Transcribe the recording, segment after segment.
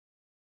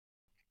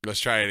Let's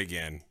try it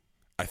again.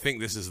 I think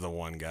this is the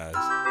one, guys.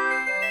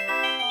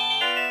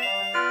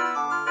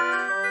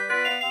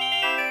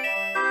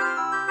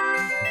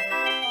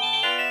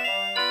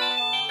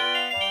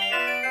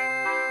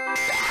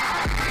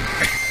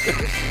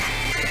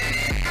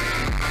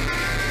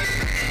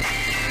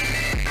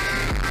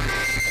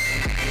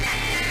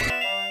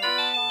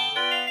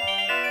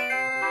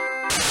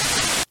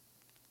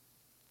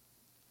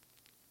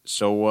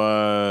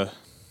 So,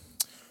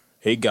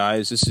 hey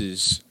guys, this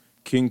is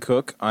King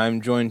Cook.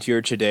 I'm joined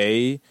here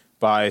today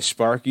by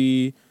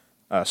Sparky,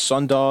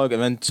 Sundog,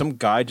 and then some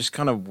guy just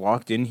kind of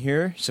walked in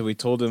here, so we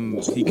told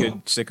him he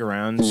could stick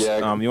around. Yeah,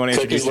 you want to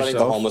introduce letting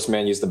yourself? the homeless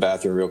man use the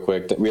bathroom real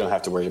quick. We don't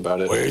have to worry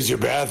about it. Where's your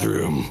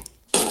bathroom?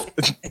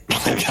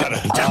 I'm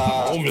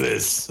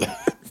homeless.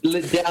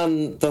 Lit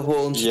down the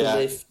hall and Yeah.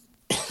 lift.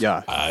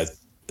 Yeah.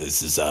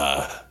 This is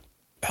Hello.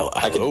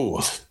 Hello.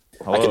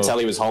 I could tell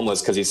he was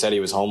homeless because he said he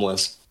was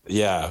homeless.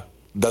 yeah.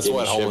 That's Give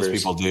what me homeless shivers.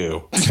 people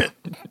do.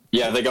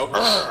 Yeah, they go,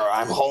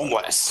 I'm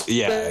homeless.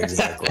 Yeah,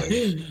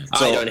 exactly.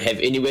 I don't have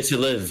anywhere to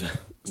live.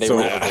 They So-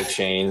 roll their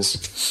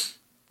chains.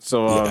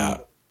 So,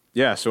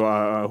 Yeah.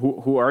 So,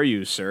 who are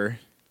you, sir?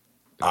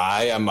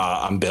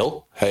 I'm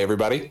Bill. Hey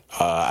everybody.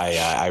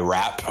 I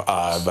rap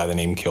by the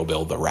name Kill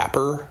Bill the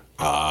Rapper.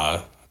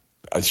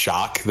 A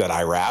shock that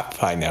I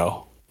rap, I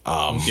know.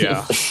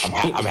 Yeah.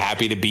 I'm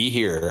happy to be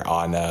here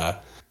on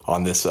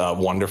this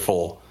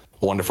wonderful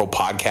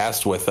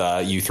podcast with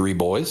you three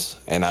boys,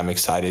 and I'm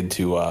excited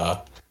to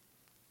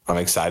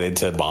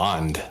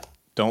bond.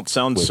 Don't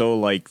sound so,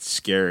 like,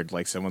 scared,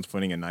 like someone's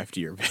putting a knife to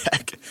your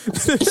back.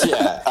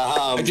 Yeah,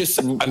 I'm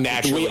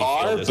naturally we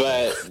are, feel this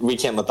way. but we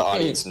can't let the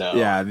audience know.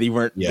 Yeah, they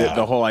weren't. Yeah.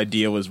 The whole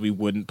idea was we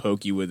wouldn't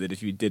poke you with it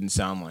if you didn't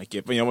sound like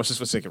it. But, let's just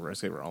let's take a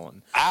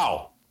rolling.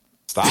 Ow!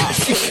 Stop!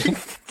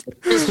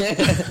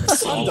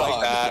 Don't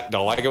like that.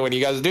 Don't like it when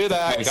you guys do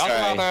that. We talked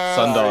sorry. about that.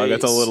 Sundog,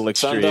 that's a little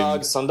extreme.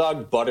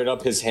 Sundog buttered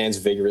up his hands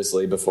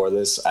vigorously before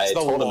this. I It's the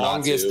told him not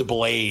longest to.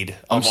 blade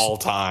of all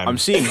time. I'm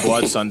seeing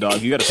blood,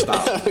 Sundog. You got to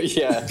stop.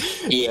 Yeah.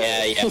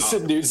 Yeah. It's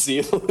in New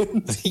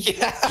Zealand.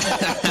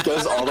 yeah,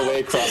 Goes all the way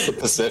across the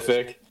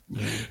Pacific.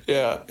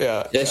 yeah.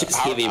 That's just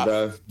heavy,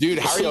 bro. Dude,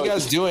 how are you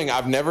guys doing?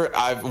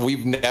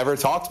 We've never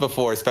talked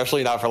before,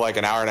 especially not for like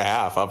an hour and a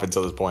half up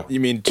until this point. You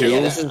mean two? Yeah,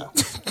 this is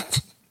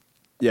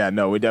Yeah,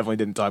 no, we definitely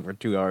didn't talk for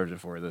 2 hours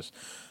before this.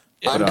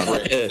 I'm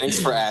great. Thanks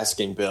for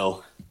asking,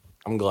 Bill.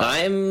 I'm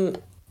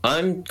glad.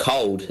 I'm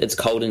cold. It's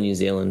cold in New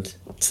Zealand.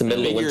 It's the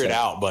middle of Figure winter. it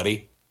out,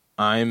 buddy.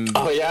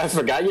 Oh yeah, I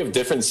forgot you have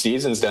different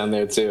seasons down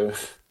there too.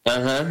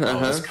 Uh-huh. Oh,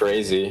 that's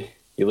crazy.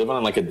 You live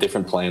on like a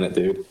different planet,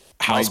 dude.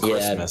 How's God.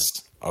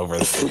 Christmas over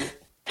there?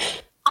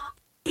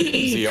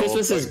 The old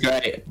Christmas is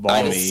great.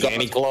 Balmy. I just got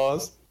Santa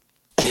Claus?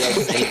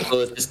 Santa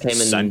Claus just came and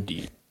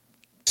Sunday.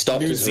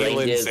 stopped New his Zealand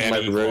reindeers on my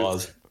Santa roof.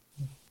 Claus.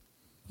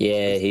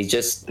 Yeah, he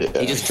just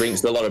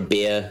drinks a lot of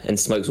beer and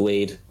smokes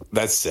weed.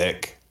 That's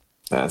sick.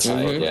 That's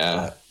right.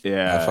 Yeah. I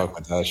Yeah. fuck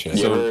with that shit.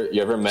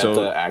 You ever met so-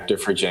 the actor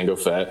for Django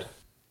Fett?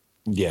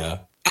 Yeah.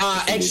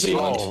 Actually,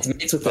 my Oh. dad's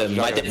mates with him.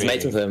 My dad's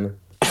mates with him.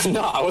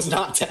 No, I was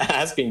not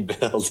asking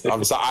Bill. Dude.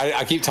 I'm sorry.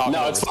 I keep talking.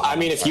 No, it's. I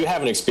mean, if you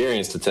have an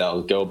experience to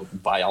tell, go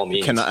by all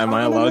means. Am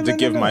I allowed to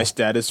give my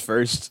status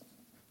first?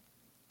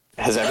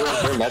 Has everyone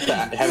here met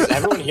that? Has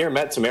everyone here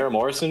met Tamara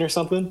Morrison or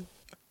something?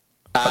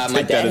 My Take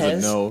that dad as a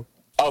has. no.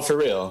 Oh, for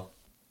real?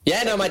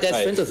 Yeah, no, my dad's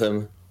Right. friends with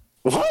him.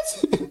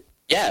 What?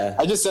 Yeah.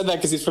 I just said that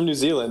because he's from New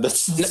Zealand.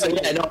 That's No,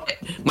 yeah, no.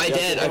 My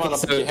dad. Get him, Okay, on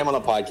so get him on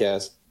the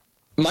podcast.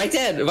 my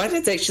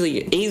dad's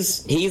actually he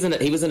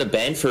was in a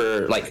band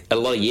for like a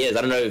lot of years.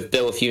 I don't know if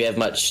Bill, if you have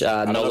much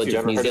know if knowledge you've of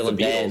ever New heard of Zealand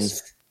the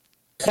bands.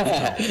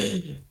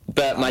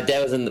 But my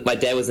dad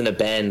was in a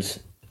band,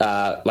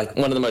 like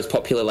one of the most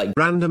popular like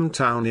Random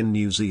town in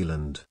New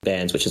Zealand.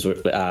 bands, which is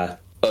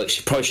oh,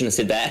 she probably shouldn't have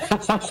said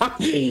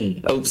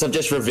that. Oops, I've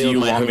just Do revealed you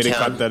my want me to hometown.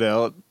 cut that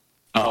out?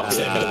 Oh,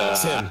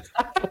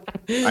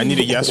 I need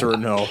a yes or a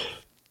no.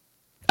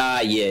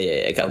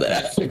 Yeah, cut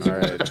that out. All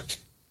right.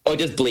 Or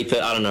just bleep it.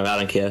 I don't know. I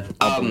don't care.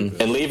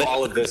 and leave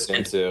all of this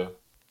into.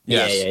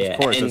 Yes, yeah. of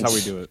course. And- That's how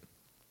we do it.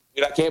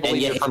 Dude, I can't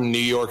believe yeah, you're from New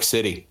York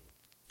City.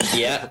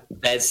 Yeah,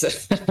 that's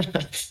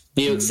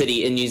New York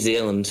City in New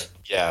Zealand.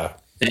 Yeah.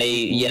 New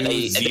New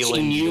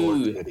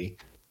York City.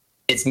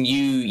 It's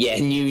new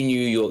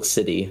New York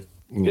City.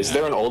 Is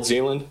there an old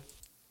Zealand?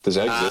 Does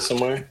that exist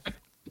somewhere?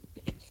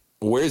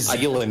 Where's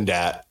Zealand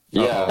at?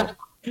 Yeah.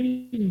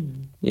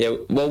 Yeah,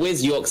 well,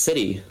 where's York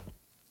City?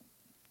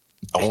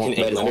 Don't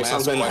England or ask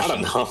something? I don't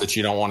questions know. that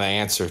you don't want to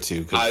answer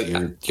to because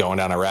you're going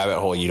down a rabbit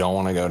hole you don't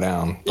want to go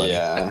down. But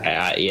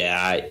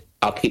Yeah.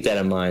 I'll keep that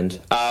in mind.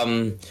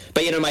 But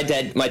my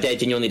dad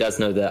genuinely does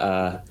know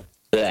the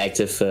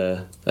actor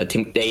for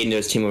he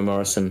knows Timur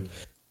Morrison.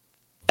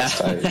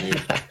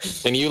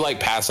 Can you like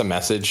pass a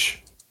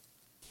message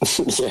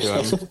to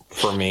him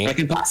for me? I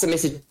can pass a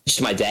message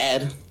to my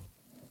dad.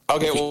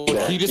 Okay, well,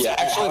 can you just Yeah,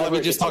 actually let me however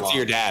just it gets talk to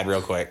your dad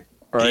real quick.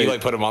 All Can you right.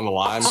 like put him on the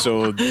line?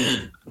 So,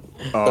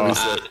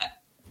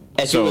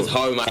 If So- he was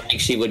home, I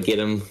actually would get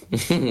him.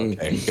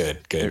 Okay,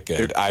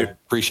 good. I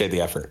appreciate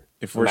the effort.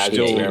 if we're Imagine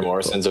still Tamara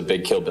Morrison's a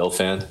big Kill Bill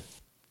fan.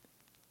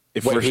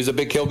 if Wait, we're who's a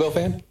big Kill Bill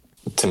fan?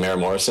 Tamara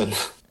Morrison.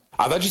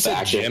 I thought you said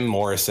Actor. Jim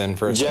Morrison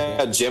for a second.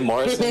 Yeah, Jim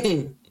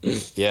Morrison.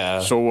 Yeah.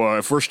 so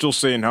if we're still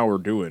saying how we're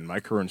doing, my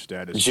current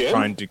status is Jim?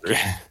 trying to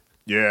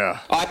yeah.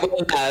 I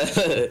love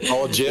that.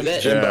 Oh, Jimbo.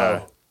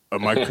 Yeah.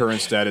 My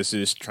current status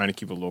is trying to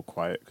keep it a little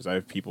quiet because I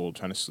have people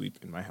trying to sleep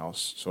in my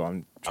house, so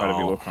I'm trying to be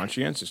a little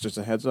conscientious. Just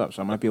a heads up,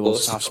 so I might be a little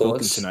Of soft spoken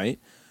course. tonight.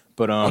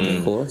 But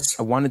Of course.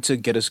 I wanted to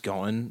get us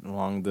going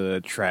along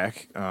the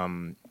track.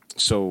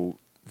 So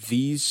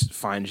these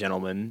fine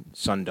gentlemen,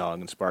 Sundog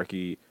and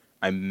Sparky,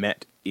 I've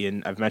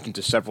mentioned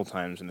to several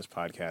times in this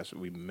podcast.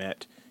 We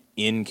met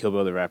in Kill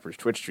Bill the Rapper's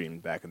Twitch stream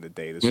back in the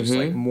day. This was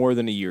like more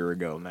than a year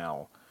ago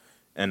now,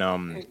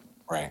 and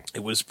Right.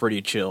 it was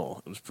pretty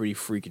chill. It was pretty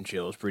freaking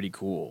chill. It was pretty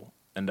cool.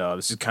 And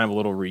this is kind of a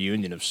little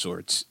reunion of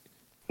sorts.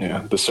 Yeah,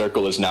 the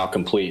circle is now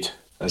complete,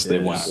 as they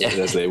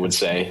would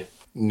say.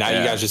 Now you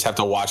Yeah. guys just have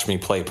to watch me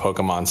play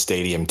Pokemon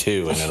Stadium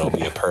 2, and it'll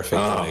be a perfect.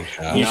 Now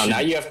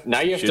you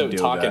have should to do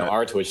talk in that.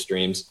 our Twitch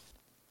streams.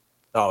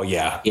 Oh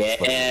yeah.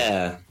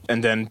 Yeah.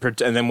 And then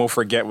we'll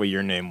forget what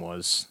your name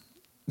was.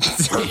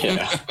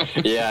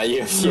 Yeah,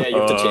 you have to change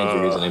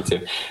your username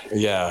too.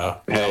 Yeah.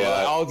 Hey,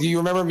 oh, do you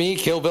remember me,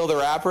 Kill Bill the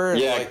Rapper?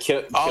 Yeah, Like,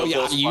 Kill oh Bill yeah,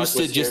 I Spark used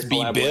to was just your be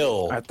collab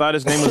Bill. I thought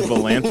his name was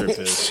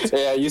Philanthropist.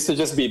 Yeah, it used to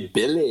just be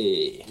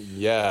Billy.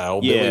 Yeah,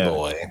 old Yeah. Billy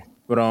Boy.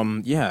 But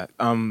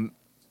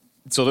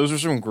so those were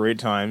some great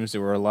times.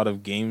 There were a lot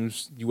of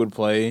games you would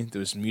play. There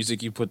was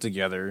music you put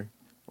together.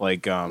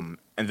 And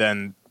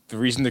then the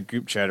reason the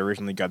group chat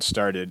originally got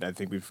started, I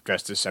think we've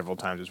addressed this several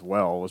times as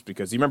well, was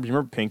because you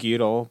remember Pinky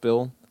at all,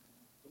 Bill?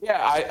 Yeah,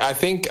 I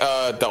think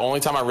the only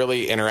time I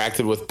really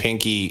interacted with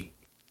Pinky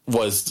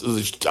was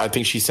I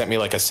think she sent me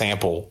like a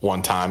sample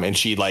one time, and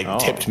she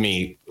tipped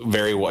me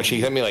very well.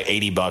 She sent me like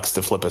 $80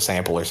 to flip a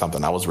sample or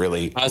something. I was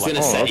really. I was like,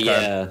 gonna say, okay.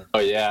 yeah. Oh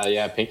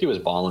yeah. Pinky was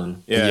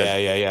balling.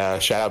 Yeah.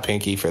 Shout out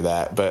Pinky for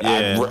that. But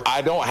Yeah.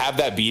 I don't have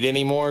that beat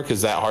anymore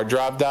because that hard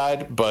drive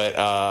died. But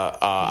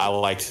I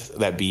liked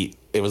that beat.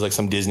 It was like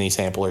some Disney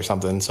sample or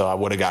something. So I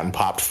would have gotten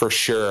popped for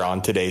sure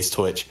on today's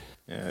Twitch.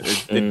 Yeah,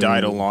 it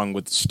died along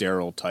with the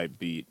sterile type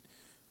beat.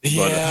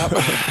 Yeah,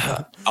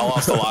 I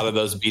lost a lot of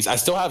those beats. I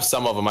still have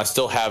some of them. I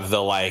still have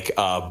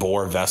the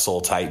Boar Vessel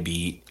type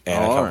beat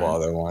and a couple Alright.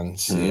 other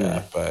ones.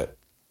 Yeah, but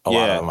a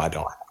lot of them I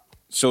don't have.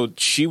 So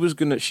she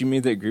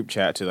made that group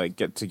chat to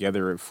get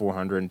together a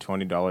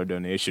 $420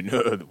 donation,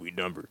 the weed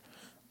number.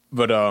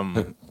 But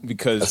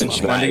because and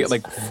she wanted to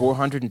get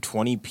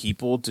 420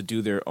 people to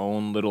do their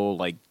own little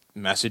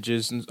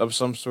messages of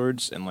some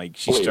sorts, and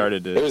she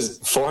started to. It was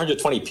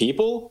 420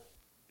 people.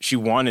 She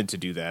wanted to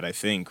do that, I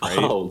think, right?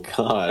 Oh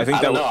god! I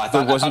think don't that know. I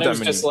there thought, wasn't it was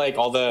that just many.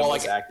 all the Well,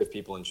 most active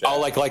people in chat. Oh,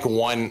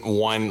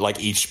 one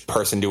each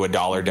person do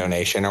 $1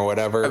 donation or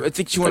whatever. I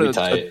think she Pretty wanted.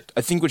 tight.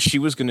 I think what she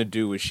was gonna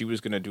do was she was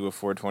gonna do a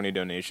 420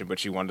 donation, but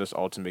she wanted us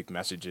all to make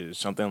messages,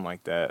 something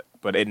like that.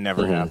 But it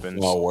never happened.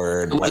 Oh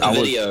word! Like a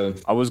video.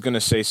 I was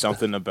gonna say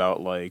something about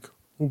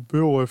oh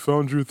Bill, I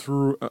found you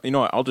through. You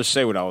know what? I'll just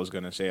say what I was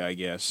gonna say. I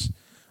guess.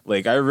 I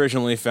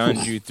originally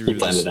found you through You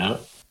planned this. it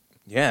out.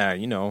 Yeah,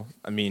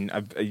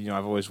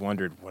 I've always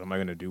wondered what am I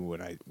gonna do what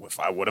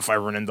if I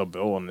run into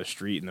Bill on the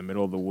street in the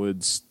middle of the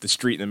woods,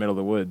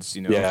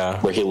 Yeah,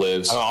 Where he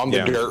lives. on the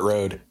Yeah. dirt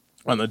road.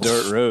 on the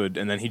dirt road,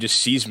 and then he just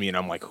sees me, and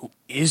I'm like, who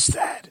is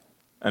that?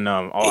 And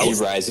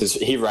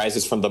He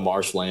rises from the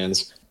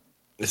marshlands.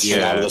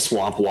 Straight out of the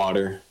swamp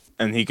water.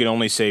 and he could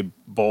only say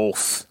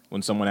both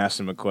when someone asked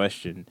him a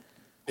question.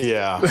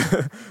 Yeah,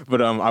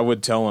 But I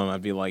would tell him,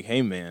 I'd be like,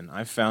 hey man,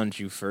 I found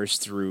you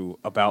first through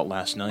About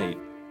Last Night.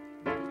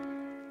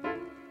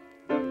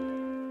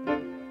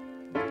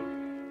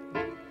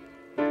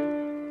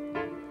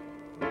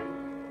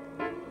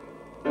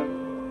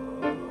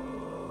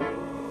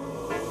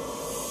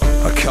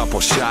 A couple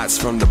shots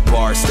from the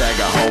bar,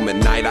 stagger home at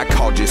night. I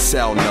called your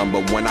cell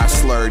number when I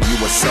slurred, you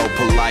were so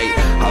polite.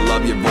 I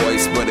love your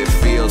voice, but it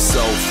feels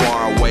so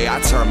far away. I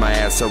turned my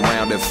ass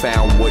around and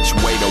found which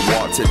way to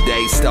walk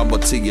today.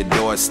 Stumbled to your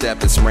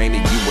doorstep, it's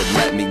raining, you would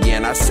let me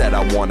in. I said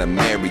I wanna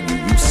marry you,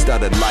 you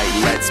stuttered like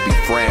let's be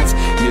friends.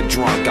 You're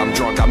drunk,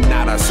 I'm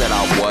not, I said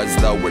I was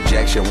though.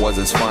 Rejection was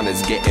as fun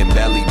as getting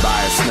belly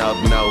by a snub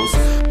nose.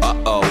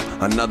 Uh-oh,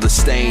 another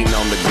stain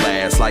on the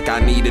glass. Like I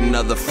need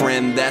another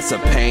friend, that's a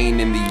pain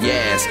in the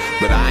ass.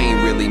 But I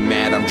ain't really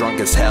mad, I'm drunk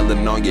as hell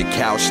and on your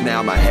couch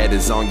now. My head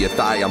is on your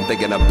thigh, I'm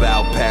thinking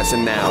about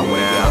passing out.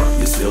 Well,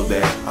 you're still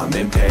there, I'm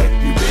impaired.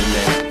 You've been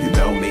there, you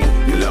know me,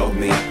 you love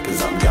me.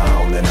 Cause I'm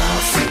gone and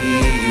I'll see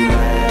you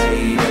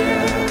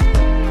later.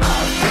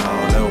 I've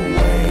gone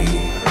away.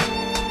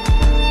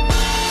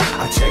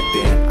 I checked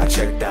in, I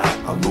checked out,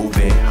 I'm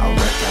moving, I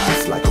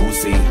records like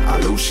Uzi,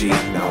 Alushi.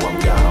 Now I'm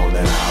gone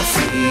and I'll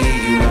see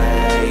you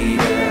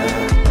later,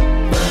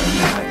 but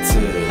not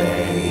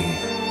today.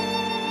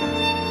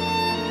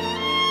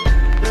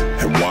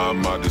 And why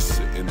am I just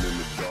sitting in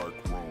the dark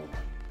room?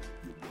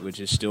 Which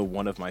is still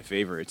one of my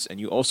favorites. And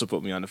you also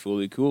put me on the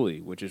Fooly Cooley,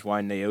 which is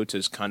why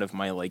Naota's kind of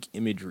my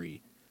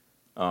imagery.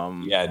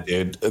 yeah,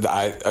 dude.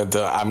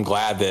 I'm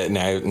glad that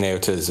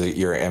Naota's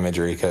your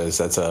imagery because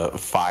that's a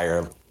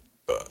fire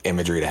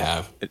imagery to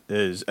have. It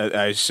is.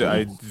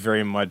 I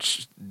very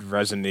much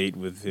resonate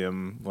with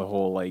him. The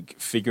whole like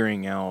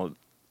figuring out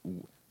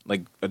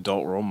like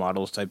adult role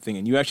models type thing,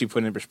 and you actually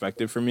put it in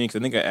perspective for me because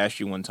I think I asked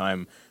you one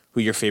time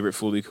who your favorite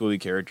Fooly Cooly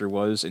character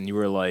was, and you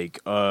were like,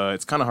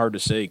 it's kind of hard to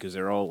say because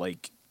they're all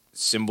like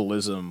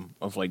symbolism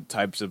of like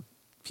types of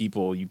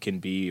people you can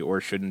be or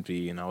shouldn't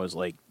be, and I was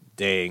like,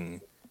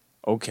 dang,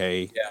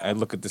 okay. Yeah. I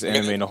look at this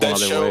anime in a whole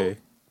other way.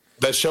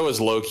 That show is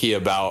low key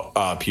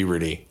about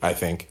puberty, I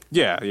think.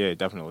 Yeah,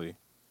 definitely.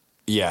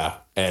 Yeah,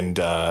 and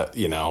I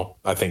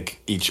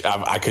think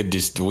I could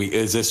just.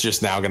 Is this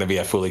just now going to be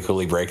a Fooly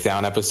Cooly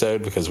breakdown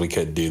episode? Because we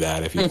could do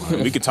that if you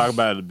want. We could talk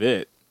about it a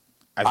bit.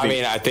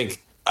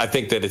 I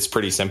think that it's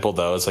pretty simple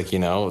though. It's like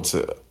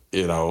the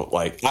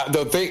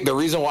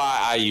reason why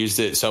I used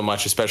it so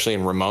much, especially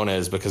in Ramona,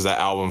 is because that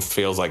album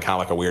feels like kind of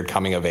like a weird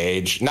coming of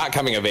age. Not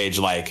coming of age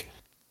like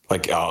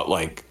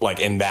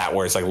in that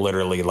where it's like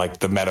literally like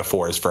the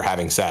metaphors for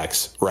having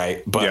sex,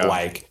 right? But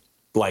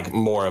like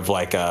more of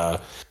like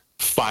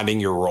finding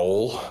your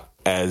role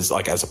as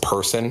a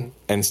person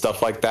and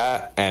stuff like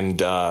that,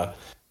 and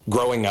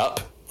growing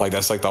up. Like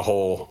that's like the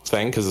whole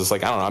thing, because it's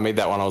like I don't know. I made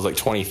that when I was like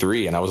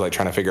 23, and I was like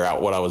trying to figure out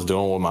what I was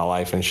doing with my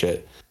life and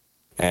shit.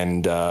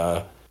 And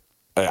I'm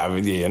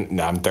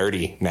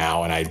 30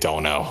 now, and I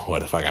don't know what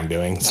the fuck I'm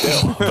doing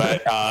still.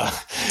 But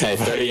hey,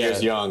 30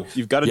 years young.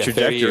 You've got a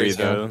trajectory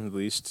though, at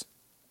least.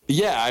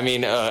 Yeah, I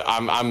mean,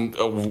 I'm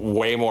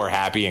way more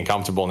happy and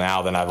comfortable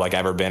now than I've like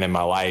ever been in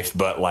my life.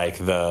 But like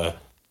the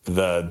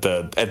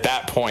at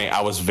that point,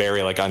 I was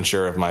very like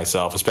unsure of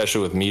myself,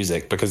 especially with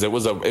music, because it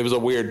was a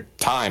weird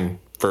time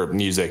for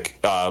music,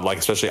 like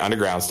especially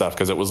underground stuff,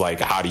 because it was like,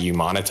 how do you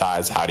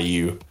monetize? How do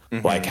you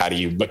how do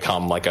you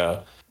become like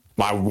I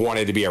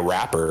wanted to be a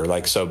rapper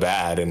like so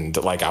bad,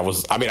 and like I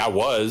was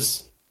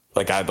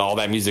like all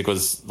that music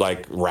was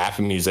like rap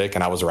music,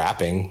 and I was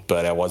rapping,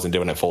 but I wasn't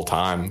doing it full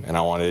time, and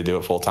I wanted to do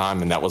it full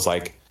time, and that was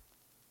like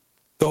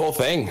the whole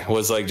thing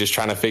was like just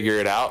trying to figure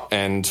it out.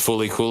 And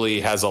Fooly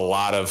Cooly has a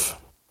lot of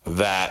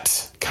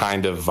that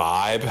kind of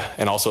vibe,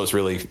 and also it's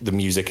really, the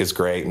music is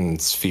great and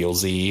it's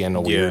feelsy in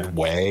a weird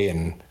way,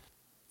 and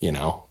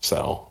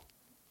so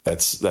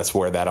that's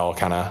where that all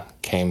kind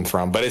of came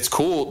from. But it's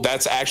cool.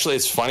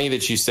 It's funny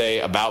that you say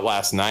About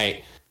Last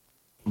Night,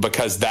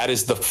 because that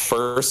is the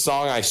first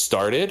song I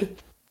started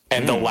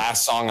and the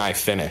last song I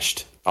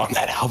finished on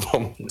that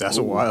album. That's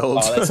wild.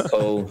 Oh, that's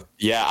cool.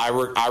 Yeah,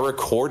 I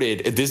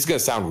recorded, this is gonna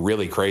sound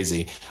really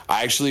crazy,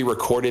 I actually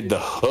recorded the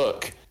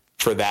hook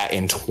for that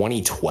in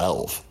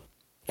 2012,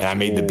 and I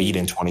made the beat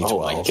in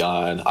 2012. Oh my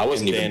god, I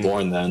wasn't even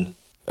born then.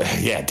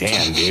 Yeah,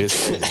 damn, dude.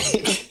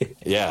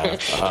 Yeah,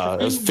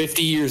 it was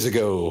 50 years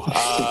ago.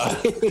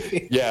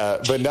 Yeah,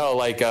 but no,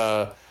 like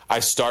I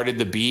started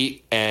the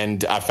beat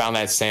and I found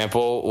that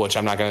sample, which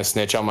I'm not going to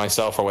snitch on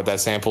myself for what that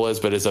sample is,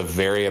 but it's a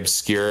very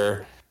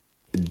obscure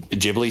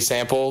Ghibli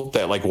sample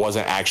that like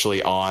wasn't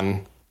actually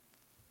on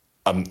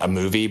a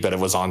movie, but it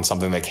was on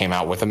something that came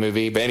out with a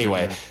movie. But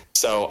anyway,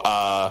 so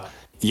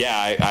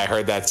I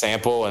heard that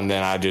sample, and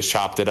then I just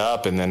chopped it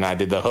up, and then I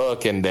did the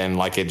hook, and then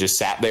like it just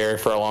sat there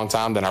for a long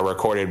time. Then I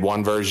recorded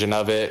one version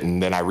of it,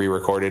 and then I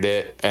re-recorded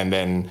it, and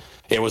then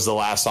it was the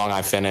last song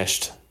I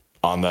finished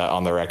on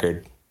the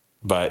record.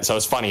 But so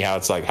it's funny how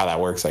it's like how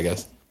that works, I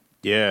guess.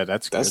 Yeah,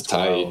 that's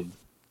tight. Wild.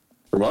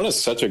 Ramona's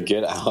such a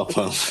good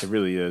album. It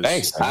really is.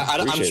 Thanks.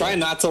 I'm trying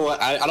not to.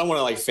 I don't want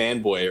to like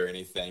fanboy or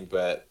anything,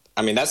 but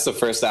I mean that's the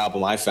first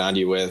album I found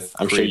you with.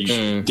 I'm sure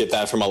you get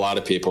that from a lot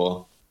of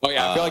people. Oh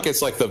yeah, I feel like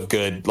it's like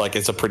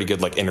it's a pretty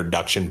good like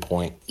introduction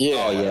point.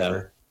 Yeah. Oh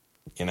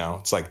yeah.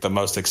 It's like the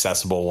most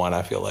accessible one,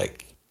 I feel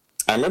like.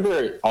 I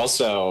remember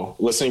also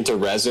listening to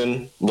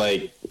Resin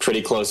like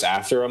pretty close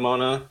after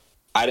Ramona.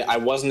 I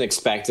wasn't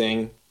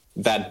expecting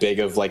that big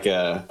of like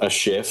a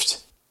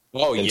shift.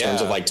 In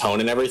terms of like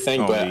tone and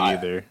everything, but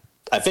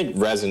I think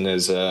Resin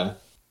is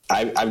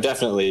I've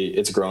definitely,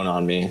 it's grown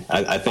on me.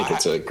 I think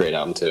it's a great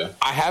album too.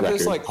 I have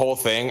this like whole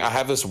thing. I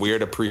have this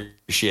weird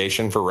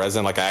appreciation for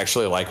Resin. Like I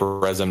actually like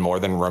Resin more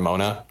than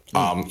Ramona,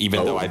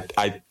 even though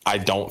I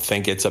don't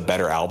think it's a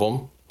better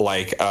album.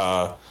 Like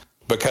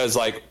because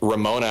like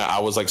Ramona, I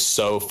was like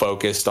so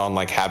focused on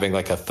like having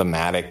like a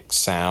thematic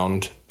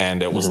sound,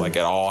 and it was like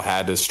it all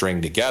had to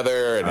string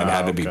together, and it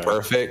had to be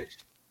perfect.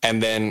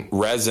 And then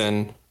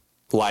Resin,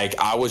 like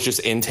I was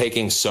just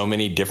intaking so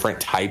many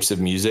different types of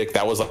music.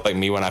 That was like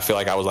me when I feel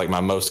like I was like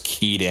my most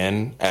keyed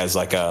in as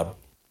like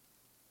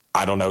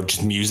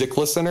just music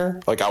listener.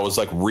 Like I was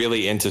like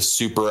really into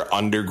super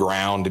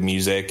underground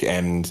music,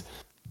 and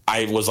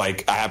I was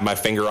like, I have my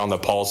finger on the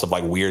pulse of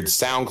like weird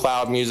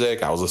SoundCloud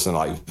music. I was listening to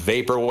like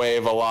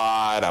vaporwave a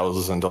lot. I was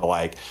listening to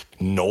like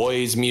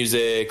noise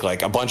music,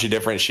 like a bunch of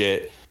different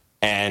shit.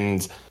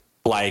 And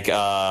like,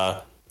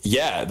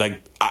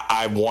 like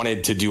I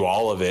wanted to do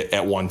all of it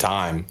at one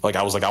time. Like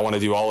I was like, I want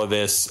to do all of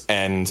this.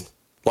 And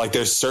like,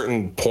 there's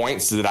certain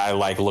points that I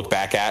like look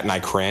back at and I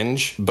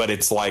cringe, but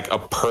it's like a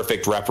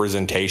perfect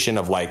representation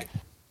of like,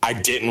 I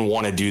didn't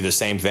want to do the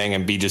same thing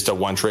and be just a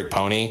one trick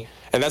pony.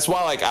 And that's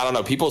why, like, I don't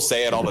know, people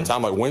say it all the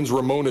time, like, when's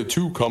Ramona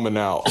 2 coming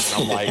out?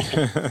 And I'm like,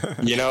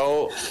 you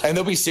know, and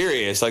they'll be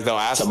serious. Like, they'll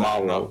ask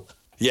tomorrow.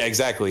 Yeah,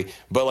 exactly.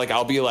 But like,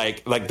 I'll be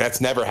like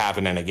that's never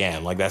happening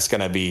again. Like, that's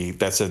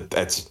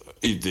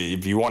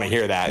if you want to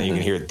hear that, you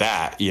can hear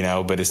that, you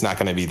know, but it's not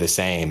going to be the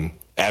same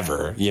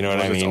ever. You know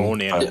what I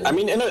mean? I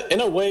mean,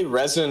 in a way,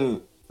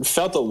 Resin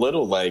felt a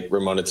little like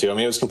Ramona 2. I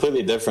mean, it was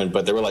completely different,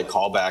 but there were like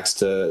callbacks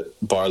to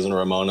Bars and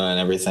Ramona and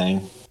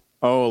everything.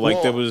 Oh,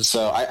 like there was.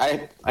 So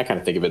I kind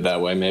of think of it that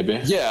way, maybe.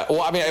 Yeah.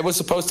 Well, I mean, it was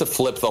supposed to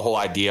flip the whole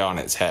idea on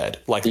its head.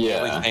 Like,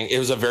 everything. It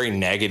was a very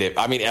negative.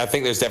 I mean, I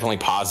think there's definitely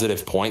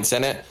positive points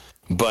in it,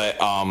 but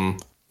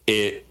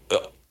it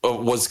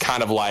was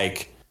kind of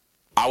like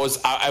I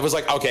was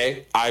like,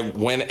 okay, I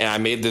went and I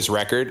made this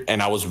record,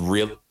 and I was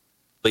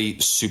really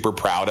super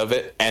proud of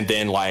it, and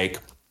then like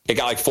it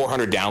got like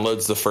 400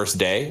 downloads the first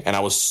day, and I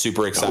was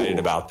super excited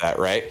about that,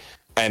 right?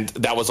 And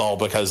that was all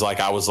because like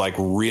I was like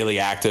really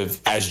active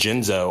as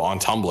Jinzo on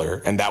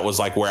Tumblr, and that was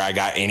like where I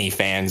got any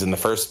fans in the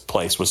first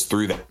place, was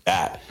through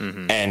that.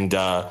 And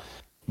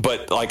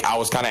but like I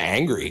was kind of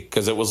angry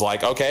because it was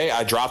like, okay,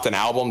 I dropped an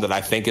album that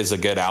I think is a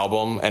good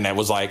album, and it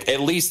was like at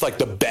least like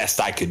the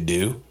best I could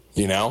do,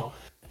 you know?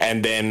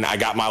 And then I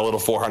got my little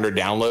 400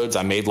 downloads.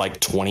 I made like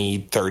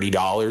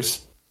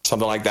 $20-$30,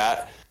 something like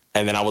that.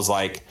 And then I was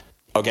like,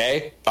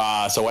 okay,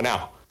 so what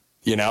now?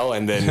 You know,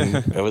 and then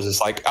it was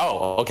just like,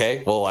 oh,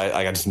 okay, well,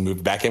 I just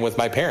moved back in with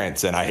my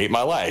parents, and I hate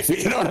my life.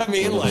 You know what I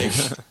mean? Like,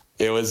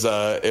 it was,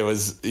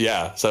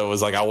 yeah. So it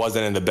was like I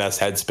wasn't in the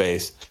best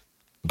headspace,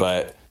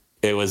 but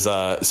it was,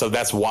 so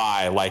that's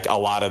why like a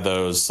lot of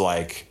those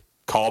like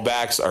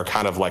callbacks are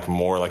kind of like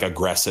more like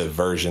aggressive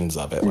versions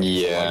of it. Like,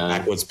 yeah, like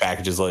Backwoods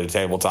Packages, Loaded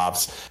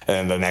Tabletops,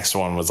 and the next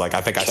one was like I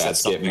think I said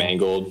something. Get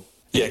Mangled.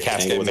 Yeah,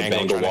 Cascade with a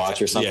Bangle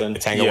watch or something.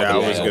 Yeah, I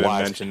was going to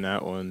mention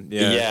that one.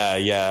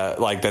 Yeah.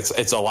 Like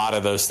it's a lot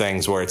of those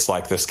things where it's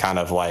like this kind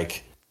of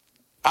like,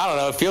 I don't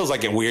know. It feels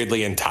like it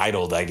weirdly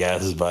entitled, I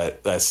guess,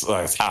 but that's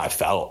how I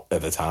felt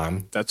at the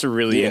time. That's a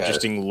really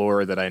interesting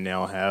lore that I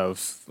now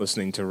have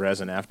listening to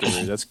Resin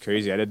afterwards. That's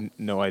crazy. I didn't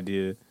no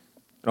idea.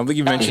 I don't think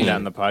you've mentioned that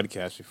in the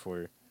podcast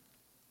before.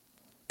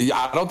 Yeah,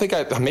 I don't think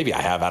maybe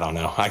I have. I don't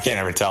know. I can't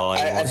ever tell.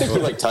 I think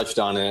we like touched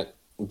on it,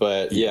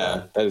 but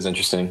yeah, that is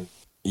interesting.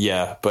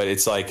 Yeah, but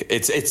it's like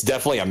it's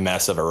definitely a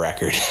mess of a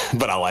record,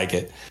 but I like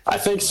it. I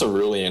think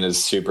Cerulean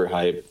is super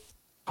hype.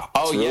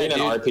 Oh Cerulean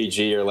and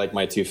RPG are like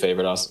my two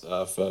favorite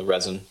of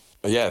Resin.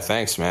 Yeah,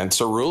 thanks, man.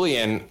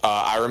 Cerulean,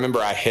 I remember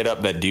I hit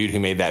up that dude who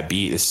made that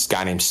beat. This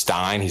guy named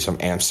Stein. He's from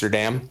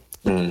Amsterdam,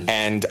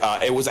 and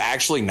it was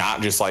actually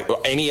not just like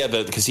any of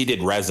the, because he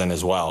did Resin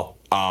as well.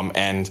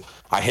 And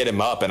I hit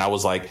him up and I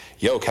was like,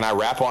 "Yo, can I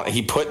rap on?"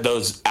 He put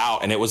those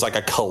out, and it was like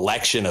a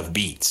collection of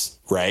beats,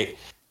 right?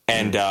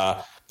 And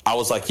I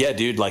was like, yeah,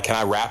 dude, like, can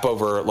I rap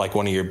over like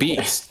one of your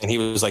beats? And he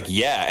was like,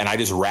 yeah. And I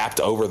just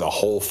rapped over the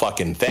whole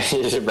fucking thing.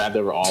 You just rapped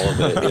over all of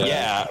it.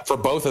 Yeah, for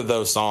both of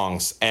those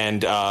songs.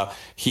 And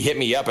he hit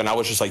me up and I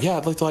was just like, yeah,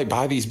 I'd like to like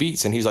buy these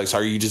beats. And he's like, so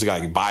are you just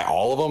gonna like, buy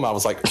all of them? I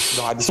was like,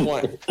 no, I just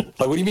want, like,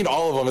 what do you mean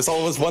all of them? It's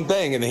all this one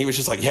thing. And then he was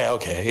just like, yeah,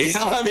 okay. You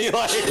know what I mean?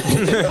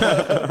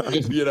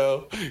 Like, you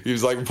know, he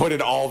was like put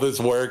in all this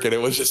work and it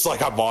was just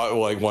like I bought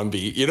like one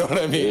beat. You know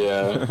what I mean?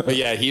 Yeah. But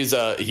yeah, he's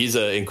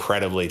a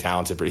incredibly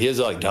talented, but he has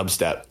like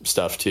dubstep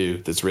stuff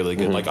too that's really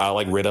good. Like I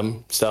like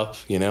rhythm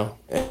stuff, you know,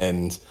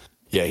 and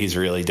yeah, he's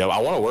really dope. I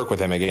want to work with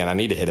him again. I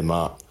need to hit him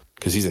up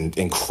because he's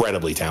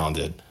incredibly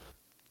talented.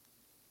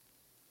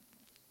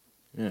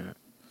 Yeah.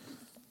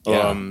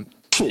 Yeah.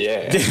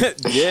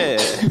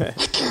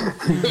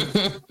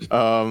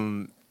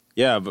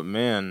 Yeah, but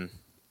man,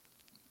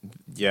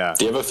 yeah.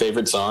 Do you have a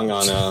favorite song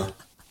on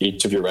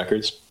each of your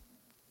records?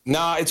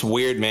 No, it's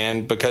weird,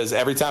 man, because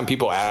every time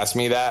people ask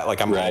me that,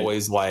 like, I'm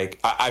always like,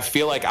 I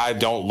feel like I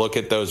don't look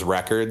at those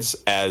records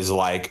as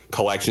like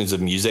collections of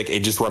music.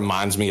 It just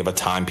reminds me of a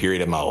time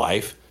period of my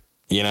life,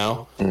 you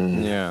know?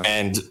 Yeah.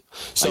 And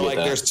so like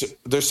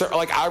there's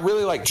like, I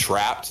really like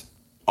Trapped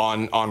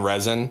on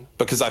Resin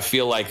because I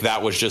feel like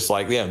that was just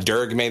like, yeah,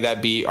 Durg made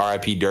that beat,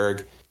 R.I.P.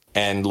 Durg.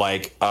 And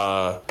like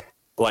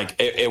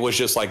it was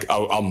just like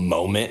a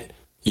moment,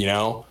 you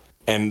know?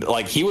 And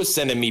like he was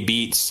sending me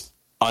beats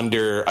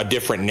under a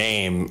different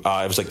name.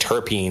 It was like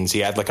Terpenes. He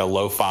had like a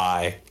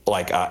lo-fi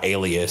like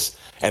alias,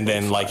 and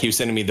then like he was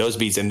sending me those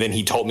beats, and then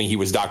he told me he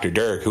was Dr.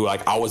 Durg, who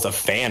like I was a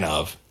fan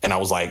of, and I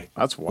was like,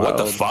 that's wild. What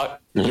the fuck?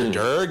 You're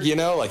Durg, you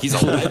know, like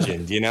he's a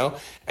legend, you know.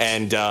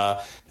 And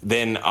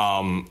then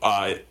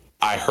I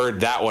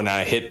heard that when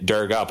I hit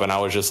Durg up, and I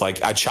was just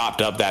like, I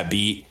chopped up that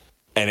beat,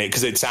 and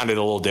because it sounded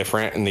a little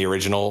different in the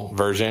original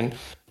version,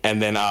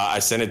 and then I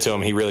sent it to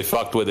him. He really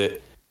fucked with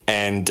it.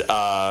 And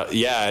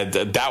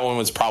that one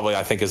was probably,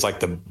 I think, is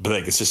like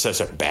it's just such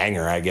a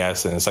banger, I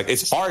guess. And it's like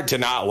it's hard to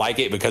not like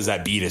it because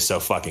that beat is so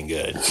fucking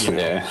good. You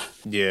know?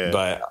 Yeah.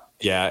 But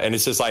yeah, and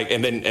it's just like,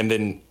 and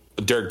then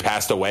Durg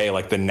passed away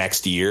like the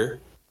next year,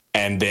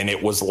 and then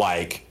it was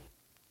like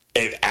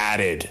it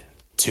added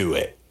to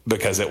it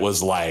because it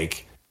was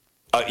like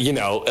you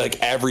know, like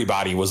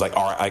everybody was like,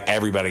 like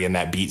everybody in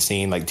that beat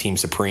scene, like Team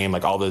Supreme,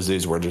 like all those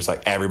dudes were just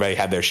like, everybody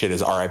had their shit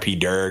as R.I.P.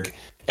 Durg.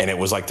 And it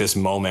was like this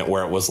moment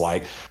where it was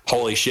like,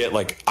 holy shit,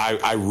 like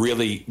I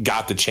really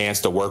got the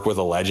chance to work with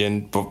a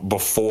legend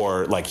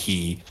before like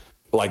he,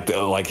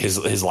 like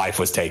his life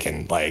was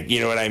taken. Like,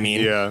 you know what I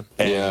mean? Yeah.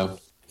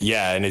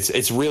 Yeah. And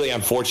it's really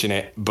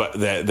unfortunate, but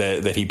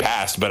that he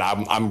passed, but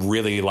I'm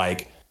really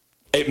like,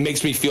 it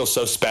makes me feel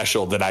so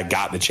special that I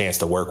got the chance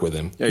to work with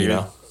him. Yeah, you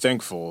know,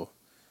 thankful.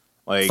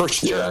 Like for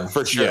sure.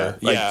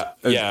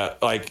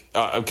 Like,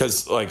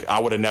 because like I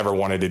would have never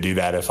wanted to do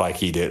that if like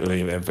he did. I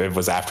mean, if it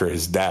was after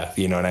his death,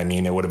 you know what I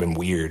mean? It would have been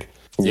weird.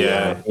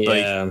 Yeah.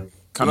 Yeah.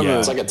 Kind of.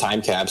 It's like a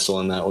time capsule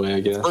in that way, I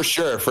guess. For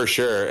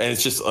sure. And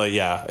it's just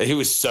he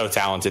was so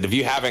talented. If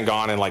you haven't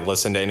gone and like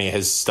listened to any of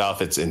his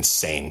stuff, it's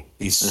insane.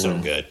 He's so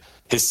good.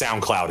 His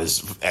SoundCloud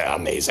is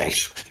amazing.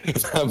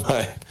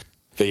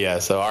 But yeah,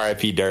 so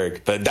R.I.P.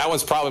 Durg. But that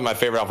was probably my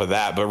favorite off of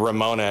that. But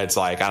Ramona, it's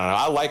like, I don't know.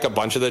 I like a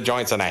bunch of the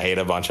joints and I hate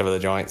a bunch of the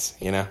joints,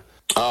 you know?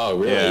 Oh,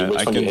 really? Yeah,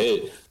 Which one do you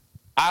hate?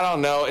 I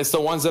don't know. It's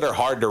the ones that are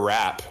hard to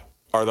rap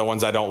are the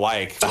ones I don't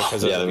like.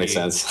 Because that makes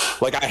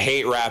sense. Like, I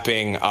hate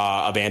rapping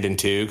Abandoned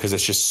 2 because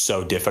it's just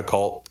so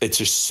difficult. It's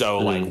just so,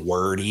 like,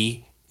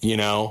 wordy, you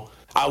know?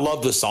 I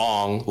love the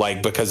song,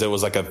 like, because it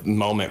was, like, a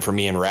moment for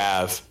me and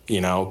Rav,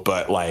 you know?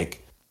 But, like,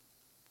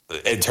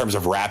 in terms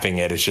of rapping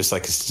it, it's just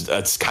like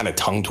it's kind of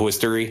tongue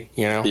twistery,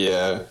 you know?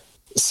 Yeah.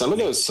 Some of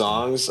those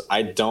songs,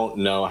 I don't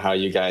know how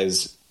you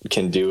guys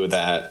can do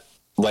that.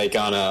 Like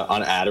on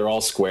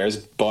Adderall Squares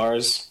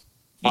bars.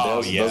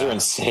 Those are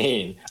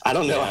insane. I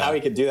don't know how he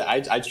could do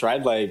that. I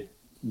tried like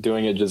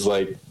doing it just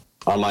like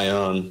on my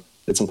own.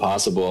 It's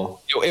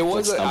impossible. It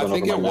was. I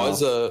think it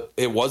was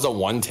a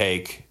one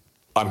take.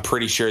 I'm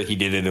pretty sure he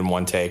did it in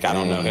one take. I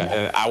don't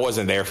know. I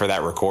wasn't there for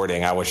that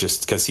recording. I was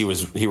just because he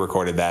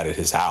recorded that at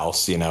his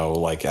house, you know,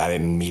 like I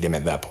didn't meet him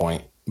at that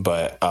point.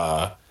 But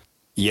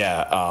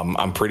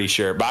I'm pretty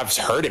sure. But I've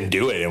heard him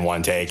do it in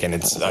one take, and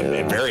it's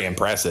very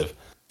impressive.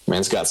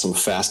 Man's got some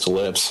fast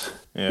lips.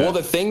 Yeah. Well,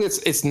 the thing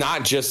it's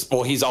not just.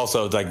 Well, he's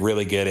also like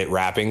really good at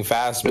rapping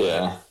fast.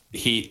 But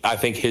I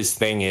think his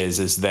thing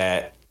is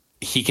that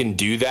he can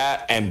do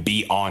that and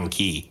be on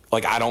key.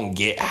 Like I don't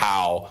get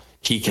how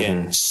he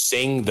can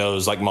sing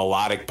those like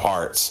melodic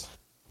parts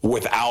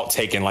without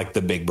taking like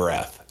the big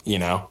breath, you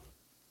know?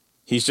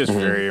 He's just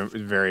very,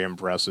 very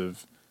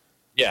impressive.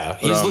 Yeah,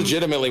 he's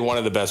legitimately one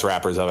of the best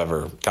rappers I've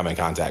ever come in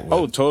contact with.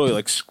 Oh, totally.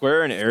 Like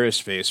Square and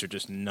Aerospace are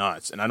just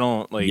nuts. And I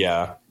don't like,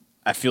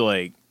 I feel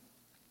like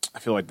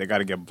they got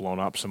to get blown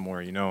up some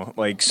more, you know?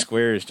 Like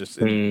Square is just,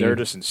 they're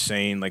just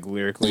insane, like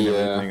lyrically and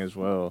everything as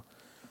well.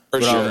 For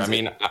sure. I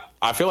mean,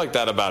 I feel like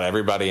that about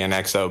everybody in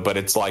EXO, but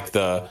it's like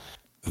the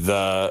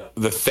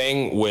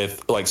thing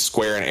with like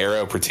Square and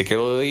Arrow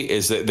particularly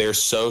is that they're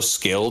so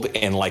skilled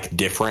in like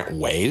different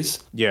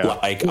ways. Yeah.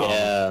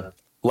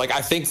 Like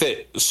I think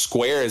that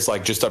Square is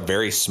like just a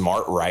very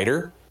smart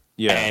writer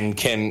and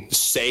can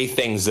say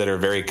things that are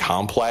very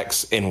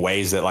complex in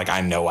ways that like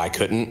I know I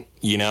couldn't,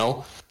 you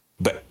know?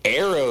 But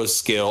Arrow's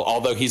skill,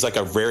 although he's like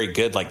a very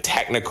good like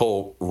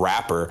technical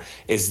rapper,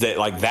 is that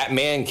like that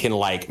man can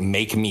like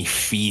make me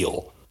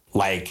feel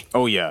like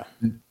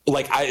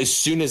like as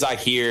soon as I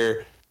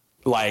hear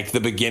like the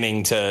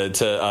beginning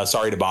to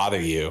Sorry to Bother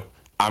You,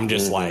 I'm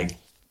just like,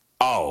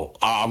 oh,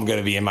 I'm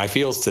gonna be in my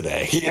feels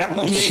today. You know what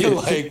I mean?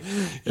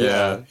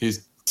 Like,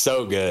 he's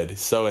so good,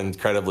 so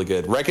incredibly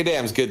good.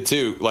 Rekadam's good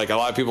too. Like a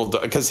lot of people,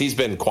 because he's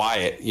been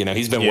quiet. You know,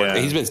 he's been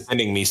he's been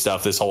sending me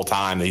stuff this whole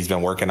time that he's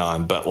been working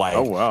on. But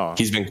like,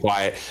 he's been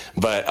quiet.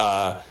 But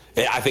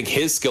I think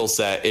his skill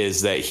set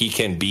is that he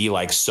can be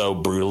like so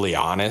brutally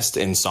honest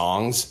in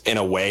songs in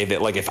a way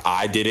that like if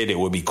I did it, it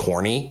would be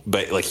corny.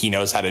 But like he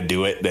knows how to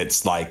do it.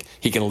 That's like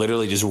he can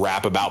literally just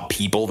rap about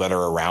people that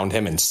are around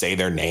him and say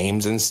their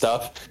names and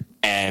stuff.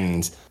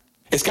 And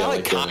it's kind of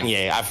like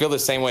Kanye. I feel the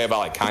same way about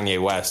like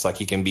Kanye West. Like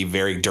he can be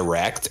very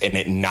direct and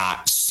it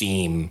not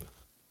seem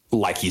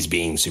like he's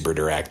being super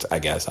direct, I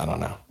guess. I don't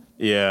know.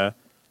 Yeah.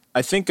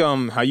 I think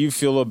how you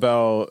feel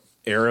about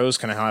Arrows,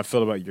 kind of how I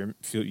feel about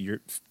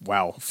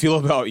feel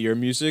about your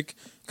music,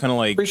 kind of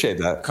like appreciate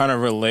that, kind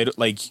of related,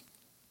 like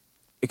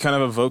it kind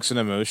of evokes an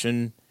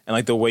emotion and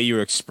like the way you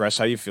express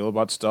how you feel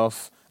about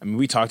stuff. I mean,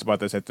 we talked about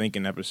this I think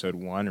in episode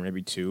 1 or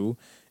maybe 2.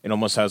 It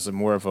almost has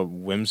more of a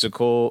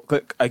whimsical,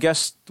 I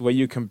guess the way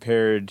you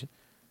compared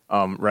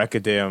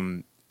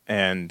Rekadam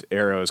and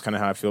Arrow is kind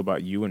of how I feel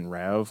about you and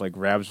Rav. Like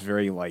Rav's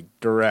very like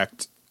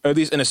direct, or at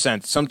least in a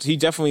sense. He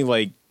definitely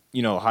like,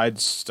 you know,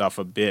 hides stuff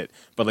a bit,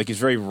 but like he's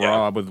very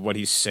raw with what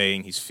he's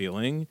saying, he's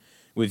feeling.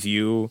 With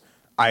you,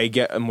 I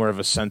get more of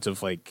a sense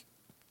of like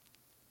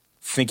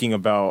thinking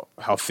about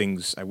how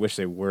things I wish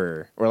they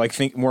were, or like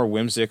think more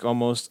whimsic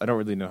almost. I don't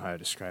really know how to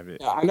describe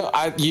it. I know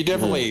you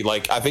definitely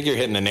like. I think you're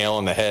hitting the nail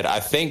on the head.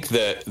 I think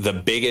that the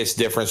biggest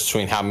difference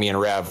between how me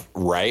and Rav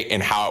write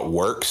and how it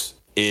works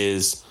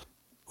is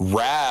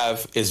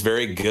Rav is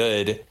very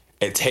good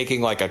at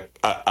taking like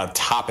a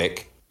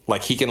topic.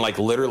 Like he can like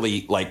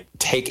literally like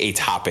take a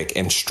topic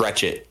and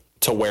stretch it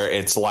to where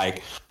it's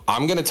like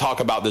I'm going to talk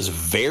about this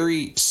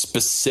very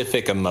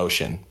specific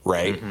emotion,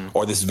 right?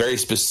 Or this very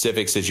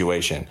specific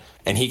situation.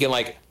 And he can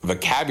like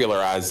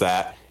vocabularize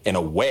that in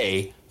a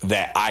way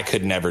that I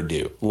could never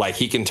do. Like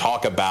he can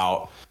talk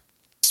about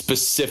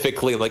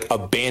specifically like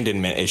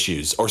abandonment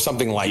issues or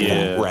something like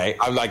that, right?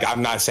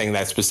 I'm not saying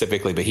that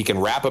specifically, but he can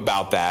rap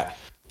about that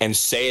and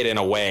say it in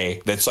a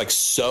way that's like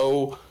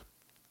so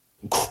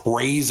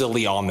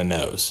crazily on the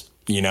nose,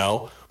 you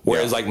know?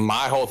 Whereas like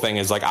my whole thing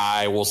is like,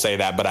 I will say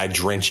that, but I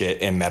drench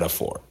it in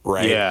metaphor,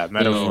 right? Yeah,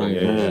 metaphor.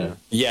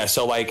 Yeah.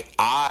 So like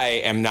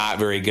I am not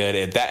very good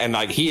at that. And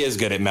like he is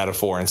good at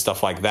metaphor and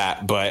stuff like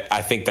that. But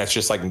I think that's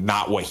just like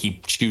not what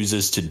he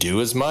chooses to do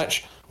as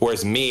much.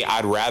 Whereas me,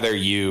 I'd rather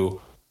you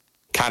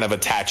kind of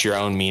attach your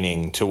own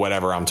meaning to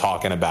whatever I'm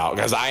talking about,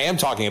 because I am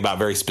talking about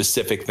very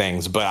specific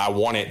things, but I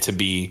want it to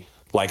be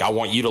like, I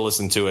want you to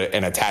listen to it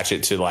and attach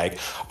it to like,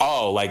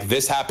 oh, like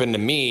this happened to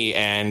me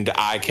and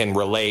I can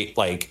relate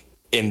like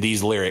in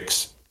these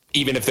lyrics,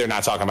 even if they're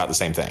not talking about the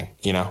same thing,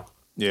 you know?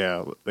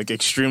 Yeah, like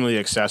extremely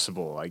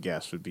accessible, I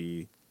guess, would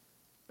be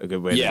a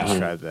good way to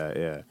describe that.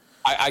 Yeah,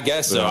 I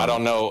guess so. I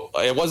don't know.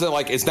 It wasn't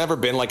like, it's never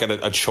been like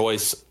a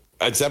choice.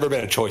 It's never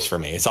been a choice for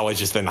me. It's always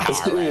just been how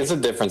I write. It's a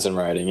difference in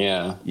writing.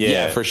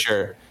 Yeah, for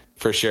sure.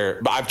 For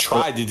sure. But I've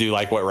tried to do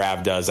like what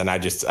Rav does, and I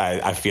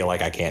feel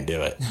like I can't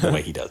do it the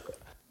way he does it.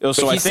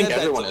 So I think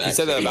he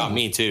said that about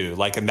me too.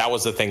 Like, and that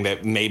was the thing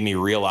that made me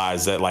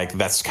realize that like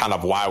that's kind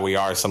of why we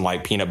are some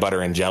like peanut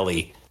butter and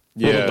jelly.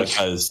 Yeah,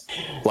 because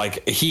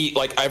like he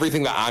like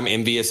everything that I'm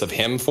envious of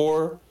him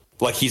for,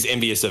 like he's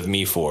envious of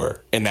me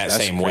for in that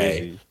same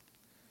way.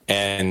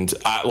 And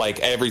I,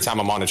 like every time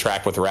I'm on a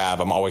track with Rav,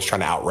 I'm always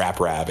trying to out rap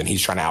Rav, and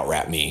he's trying to out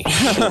rap me.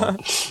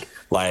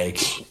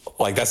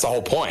 Like that's the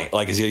whole point.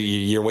 Like, is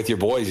you're with your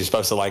boys, you're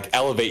supposed to like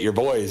elevate your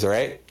boys,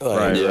 right? Like,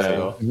 right.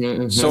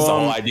 So the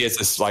whole idea is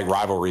this like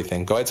rivalry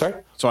thing. Go ahead, sorry.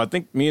 So I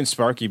think me and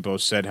Sparky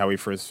both said how we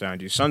first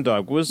found you.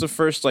 Sundog, what was the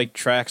first like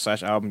track /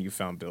 album you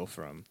found Bill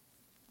from?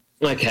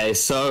 Okay,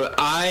 so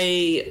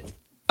I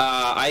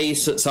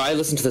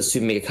listened to the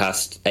Super Mega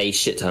Cast a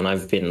shit ton.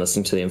 I've been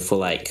listening to them for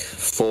like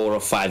 4 or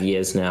 5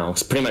 years now.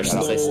 It's pretty much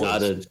since they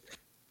started.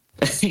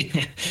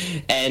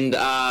 And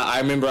I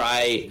remember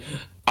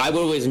I would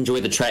always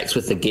enjoy the tracks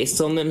with the guests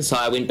on them, so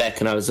I went back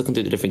and I was looking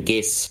through the different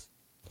guests,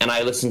 and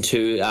I listened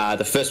to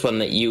the first one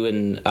that you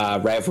and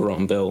Rav were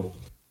on, Bill.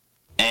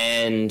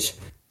 And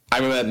I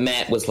remember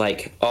Matt was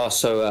like, "Oh,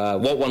 so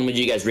what one would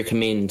you guys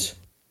recommend,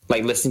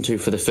 like, listening to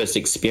for the first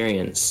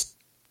experience?"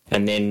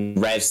 And then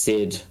Rav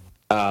said,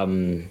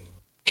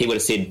 he would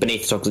have said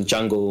Beneath the Toxic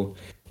Jungle,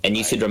 and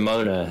you said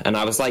Ramona, and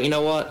I was like, you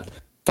know what?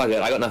 Fuck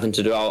it, I got nothing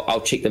to do.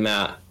 I'll check them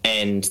out.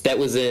 And that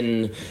was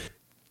in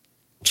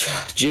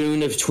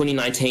June of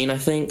 2019, I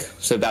think,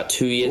 so about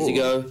 2 years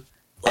ago.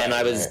 And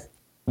I was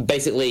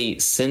basically,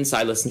 since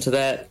I listened to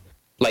that,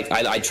 like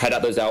I tried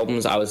out those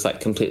albums, I was like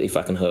completely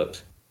fucking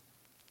hooked.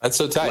 That's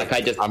so tight.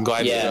 Like I'm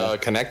glad you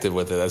connected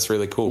with it. That's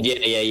really cool. Yeah.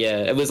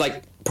 It was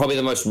like probably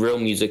the most real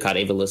music I'd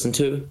ever listened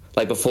to.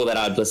 Like before that,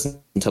 I'd listen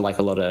to like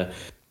a lot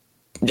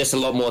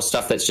more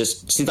stuff that's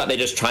just seems like they're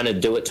just trying to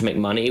do it to make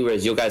money.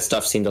 Whereas your guys'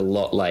 stuff seemed a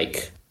lot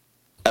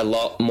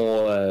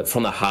more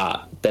from the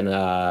heart than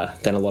a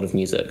lot of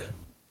music.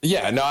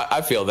 Yeah, no,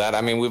 I feel that.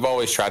 I mean, we've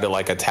always tried to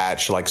like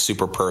attach like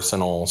super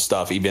personal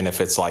stuff, even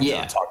if it's like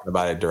not talking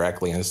about it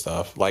directly and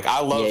stuff. Like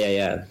I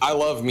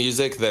love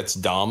music that's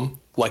dumb.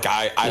 Like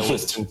I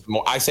listen to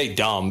more. I say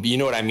dumb, but you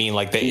know what I mean?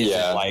 Like they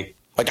isn't like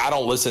I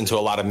don't listen to a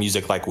lot of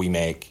music like we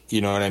make.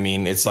 You know what I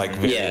mean? It's like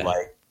very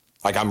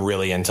like I'm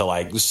really into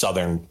like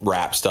Southern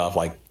rap stuff,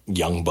 like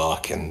Young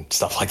Buck and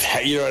stuff like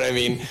that. You know what I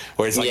mean?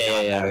 Where it's like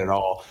not that at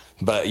all.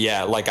 But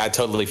yeah, like I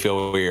totally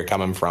feel where you're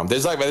coming from.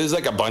 There's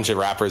like a bunch of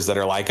rappers that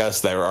are like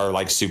us that are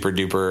like super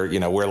duper. You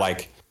know, we're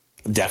like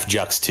Def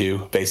Jux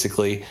 2,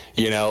 basically.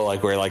 You know,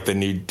 like we're like the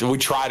new. We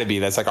try to be.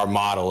 That's like our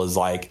model is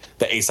like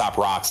the Aesop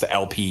Rocks, the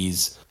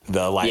LPs,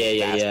 the like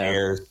Fast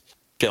Airs,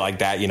 shit like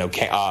that. You know,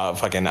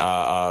 fucking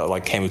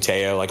like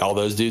Camuteo, like all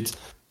those dudes.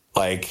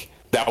 Like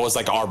that was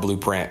like our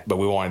blueprint, but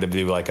we wanted to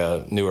do like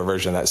a newer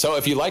version of that. So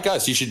if you like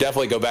us, you should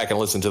definitely go back and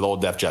listen to the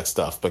old Def Jux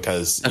stuff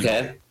because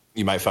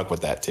you might fuck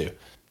with that too.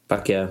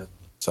 Fuck yeah.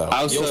 So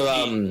I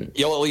also,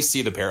 you'll at least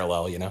see the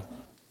parallel, you know?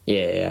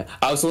 Yeah.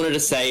 I also wanted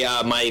to say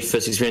my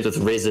first experience with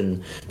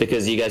Resin,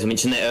 because you guys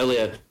mentioned that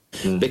earlier,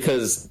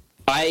 because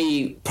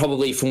I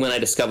probably, from when I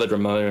discovered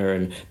Ramona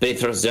and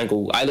Beneath the Toxic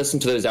Jungle, I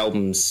listened to those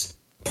albums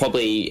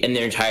probably in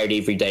their entirety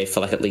every day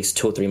for like at least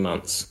 2 or 3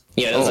 months.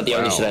 You know, that was like the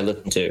only shit I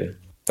listened to.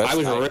 I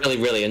was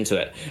really, really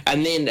into it.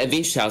 And then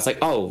eventually I was like,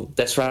 oh,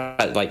 that's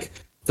right, like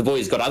the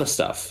boys got other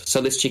stuff, so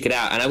let's check it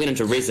out. And I went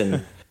into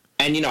Resin,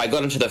 and, you know, I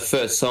got into the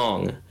first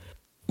song,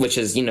 which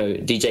is, you know,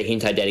 DJ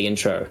Hentai Daddy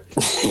intro.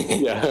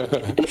 And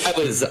I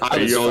was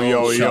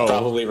yo.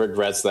 Probably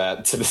regrets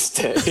that to this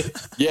day.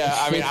 Yeah,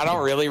 I mean, I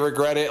don't really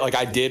regret it. Like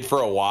I did for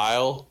a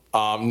while.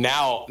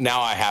 Now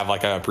I have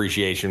like an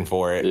appreciation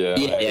for it.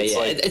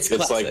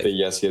 It's like the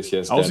yes.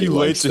 How's he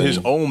late to his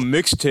own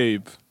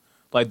mixtape?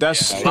 Like,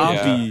 that's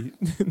poppy.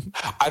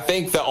 I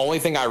think the only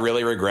thing I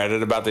really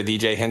regretted about the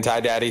DJ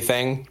Hentai Daddy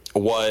thing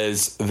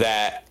was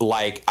that,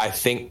 like, I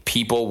think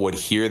people would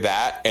hear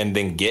that and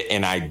then get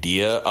an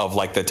idea of,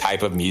 like, the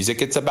type of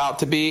music it's about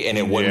to be, and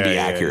it wouldn't be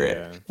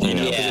accurate. You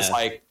know, because it's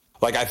like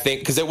I think,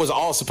 because it was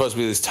all supposed to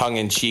be this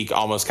tongue-in-cheek,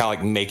 almost kind of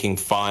like making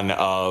fun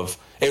of,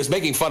 it was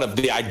making fun of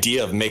the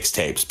idea of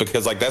mixtapes,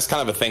 because, like, that's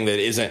kind of a thing that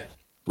isn't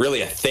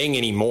really a thing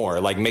anymore.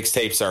 Like,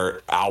 mixtapes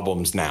are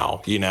albums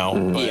now, you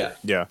know?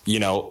 Yeah. You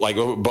know, like,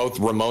 both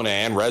Ramona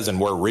and Resin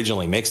were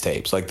originally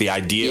mixtapes. Like, the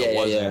idea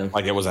wasn't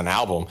like it was an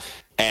album.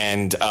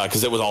 And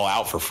because it was all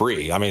out for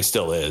free. I mean, it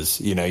still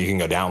is. You know, you can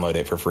go download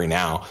it for free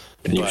now.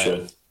 You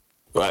should.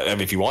 I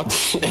mean, if you want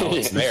to,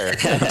 it's there.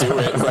 Do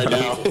it right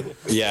now.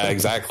 Yeah,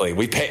 exactly.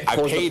 I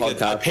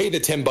pay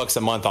the $10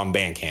 a month on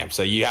Bandcamp,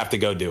 so you have to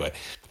go do it.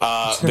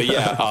 But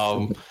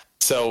yeah,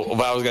 so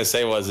what I was gonna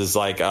say is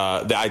like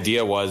the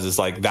idea is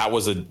like that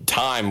was a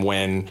time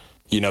when,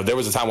 you know, there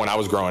was a time when I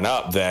was growing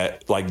up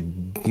that, like,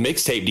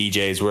 mixtape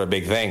DJs were a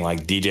big thing,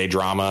 like DJ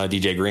Drama,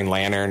 DJ Green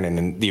Lantern,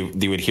 and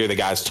you would hear the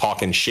guys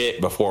talking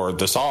shit before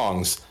the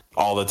songs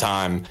all the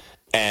time,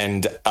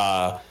 and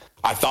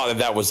I thought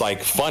that was,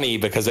 like, funny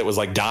because it was,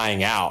 like,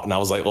 dying out. And I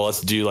was like, well,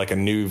 let's do, like, a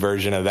new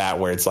version of that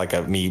where it's,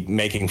 like, me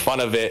making fun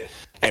of it.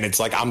 And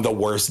it's, like, I'm the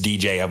worst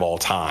DJ of all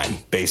time,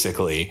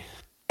 basically.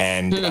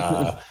 And,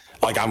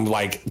 like, I'm,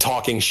 like,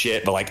 talking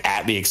shit, but, like,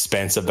 at the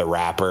expense of the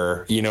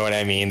rapper. You know what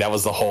I mean? That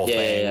was the whole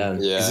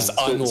thing. Yeah. It's this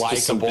unlikable...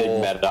 It's some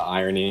big meta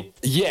irony.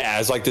 Yeah,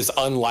 it's, like, this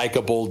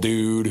unlikable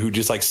dude who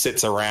just, like,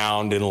 sits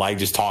around and, like,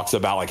 just talks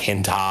about, like,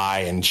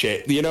 hentai and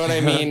shit. You know what I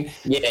mean?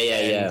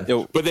 Yeah.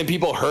 But then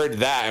people heard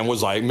that and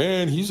was like,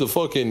 man, he's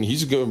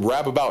going to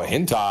rap about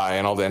hentai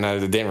and all that. And I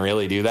didn't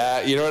really do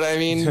that. You know what I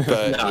mean?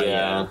 But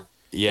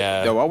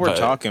yeah. While we're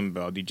talking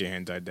about DJ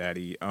Hentai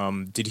Daddy,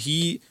 did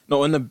he?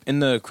 No, in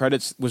the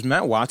credits, was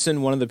Matt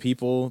Watson one of the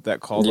people that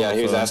called? Yeah,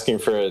 he was asking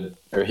for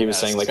he was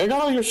saying, like, I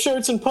got all your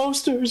shirts and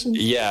posters.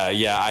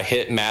 Yeah. I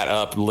hit Matt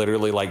up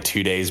literally like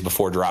 2 days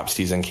before drop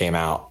season came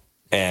out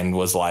and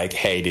was like,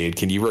 hey, dude,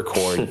 can you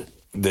record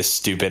this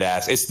stupid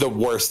ass? It's the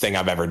worst thing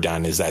I've ever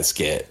done is that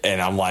skit. And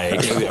I'm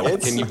like,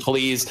 can you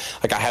please,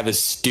 like, I have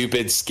this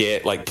stupid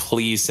skit, like,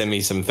 please send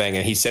me something.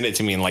 And he sent it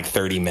to me in like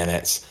 30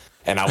 minutes.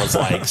 And I was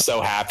like so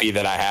happy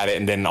that I had it.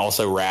 And then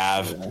also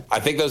Rav.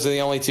 I think those are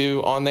the only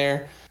two on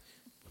there.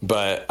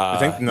 But I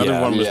think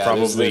another one was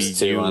probably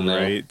you, on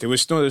there. right?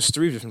 There's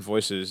 3 different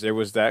voices. There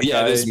was that guy.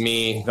 Yeah, there's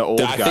me. The old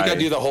guy. I think I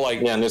do the whole,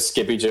 like... Yeah, and there's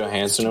Skippy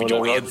Johansson or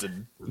whatever.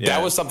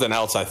 That was something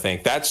else, I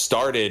think. That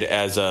started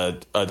as a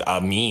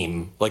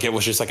meme. Like, it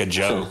was just like a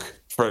joke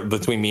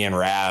between me and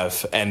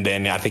Rav. And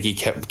then I think he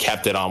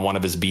kept it on one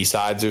of his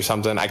B-sides or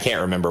something. I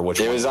can't remember which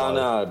one. It was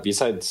on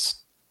B-sides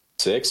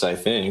 6, I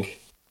think.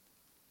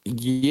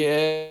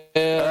 Yeah.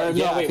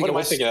 Wait, what am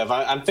I thinking of?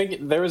 I'm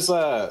thinking there was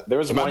one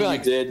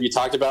you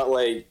talked about,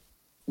 like,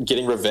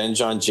 getting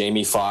revenge on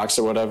Jamie Foxx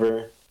or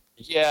whatever.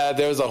 Yeah,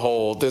 there's a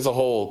whole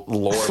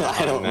lore.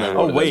 I don't remember.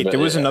 Oh wait, there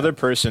was another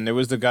person. There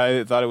was the guy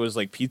that thought it was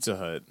like Pizza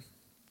Hut.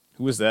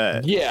 Who was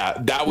that? Yeah,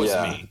 that was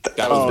me.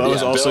 That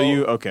was also Bill,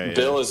 you. Okay,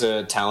 Bill is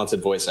a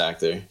talented voice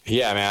actor.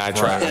 Yeah, man, I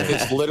try.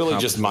 It's literally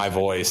just my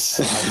voice,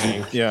 I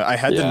think. Yeah, I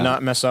had to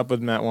not mess up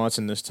with Matt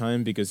Watson this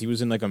time because he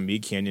was in like a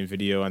Meat Canyon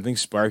video. I think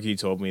Sparky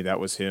told me that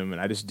was him,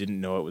 and I just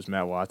didn't know it was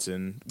Matt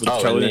Watson. With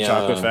Charlie and the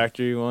Chocolate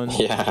Factory one.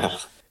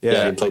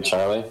 Yeah, he played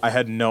Charlie. I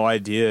had no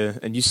idea,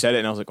 and you said it,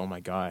 and I was like, "Oh my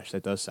gosh,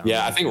 that does sound."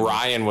 Yeah, I think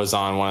Ryan was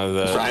on one of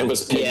the. Ryan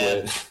was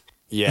Piglet.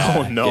 Yeah.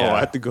 Oh no, I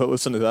have to go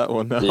listen to that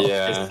one now.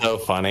 Yeah, it's so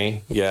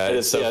funny. Yeah,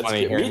 it's so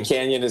funny. Meat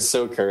Canyon is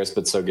so cursed,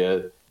 but so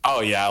good.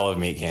 Oh yeah, I love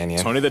Meat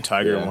Canyon. Tony the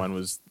Tiger one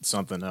was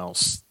something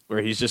else,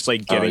 where he's just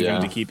like getting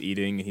him to keep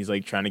eating, and he's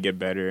like trying to get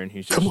better, and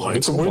he's just come on,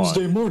 it's a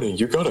Wednesday morning.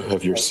 You gotta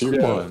have your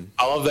cereal.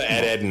 I love the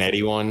Ed and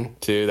Eddie one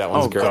too. That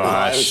one's great.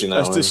 Gosh,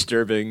 that's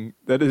disturbing.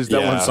 That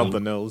one's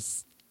something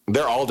else.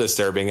 They're all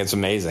disturbing. It's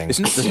amazing.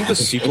 Doesn't the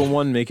sequel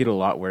one make it a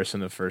lot worse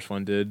than the first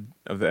one did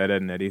of the Ed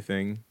and Eddie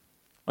thing?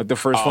 Like the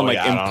first one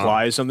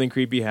implies something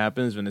creepy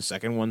happens, when the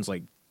second one's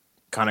like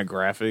kind of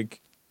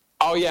graphic.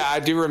 Oh yeah, I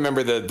do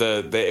remember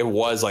the it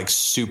was like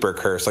super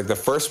cursed. Like the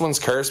first one's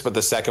cursed, but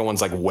the second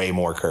one's like way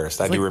more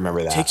cursed. I do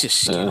remember that. Takes his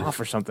skin off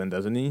or something,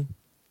 doesn't he?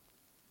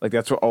 Like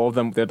that's what all of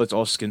them. They have like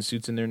all skin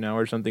suits in there now,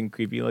 or something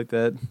creepy like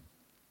that.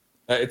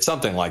 It's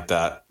something like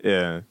that.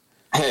 Yeah.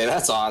 Hey,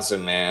 that's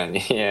awesome, man.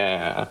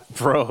 Yeah.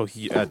 Bro,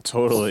 yeah,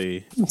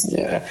 totally.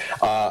 Yeah.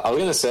 I was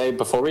gonna say,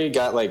 before we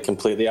got like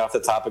completely off the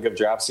topic of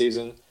drop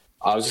season,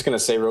 I was just gonna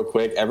say real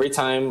quick, every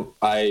time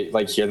I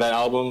like hear that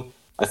album,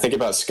 I think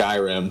about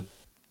Skyrim,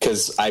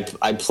 because I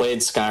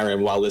played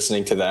Skyrim while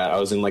listening to that. I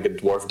was in like a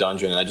dwarf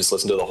dungeon and I just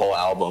listened to the whole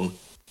album,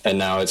 and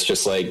now it's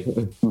just like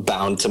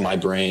bound to my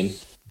brain.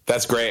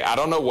 That's great. I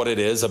don't know what it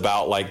is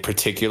about like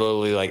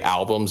particularly like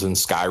albums in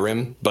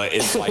Skyrim, but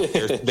it's like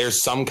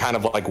there's some kind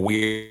of like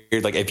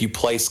weird, like if you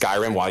play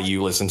Skyrim while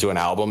you listen to an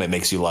album, it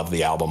makes you love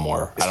the album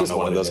more. It's just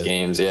one of those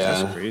games.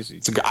 Yeah. That's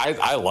crazy.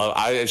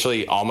 I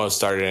actually almost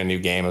started a new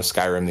game of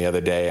Skyrim the other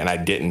day and I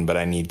didn't, but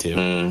I need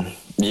to.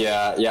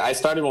 Yeah. I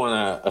started one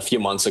a few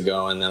months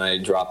ago and then I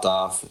dropped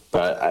off,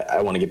 but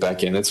I want to get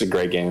back in. It's a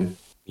great game.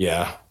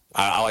 Yeah.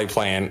 I like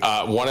playing.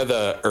 One of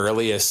the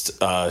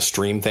earliest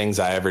stream things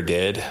I ever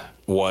did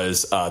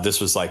was this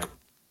was like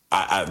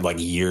like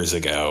years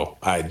ago.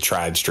 I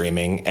tried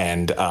streaming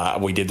and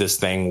we did this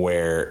thing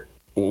where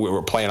we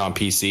were playing on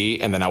PC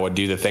and then I would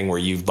do the thing where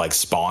you like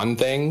spawn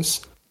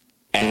things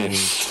and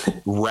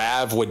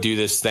Rav would do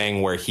this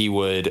thing where he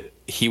would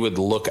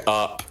look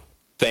up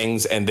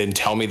things and then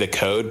tell me the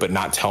code but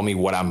not tell me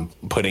what I'm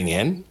putting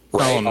in.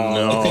 Right? Oh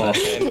no.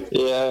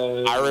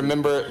 Yeah. I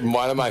remember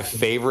one of my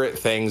favorite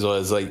things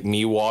was like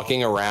me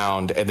walking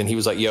around and then he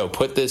was like, yo,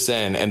 put this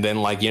in. And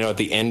then like, at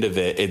the end of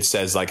it, it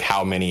says like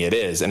how many it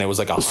is. And it was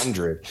like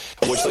 100,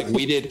 which like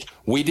we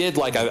did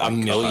like a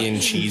million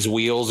cheese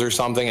wheels or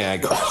something.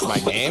 And I crashed my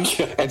game.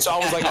 And so I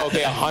was like,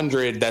 okay,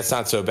 100, that's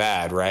not so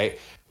bad. Right.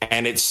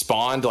 And it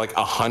spawned like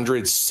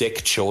 100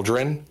 sick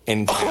children.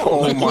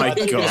 Oh my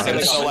god!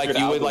 And so like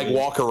you would like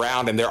walk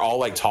around and they're all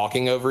like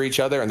talking over each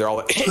other and they're all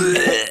like,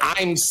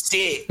 "I'm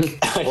sick."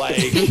 Like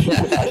I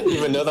didn't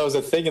even know that was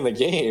a thing in the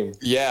game.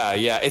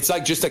 Yeah. It's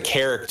like just a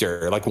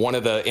character, like one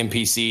of the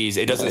NPCs.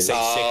 It doesn't say sick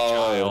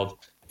child.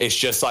 It's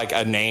just like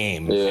a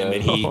name. Yeah. And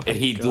then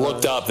he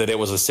looked up that it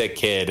was a sick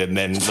kid and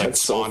then like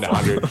spawned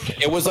 100.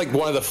 It was like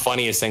one of the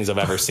funniest things I've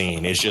ever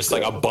seen. It's just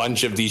like a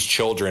bunch of these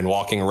children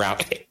walking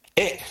around.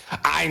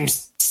 I'm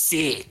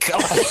sick.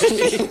 Was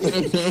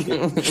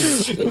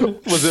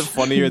it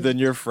funnier than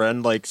your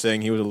friend like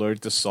saying he was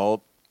allergic to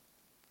salt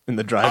in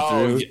the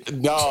drive-thru?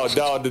 No,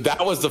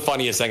 that was the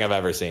funniest thing I've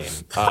ever seen.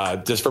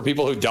 Just for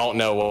people who don't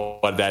know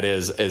what that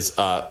is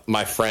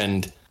my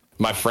friend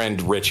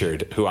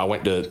Richard, who I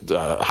went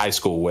to high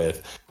school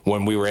with.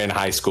 When we were in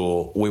high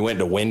school, we went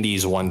to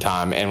Wendy's one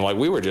time, and like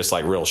we were just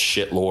like real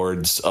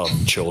shitlords of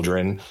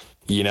children,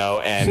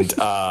 and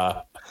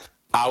I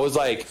was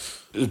like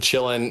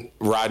chilling,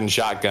 riding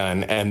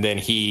shotgun, and then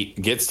he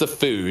gets the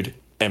food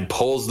and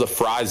pulls the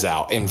fries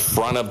out in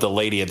front of the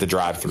lady at the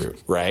drive-thru,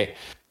 right?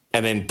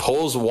 And then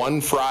pulls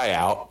one fry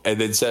out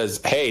and then says,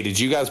 "Hey, did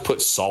you guys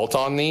put salt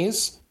on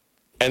these?"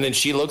 And then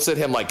she looks at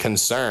him like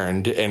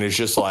concerned and is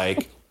just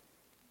like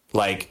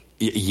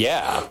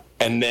yeah.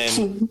 And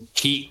then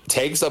he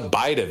takes a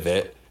bite of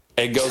it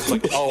and goes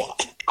like, oh,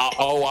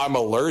 I'm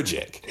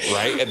allergic,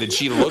 right? And then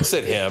she looks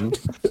at him,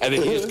 and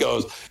then he just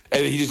goes,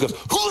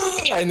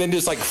 and then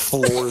just like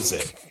floors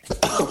it.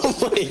 Oh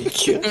my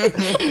god!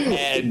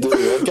 And dude,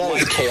 that guy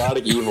is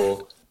chaotic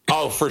evil.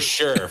 Oh, for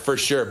sure.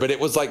 But it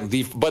was like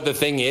but the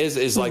thing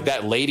is like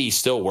that lady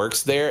still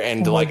works there,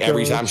 and like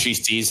every time she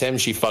sees him,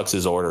 she fucks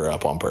his order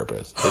up on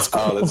purpose. It's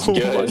cool. That's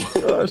good.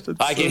 Gosh, that's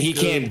like, and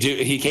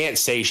he can't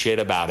say shit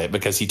about it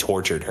because he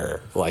tortured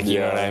her. Like, you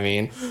know what I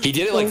mean? He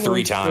did it like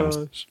 3 times.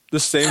 Gosh. The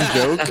same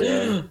joke.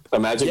 Yeah.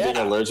 Imagine being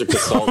allergic to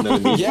salt.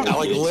 And then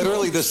like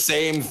literally the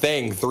same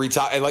thing 3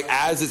 times. And like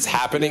as it's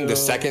happening, the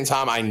second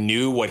time I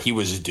knew what he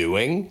was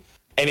doing.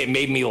 And it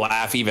made me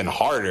laugh even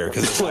harder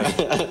because it's like,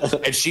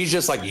 and she's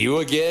just like, "You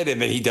again?"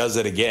 And then he does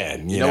it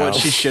again. You know what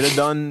she should have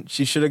done?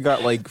 She should have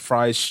got like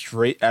fries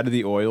straight out of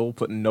the oil,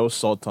 put no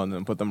salt on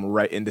them, put them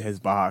right into his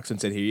box, and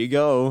said, "Here you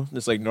go."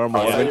 Just like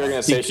normal. I thought you were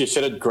gonna say she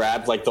should have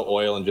grabbed like the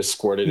oil and just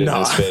squirted it in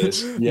his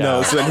face.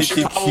 No, so then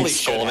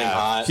he's scalding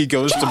hot. He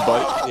goes to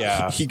bite.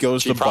 Yeah, he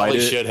goes to bite it. Probably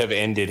should have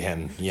ended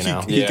him. You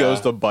know, he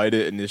goes to bite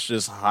it, and it's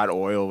just hot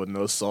oil with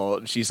no salt.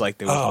 And she's like,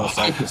 "There was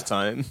no salt this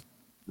time."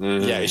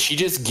 Mm-hmm. Yeah, she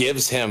just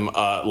gives him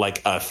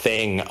like a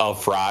thing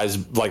of fries,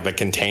 like the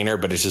container,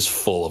 but it's just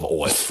full of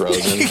oil,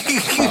 frozen,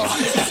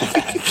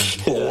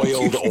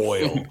 boiled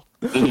oil,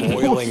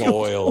 boiling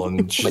oil,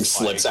 and just like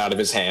slips out of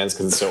his hands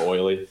because it's so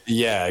oily.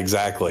 Yeah,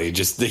 exactly.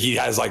 Just he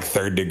has like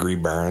 3rd-degree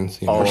burns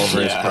all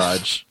over his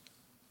crotch.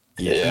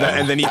 Yeah,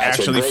 and then he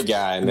actually, great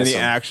guy, and then he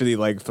actually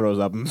like throws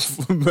up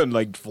and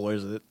like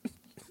floors it.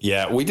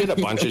 Yeah, we did a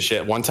bunch of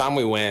shit. One time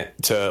we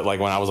went to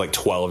like when I was like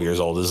 12 years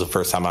old. This is the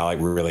first time I like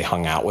really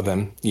hung out with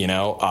him.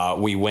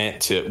 We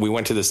went to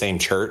the same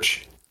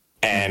church,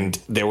 and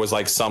there was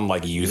like some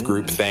like youth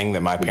group thing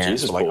that my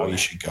parents were like, "Oh, you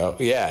should go."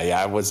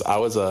 Yeah. I was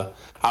a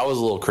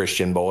little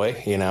Christian boy.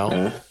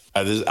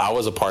 I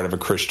was a part of a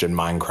Christian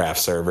Minecraft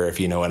server, if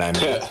you know what I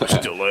mean.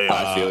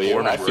 I feel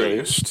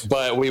you.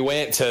 But we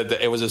went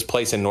to it was this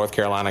place in North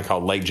Carolina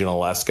called Lake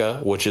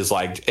Junaluska, which is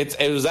like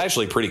it was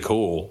actually pretty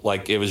cool.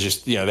 Like it was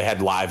just they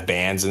had live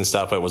bands and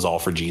stuff. It was all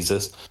for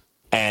Jesus,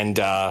 and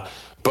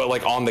but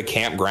like on the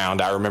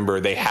campground, I remember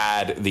they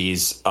had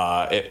these.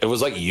 It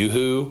was like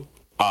Yoo-Hoo.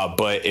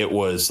 But it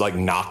was like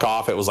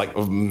knockoff. It was like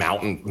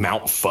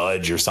Mount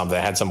Fudge or something.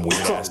 It had some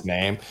weird ass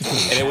name,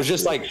 and it was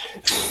just like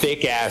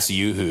thick ass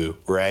Yoo-Hoo,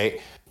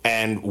 right?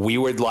 and we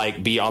would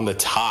like be on the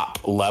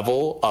top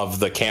level of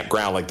the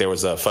campground. Like there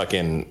was a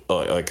fucking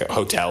like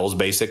hotels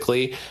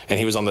basically, and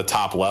he was on the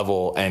top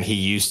level, and he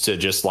used to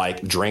just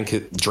like drink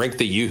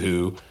the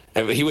Yoo-hoo.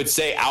 And he would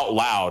say out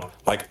loud,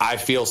 like, I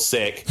feel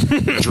sick,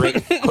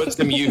 put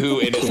some Yoo-hoo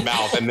in his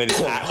mouth, and then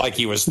just act like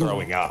he was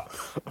throwing up.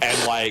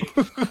 And like,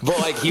 but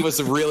like, he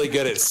was really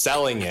good at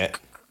selling it.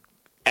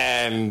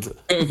 And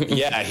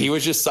yeah, he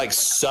was just like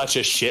such a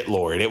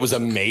shitlord. It was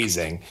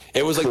amazing.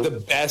 It was like the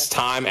best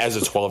time as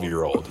a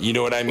 12-year-old. You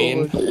know what I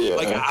mean? Yeah.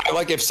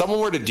 Like if someone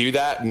were to do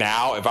that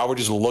now, if I were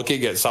just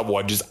looking at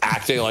someone just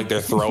acting like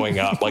they're throwing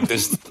up like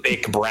this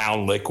thick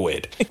brown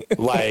liquid,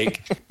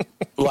 like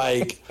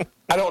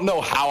I don't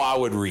know how I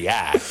would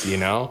react, you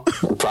know?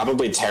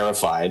 Probably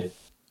terrified.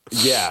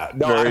 Yeah,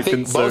 no, I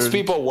think concerned. Most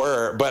people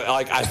were, but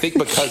like I think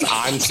because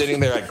I'm sitting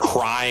there like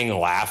crying,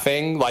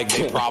 laughing, like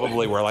they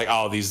probably were like,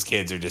 "Oh, these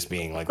kids are just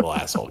being like little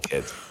asshole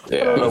kids."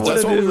 Yeah,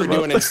 that's what we were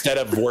doing instead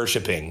of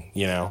worshiping,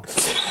 you know.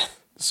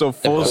 So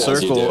full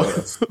circle.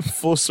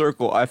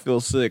 I feel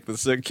sick. The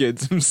sick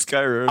kids from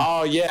Skyrim.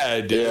 Oh yeah,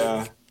 dude.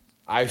 Yeah.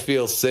 I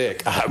feel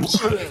sick. That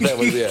was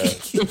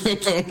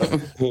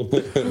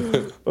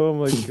Oh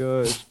my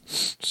god.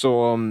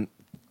 So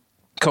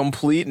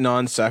complete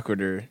non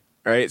sequitur.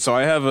 All right, so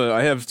I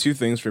have two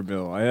things for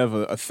Bill. I have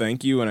a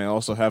thank you, and I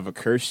also have a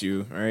curse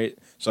you. All right,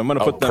 so I'm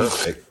gonna put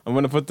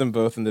them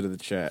both into the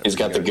chat. He's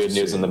got the good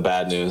news and the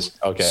bad news.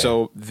 Okay.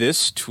 So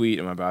this tweet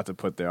I'm about to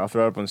put there, I'll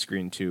throw it up on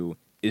screen too,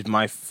 is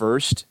my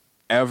first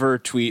ever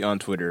tweet on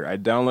Twitter. I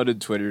downloaded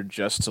Twitter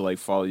just to like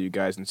follow you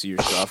guys and see your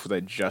stuff because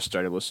I just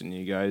started listening to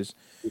you guys.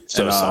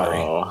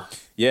 Sorry.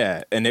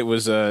 Yeah, and it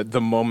was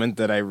the moment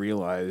that I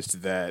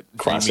realized that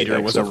Dream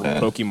Eater was a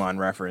Pokemon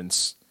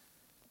reference.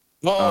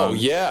 Oh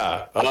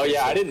yeah.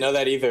 I didn't know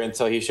that either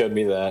until he showed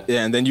me that.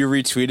 Yeah, and then you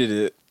retweeted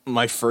it,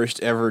 my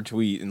first ever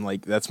tweet, and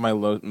like that's my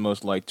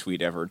most liked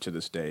tweet ever to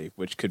this day,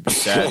 which could be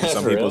sad in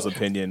some people's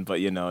opinion,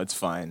 but you know it's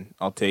fine.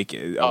 I'll take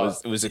it.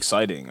 It was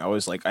exciting. I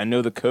was like, I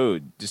know the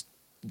code. Just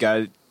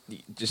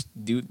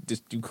do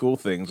cool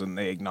things, and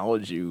they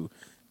acknowledge you.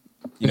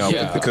 You know,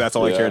 because that's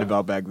all I cared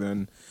about back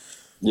then.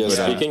 Yeah. But,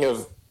 speaking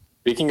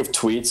of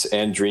tweets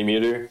and Dream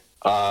Eater,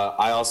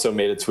 I also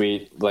made a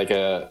tweet like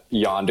a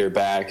yonder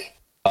back.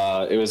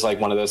 It was like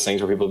one of those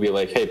things where people would be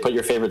like, hey, put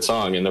your favorite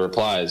song in the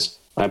replies.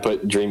 I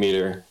put Dream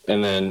Eater,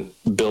 and then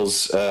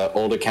Bill's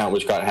old account,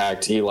 which got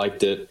hacked, he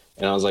liked it.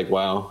 And I was like,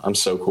 wow, I'm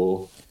so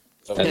cool.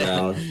 And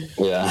now,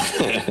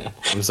 yeah.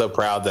 I'm so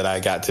proud that I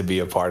got to be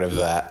a part of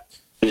that.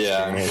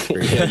 Yeah.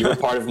 You were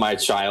part of my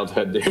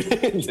childhood,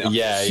 dude. No.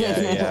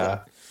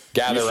 Yeah.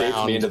 Gather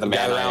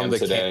around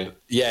today.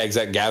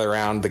 Exactly. Gather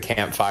around the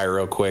campfire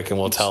real quick, and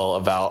we'll tell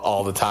about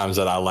all the times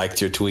that I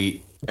liked your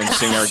tweet. And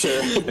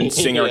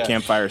sing our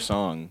campfire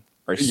song.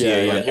 Or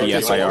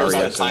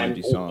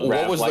CAESIRESONG song.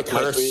 What was the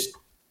curse?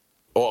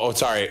 Oh,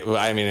 sorry.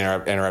 I mean,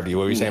 interrupt you.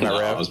 What were you saying about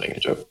Rav? I was making a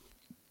joke.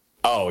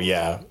 Oh,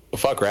 yeah.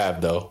 Fuck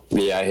Rav, though.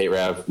 Yeah, I hate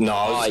Rav. No,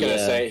 I was just going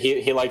to say,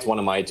 he liked one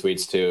of my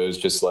tweets, too. It was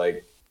just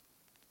like,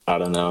 I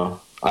don't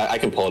know. I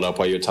can pull it up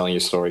while you're telling your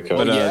story,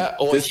 Code.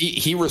 But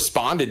he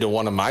responded to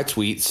one of my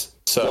tweets.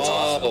 So it's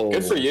awesome.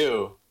 Good for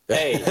you.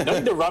 Hey, no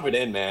need to rub it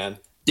in, man.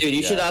 Dude,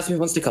 you should ask me if he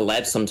wants to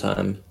collab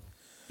sometime.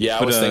 Yeah,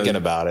 I was thinking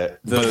about it,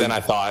 but then I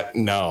thought,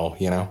 no,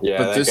 you know. Yeah,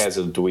 but that guy's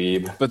a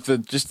dweeb.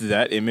 But just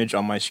that image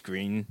on my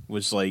screen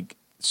was like,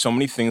 so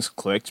many things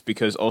clicked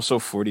because also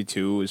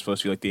 42 is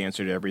supposed to be like the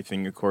answer to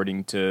everything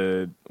according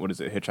to, what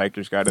is it,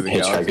 Hitchhiker's Guide to the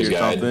Galaxy or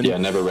something? Yeah,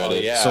 never read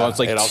it. Yeah, so it's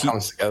like it all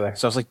comes together.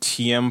 So it's like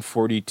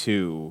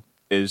TM42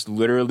 is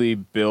literally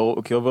Kill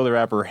Bill the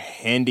Rapper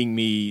handing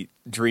me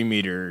Dream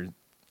Eater,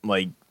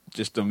 like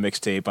just a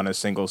mixtape on a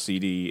single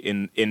CD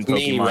in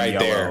Pokemon right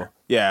Yellow. There.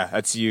 Yeah,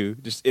 that's you.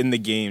 Just in the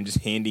game, just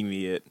handing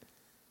me it.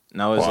 And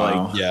I was like,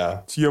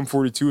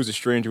 TM42 is a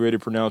strange way to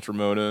pronounce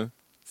Ramona.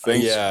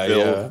 Thanks, Bill.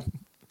 Yeah.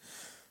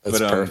 That's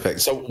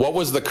perfect. So what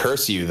was the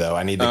curse you, though?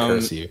 I need to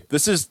curse you.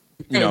 This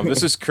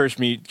is curse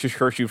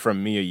you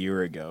from me a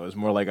year ago. It was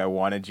more like I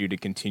wanted you to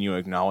continue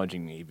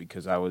acknowledging me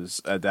because I was,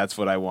 that's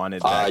what I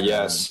wanted.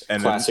 Yes.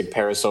 And classic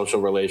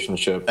parasocial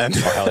relationship. And,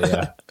 hell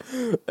yeah.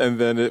 And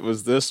then it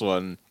was this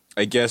one.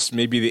 I guess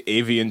maybe the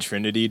Avian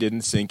Trinity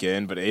didn't sink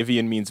in, but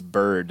Avian means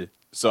bird.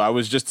 So I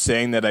was just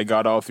saying that I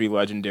got all three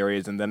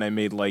legendaries, and then I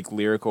made like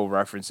lyrical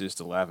references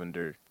to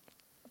Lavender.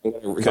 I'm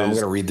going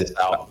to read this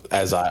out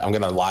as I'm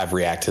going to live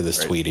react to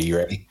this tweet. Are you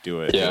ready? Do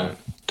it. Yeah.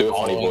 Do a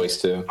funny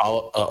voice too.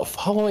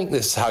 Following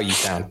this is how you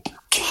sound.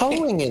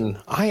 Following in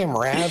I Am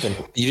Rav, and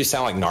you just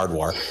sound like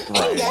Nardwar.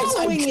 Right.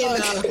 Following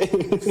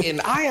in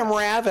I Am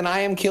Rav and I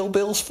Am Kill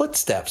Bill's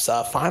footsteps.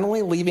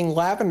 Finally leaving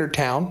Lavender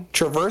Town,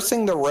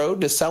 traversing the road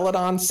to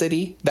Celadon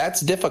City.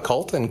 That's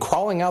difficult, and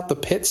crawling out the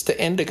pits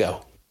to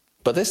Indigo.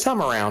 But this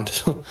time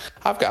around,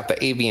 I've got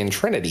the Avian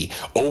Trinity.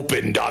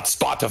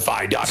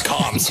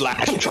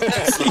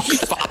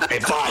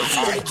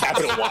 Open.spotify.com/555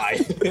 capital Y.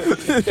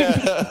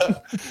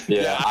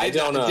 Yeah, I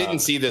didn't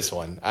see this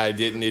one. It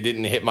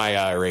didn't hit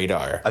my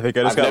radar. I think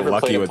I just got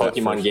lucky with that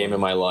Pokemon game in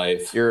my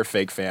life. You're a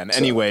fake fan. So,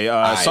 anyway,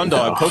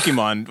 Sundog,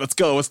 Pokemon. Let's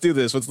go. Let's do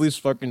this. Let's leave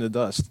Spark in the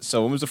dust.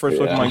 So when was the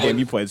first Pokemon game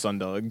you played,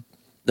 Sundog?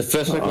 The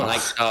first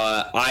Pokemon,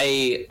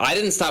 I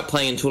didn't start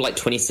playing until like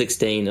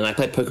 2016, and I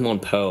played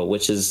Pokemon Pearl,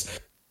 which is...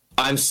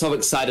 I'm so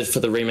excited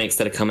for the remakes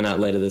that are coming out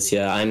later this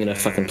year. I'm going to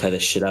fucking play the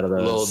shit out of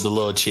those. The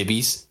little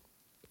chibis.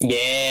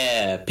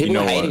 Yeah. People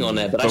are hating on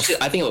it, but I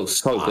think it looks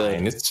so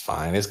good. It's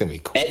fine. It's going to be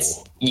cool.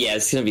 It's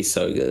going to be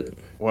so good.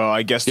 Well,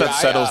 I guess that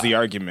settles the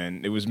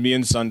argument. It was me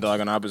and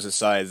Sundog on opposite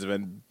sides,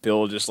 and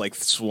Bill just like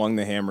swung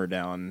the hammer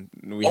down.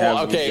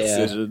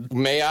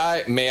 May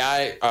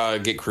I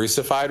get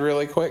crucified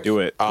really quick? Do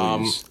it,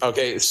 please.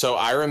 Okay, so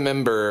I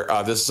remember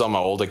this is on my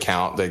old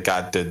account that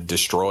got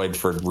destroyed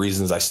for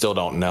reasons I still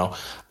don't know.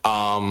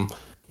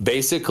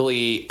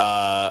 Basically,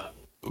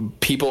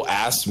 people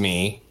asked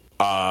me,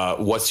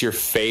 what's your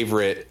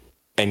favorite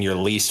and your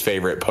least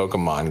favorite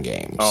Pokemon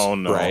games? Oh,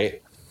 no.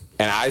 Right?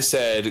 And I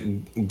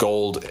said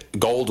Gold.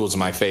 Gold was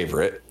my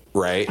favorite,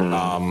 right?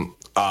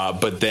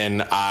 But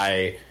then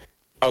I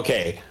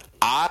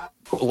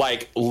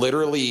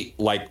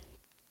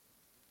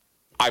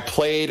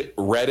played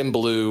Red and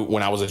Blue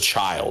when I was a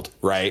child,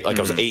 right? Like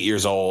I was 8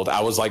 years old.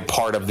 I was like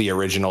part of the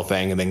original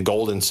thing, and then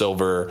Gold and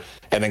Silver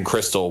and then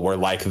Crystal were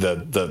like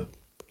the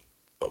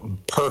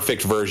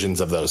perfect versions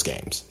of those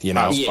games, you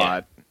know?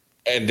 Yeah.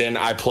 And then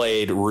I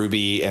played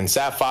Ruby and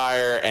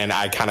Sapphire, and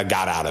I kind of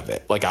got out of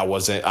it. Like I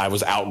was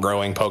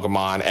outgrowing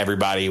Pokemon.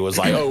 Everybody was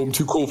like, "Oh, I'm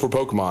too cool for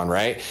Pokemon,"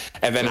 right?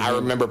 And then I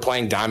remember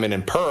playing Diamond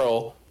and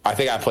Pearl. I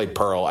think I played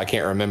Pearl. I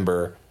can't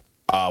remember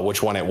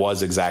which one it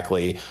was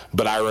exactly,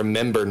 but I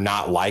remember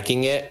not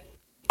liking it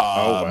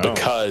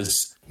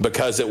because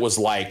it was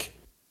like,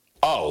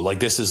 oh,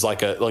 like this is like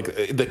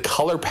the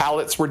color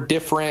palettes were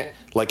different.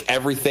 Like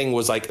everything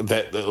was like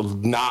that,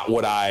 not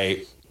what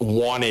I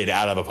wanted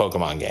out of a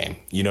Pokemon game.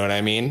 You know what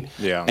I mean?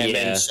 Yeah. And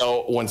then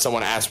so when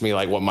someone asked me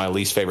like what my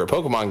least favorite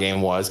Pokemon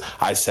game was,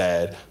 I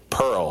said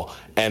Pearl.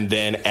 And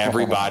then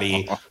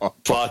everybody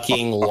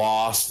fucking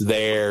lost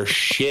their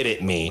shit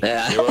at me.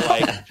 They were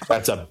like,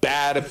 that's a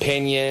bad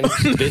opinion.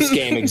 This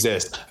game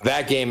exists.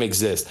 That game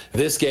exists.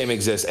 This game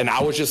exists. And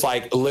I was just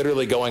like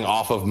literally going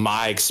off of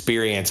my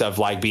experience of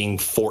like being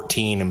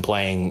 14 and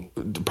playing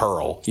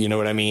Pearl. You know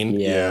what I mean?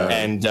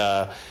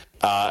 Yeah.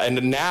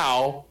 And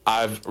now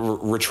I've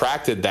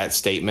retracted that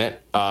statement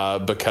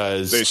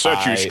because they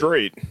set you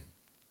straight.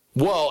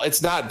 Well,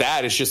 it's not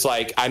that. It's just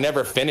like I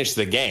never finished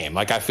the game.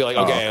 Like I feel like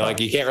like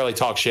you can't really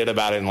talk shit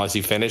about it unless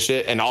you finish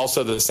it. And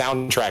also the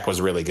soundtrack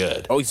was really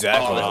good. Oh,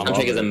 exactly. The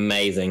soundtrack is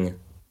amazing.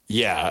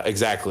 Yeah,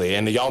 exactly.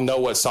 And y'all know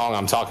what song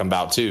I'm talking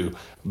about too.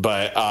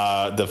 But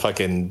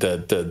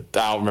the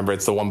I don't remember.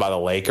 It's the one by the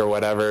lake or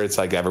whatever. It's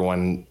like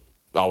everyone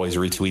always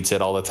retweets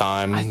it all the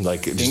time. The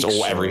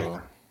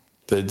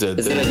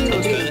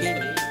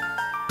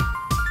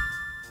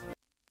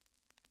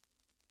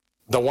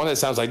one that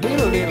sounds like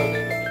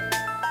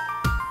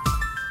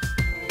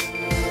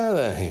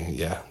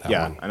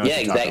Yeah, I know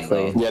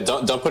exactly. Yeah,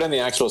 don't put in the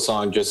actual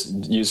song. Just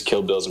use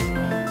Kill Bill's.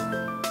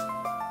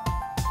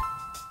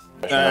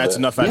 That's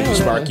enough out of you,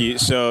 Sparky.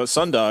 So,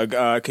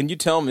 Sundog, can you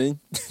tell me?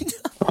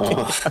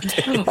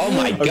 Oh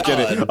my god! I'm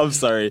kidding. I'm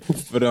sorry,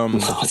 but No,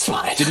 it's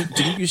fine.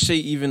 didn't you say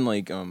even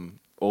like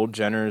old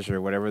Genners or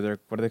whatever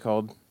what are they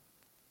called?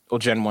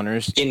 Old Gen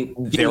 1ers.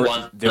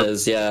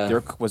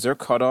 Was their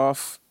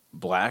cutoff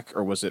black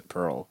or was it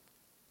Pearl?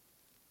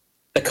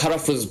 The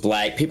cutoff was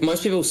black.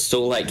 Most people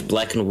still liked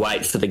black and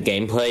white for the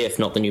gameplay, if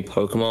not the new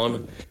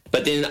Pokemon.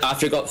 But then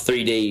after it got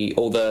 3D,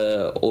 all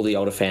the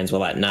older fans were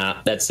like, "Nah,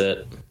 that's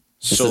it.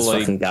 This is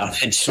fucking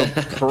garbage." So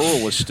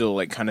Pearl was still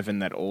like kind of in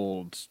that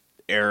old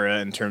era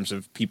in terms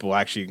of people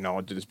actually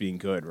acknowledged it as being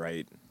good,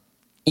 right?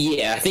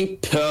 Yeah, I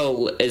think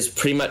Pearl is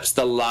pretty much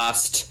the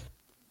last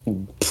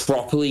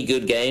properly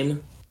good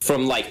game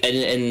from like,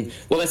 and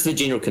that's the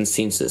general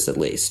consensus at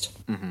least.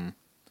 Mm-hmm.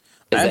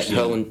 That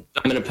Pearl and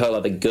Diamond and Pearl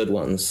are the good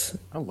ones.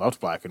 I loved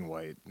Black and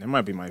White. That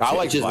might be my favorite. I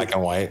like Black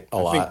and White a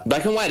lot.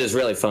 Black and White is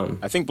really fun.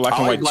 I think Black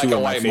and White 2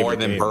 are my favorite more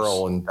than games.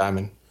 Pearl and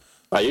Diamond.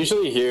 I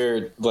usually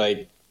hear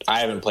like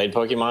I haven't played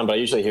Pokemon, but I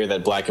usually hear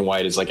that Black and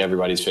White is like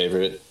everybody's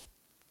favorite.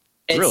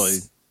 It's really?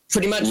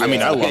 Pretty much. I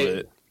mean, I love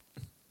it.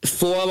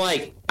 For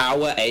like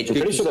our age I'm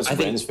group, pretty sure that's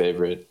Friend's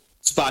favorite.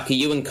 Sparky,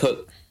 you and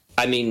Cook,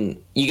 I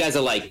mean, you guys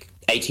are like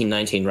 18,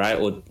 19, right?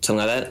 Or something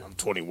like that? I'm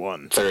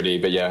 21. 30,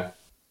 but yeah.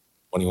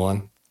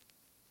 21.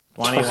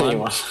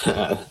 21.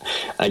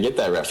 I get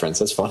that reference.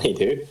 That's funny,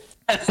 dude.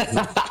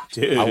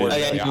 Dude.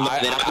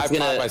 I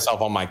pride myself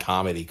on my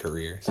comedy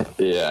career. So.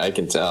 Yeah, I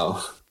can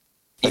tell.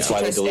 That's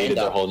why they deleted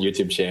their whole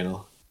YouTube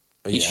channel.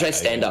 You should try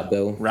stand-up,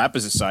 Bill. Rap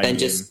is a side and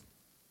game. Just...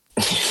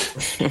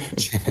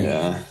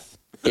 Yeah.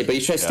 Yeah, but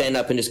you try to stand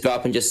up and just go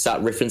up and just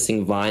start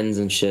referencing vines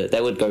and shit.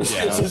 That would go.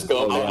 Just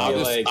go.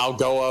 I'll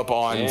go up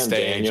on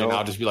stage Daniel. and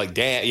I'll just be like,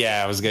 damn.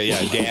 Yeah, I was good.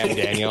 Yeah, damn,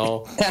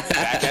 Daniel.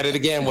 Back at it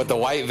again with the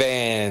white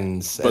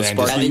vans. But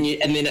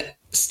And then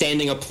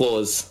standing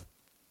applause.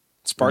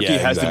 Sparky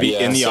has to be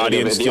in the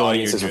audience. The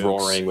audience is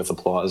roaring with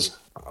applause.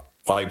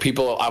 Like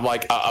people, I'm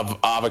like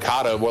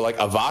avocado. We're like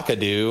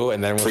avocado,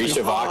 and then Free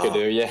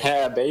Shavakadu,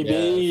 yeah,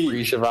 baby.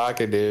 Free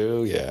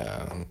Shavakadu,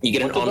 yeah. You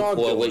get an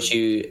encore, which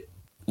you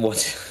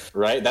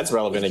right? That's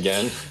relevant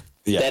again.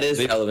 Yeah, that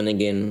is relevant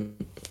again.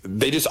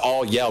 They just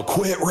all yell,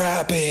 "Quit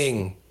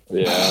rapping!"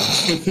 Yeah,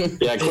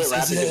 yeah, quit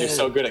rapping because you're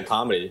so good at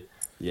comedy.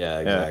 Yeah,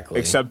 exactly.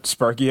 Except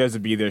Sparky has to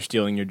be there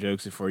stealing your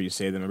jokes before you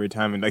say them every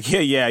time, and like,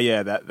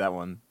 yeah, that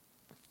one.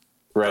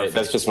 Right, Perfect.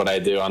 That's just what I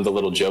do. I'm the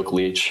little joke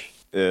leech.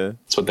 Yeah,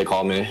 that's what they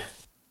call me.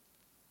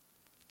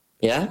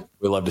 Yeah,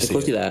 we love to see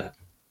do that.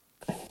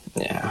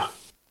 Yeah.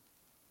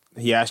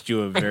 He asked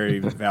you a very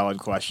valid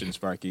question,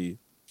 Sparky.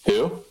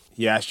 Who?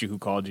 He asked you who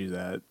called you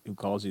that. Who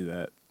calls you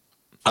that?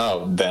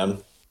 Oh, them.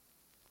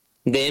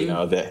 Them?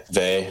 No, they.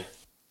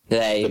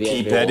 The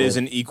people. That is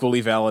an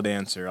equally valid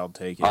answer. I'll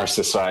take it. Our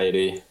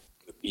society.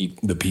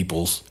 the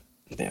peoples.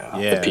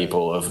 Yeah. The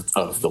people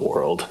of the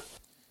world.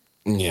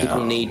 Yeah.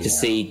 People need to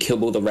see Kill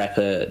Bill the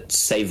Rapper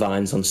say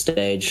vines on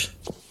stage.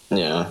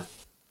 Yeah.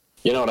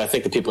 You know what I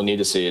think the people need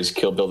to see is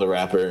Kill Bill the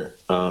Rapper,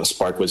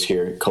 Spark Was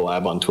Here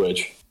collab on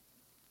Twitch.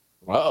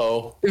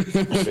 Uh-oh.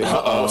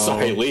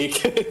 Sorry,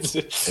 leak.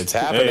 It's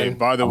happening. Hey,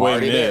 by the I'm way,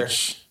 already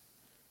Mitch,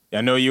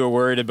 I know you were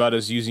worried about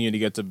us using you to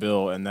get to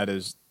Bill, and that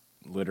is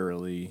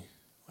literally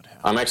what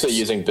happened. I'm actually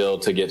using Bill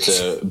to get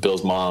to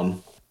Bill's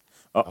mom.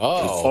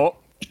 Oh.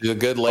 She's a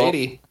good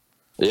lady.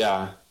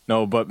 Yeah.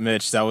 No, but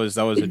Mitch, that was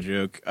a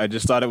joke. I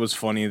just thought it was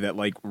funny that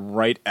like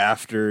right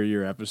after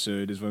your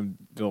episode is when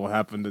Bill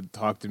happened to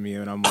talk to me,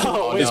 and I'm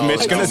like, is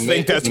Mitch gonna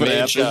think that's what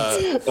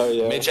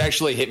happened? Mitch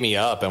actually hit me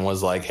up and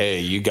was like, "Hey,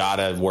 you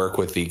gotta work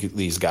with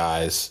these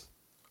guys.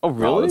 Oh,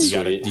 really?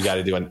 You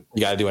gotta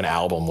do an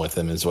album with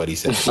them,is what he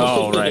said."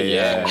 Oh, right,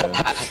 yeah.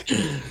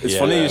 It's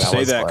funny you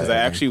say that because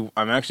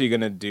I'm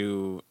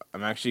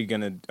actually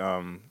gonna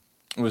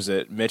was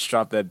it Mitch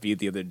dropped that beat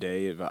the other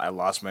day? I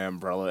lost my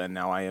umbrella and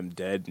now I am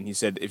dead. And he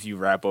said, if you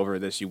rap over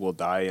this, you will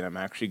die. And I'm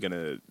actually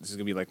this is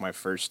gonna be like my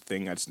first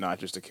thing that's not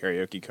just a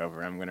karaoke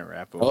cover. I'm gonna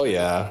rap over. Oh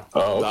yeah.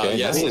 Oh, okay.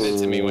 Yeah. Send it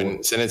to me when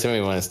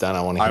it's done.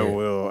 I want to hear. I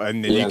will,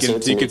 and then you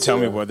can tell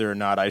me whether or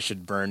not I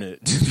should burn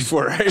it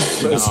before I.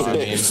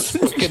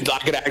 I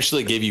could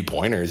actually give you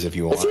pointers if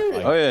you want.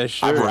 Like, oh yeah,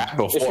 sure. I've rapped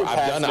before.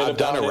 I've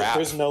done a rap.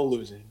 There's no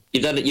losing.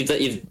 You've done it.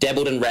 You've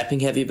dabbled in rapping,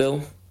 have you,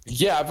 Bill?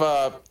 Yeah,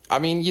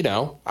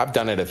 I've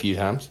done it a few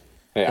times.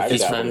 Yeah.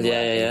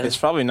 It's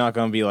probably not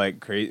gonna be like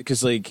crazy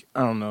because like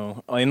I don't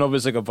know. I know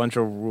there's like a bunch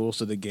of rules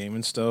to the game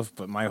and stuff,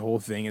 but my whole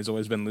thing has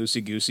always been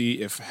loosey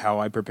goosey. If how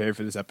I prepared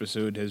for this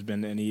episode has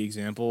been any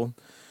example,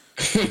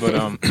 but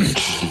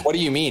what do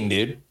you mean,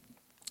 dude?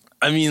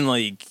 I mean,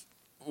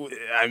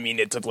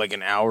 it took like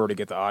an hour to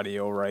get the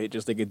audio right,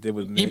 just like it did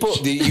with Mitch.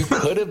 You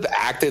could have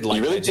acted like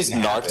you really just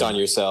narked on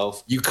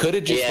yourself. You could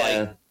have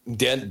just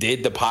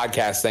did the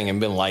podcast thing and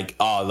been like,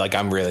 oh, like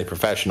I'm really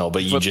professional,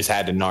 but you just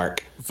had to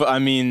narc. But I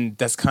mean,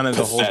 that's kind of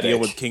the whole deal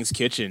with King's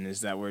Kitchen is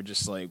that we're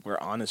just like we're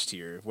honest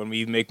here. When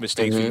we make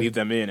mistakes, we leave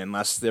them in,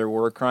 unless they're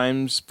war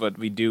crimes. But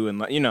we do,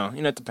 and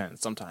it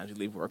depends. Sometimes we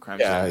leave war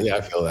crimes. Yeah,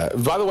 I feel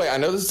that. By the way, I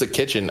know this is a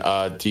kitchen.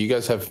 Do you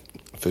guys have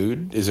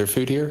food? Is there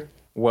food here?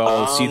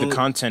 Well, see, the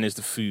content is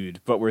the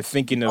food, but we're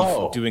thinking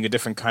of doing a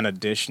different kind of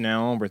dish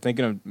now. We're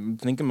thinking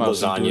about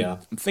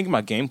lasagna. I'm thinking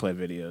about gameplay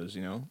videos.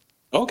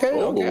 Okay.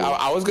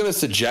 I was gonna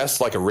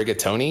suggest like a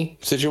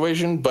rigatoni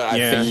situation, but I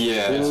think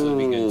this would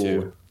be good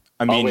too.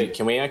 I mean, wait,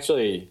 can we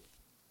actually?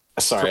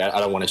 Sorry, I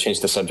don't want to change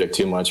the subject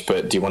too much,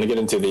 but do you want to get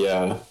into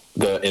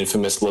the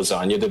infamous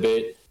lasagna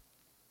debate?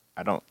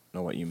 I don't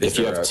know what you mean.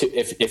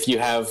 If you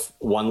have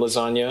one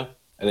lasagna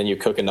and then you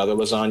cook another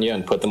lasagna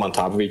and put them on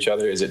top of each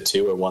other, is it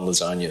 2 or 1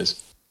 lasagnas?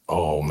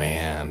 Oh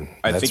man,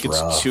 I think it's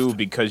rough. 2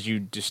 because you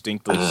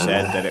distinctly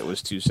said that it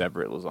was 2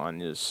 separate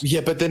lasagnas.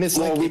 Yeah, but then it's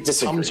it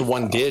becomes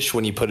one dish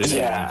when you put it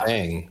in one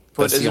thing.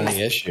 That's the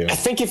only issue. I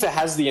think if it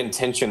has the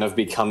intention of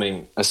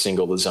becoming a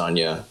single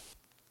lasagna,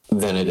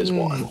 then it is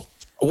one.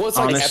 Well, it's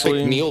like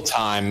Epic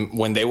Mealtime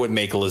when they would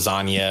make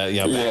lasagna,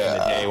 back in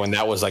the day when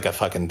that was like a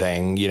fucking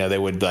thing. They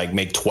would like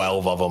make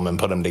 12 of them and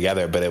put them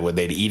together, but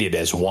they'd eat it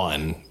as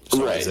one.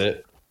 So right. Is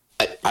it?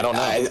 I don't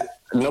know.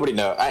 Nobody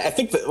knows. I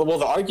think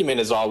the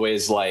argument is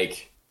always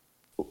like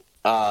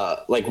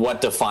what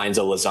defines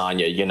a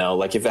lasagna,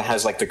 like if it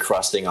has like the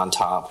crusting on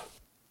top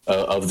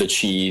of the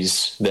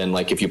cheese, then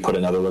like if you put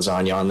another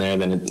lasagna on there,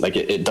 then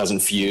it doesn't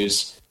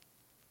fuse.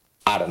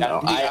 I don't know.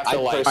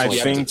 I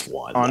think it's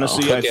one,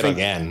 honestly, I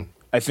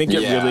think it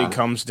really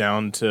comes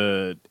down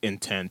to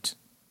intent.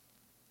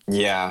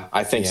 Yeah,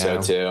 I think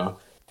so too.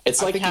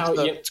 It's like how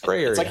it's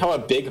like how a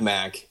Big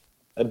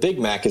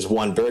Mac is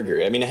one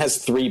burger. I mean, it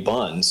has 3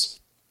 buns.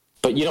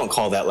 But you don't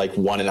call that like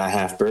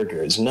 1.5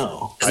 burgers.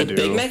 No. Does a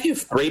Big Mac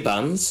have 3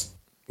 buns?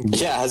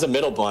 Yeah, it has a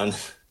middle bun.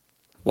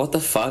 What the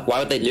fuck? Why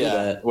would they do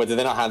that? Did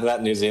they not have that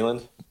in New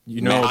Zealand?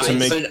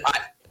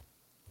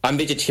 I'm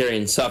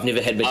vegetarian, so I've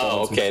never had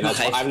McDonald's. Oh, okay.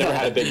 I've never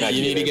had a Big Mac.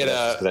 You need to get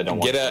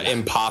a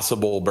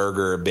Impossible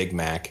Burger Big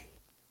Mac.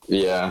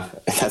 Yeah,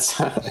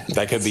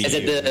 that could be. Is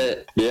it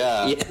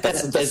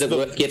is it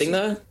worth getting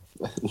though?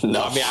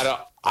 No, I mean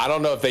I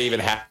don't know if they even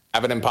have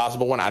an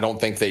Impossible one. I don't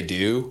think they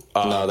do.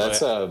 No, that's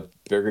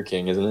Burger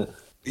King, isn't it?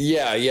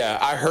 Yeah.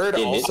 I heard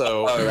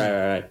also.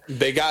 Right.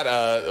 They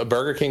got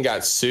Burger King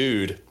got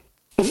sued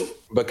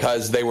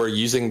because they were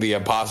using the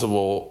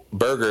Impossible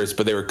burgers,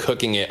 but they were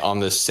cooking it on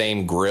the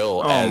same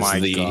grill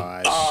as the.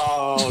 Gosh.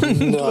 Oh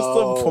no! What's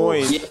the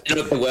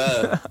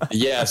point?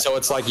 Yeah, so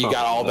it's like you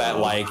got all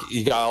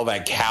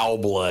that cow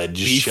blood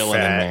just chilling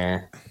in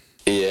there.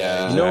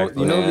 Yeah,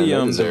 you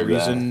know the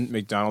reason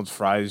McDonald's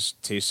fries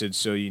tasted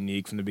so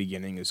unique from the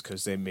beginning is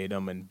because they made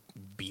them in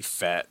beef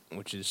fat,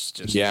 which is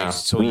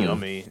just so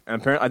yummy. And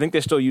apparently, I think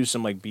they still use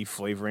some like beef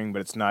flavoring,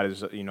 but it's not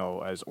as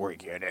as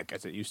organic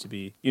as it used to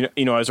be.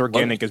 As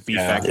organic as beef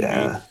fat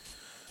can be.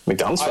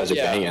 McDonald's fries are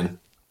banging.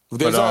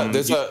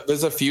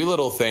 There's a few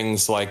little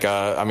things like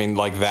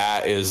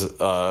that is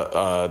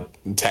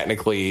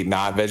technically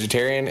not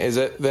vegetarian, is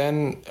it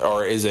then,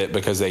 or is it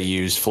because they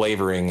use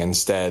flavoring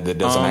instead that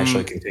doesn't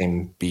actually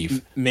contain beef?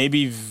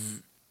 Maybe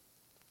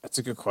that's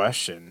a good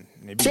question.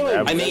 Maybe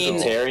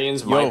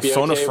vegetarians might be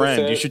phone okay a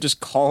friend. with it. You should just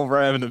call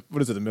Rav.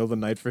 What is it? The middle of the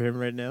night for him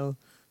right now.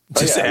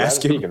 Just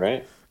ask him. Speaking,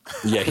 right?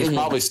 Yeah, he's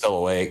probably still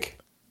awake.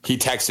 He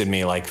texted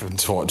me like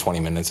 20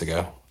 minutes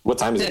ago. What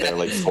time is it there?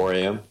 Like 4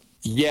 a.m.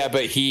 Yeah,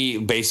 but he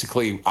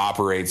basically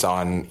operates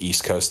on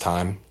East Coast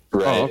time.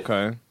 Right. Oh,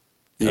 okay.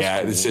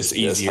 It's just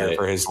easier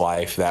for his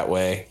life that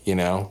way,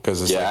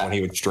 because it's like when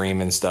he would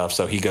stream and stuff.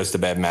 So he goes to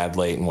bed mad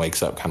late and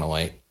wakes up kind of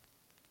late.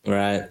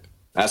 Right.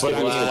 Ask him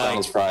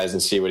McDonald's fries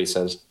and see what he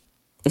says.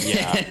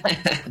 Yeah.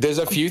 There's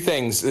a few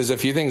things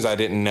I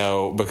didn't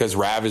know because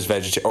Rav is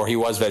vegetarian, or he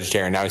was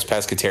vegetarian. Now he's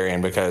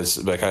pescatarian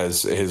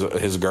because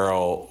his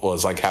girl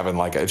was like having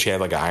she had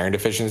like an iron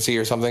deficiency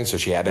or something, so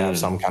she had to have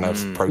some kind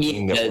of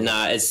protein.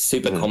 It's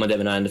super common to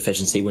have an iron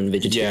deficiency when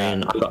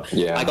vegetarian.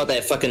 I got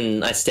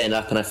that I stand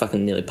up and I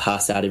fucking nearly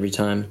pass out every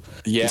time.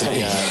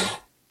 Yeah.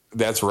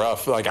 That's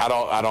rough. Like I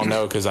don't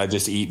know because I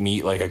just eat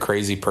meat like a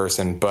crazy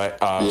person, but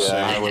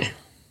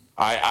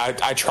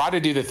I try to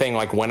do the thing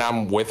like when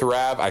I'm with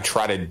Rav, I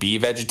try to be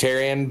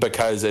vegetarian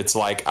because it's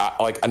like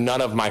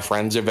none of my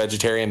friends are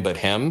vegetarian but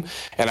him,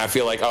 and I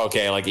feel like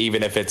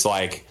even if it's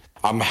like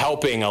I'm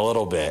helping a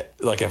little bit,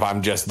 like if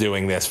I'm just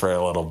doing this for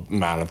a little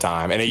amount of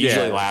time, and it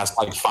usually lasts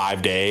like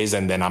 5 days,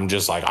 and then I'm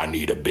just like I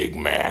need a Big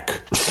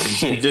Mac.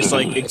 Just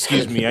like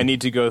excuse me, I need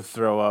to go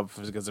throw up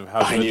because of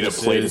how good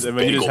this is. I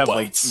mean, you just have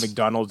like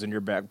McDonald's in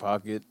your back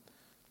pocket.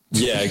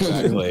 Yeah,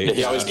 exactly.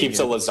 He always keeps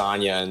a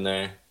lasagna in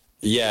there.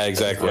 Yeah,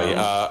 exactly.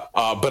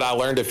 But I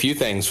learned a few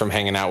things from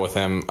hanging out with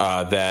him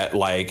that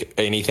like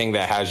anything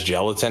that has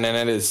gelatin in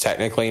it is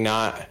technically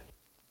not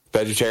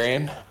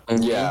vegetarian.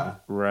 Yeah,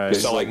 right.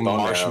 So like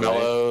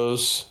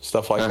marshmallows,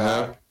 stuff like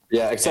that.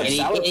 Yeah, except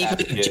Sour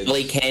Patch Kids.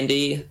 Jelly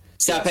candy.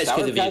 Sour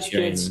Patch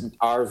Kids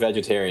are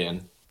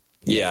vegetarian.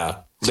 Yeah,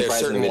 there's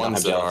certain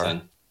ones that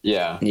are.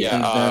 Yeah.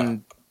 And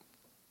then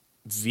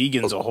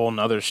vegan's a whole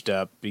nother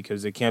step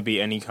because there can't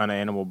be any kind of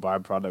animal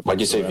byproduct.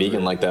 Why'd you say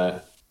vegan like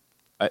that?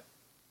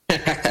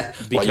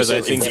 Because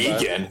I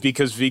think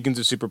because vegans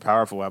are super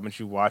powerful. Haven't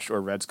you watched or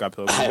read Scott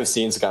Pilgrim? I have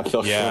seen Scott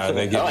Pilgrim. Yeah,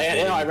 they give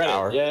I read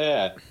power. It.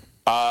 Yeah.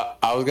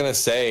 I was gonna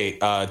say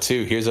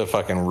too. Here's a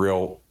fucking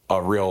real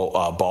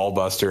ball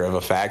buster of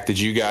a fact. Did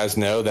you guys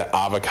know that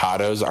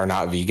avocados are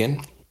not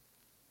vegan?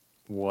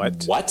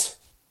 What?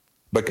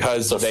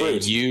 Because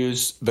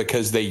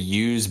they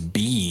use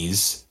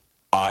bees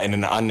in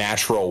an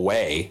unnatural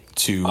way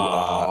to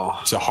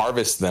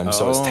harvest them,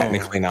 so it's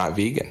technically not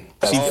vegan.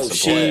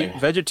 See,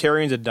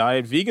 vegetarian's a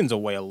diet, vegan's a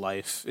way of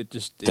life. It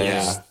just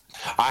is.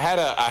 I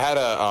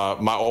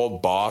had my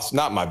old boss,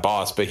 not my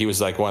boss, but he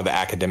was like one of the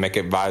academic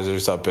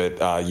advisors up at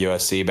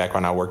USC back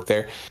when I worked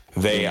there.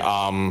 They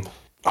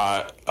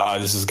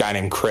this is a guy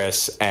named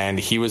Chris, and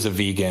he was a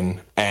vegan,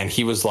 and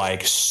he was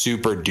like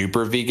super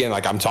duper vegan.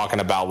 Like I'm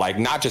talking about like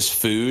not just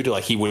food,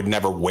 like he would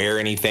never wear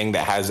anything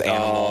that has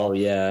animal. Oh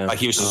yeah. Like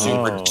he was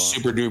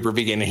super duper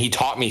vegan, and he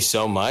taught me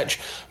so much.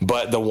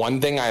 But the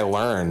one thing I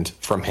learned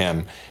from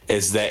him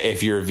is that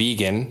if you're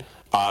vegan,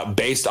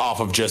 based off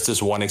of just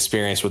this one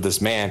experience with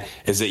this man,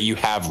 is that you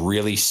have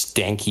really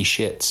stanky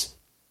shits.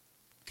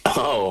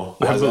 Oh,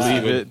 I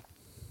believe it.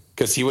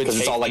 Because he would take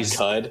it's all like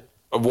cud.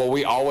 Well,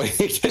 we always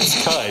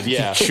it's cud,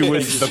 yeah.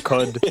 Chewing the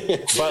cud.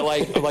 But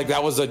like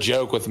that was a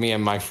joke with me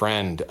and my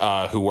friend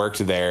who worked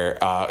there.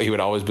 He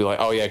would always be like,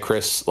 "Oh yeah,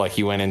 Chris, like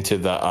he went into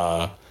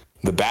the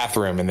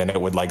bathroom and then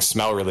it would like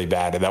smell really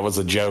bad." And that was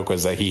a joke,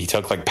 was that he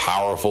took like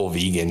powerful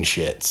vegan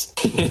shits.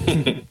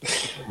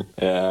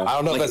 Yeah, I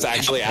don't know if that's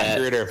actually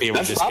accurate or if it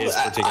was just his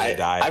particular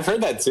diet. I've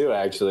heard that too,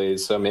 actually.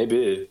 So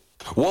maybe.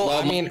 Well,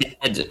 I mean,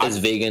 is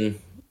vegan.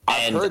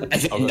 And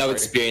I've had no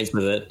experience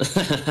with it.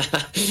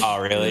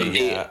 Oh,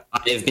 really? Yeah.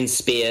 I've been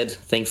spared,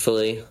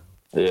 thankfully.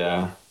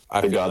 Yeah.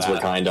 The gods were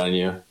kind on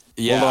you.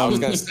 Yeah, I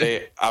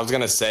was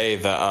gonna say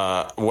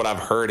that what I've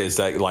heard is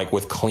that like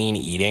with clean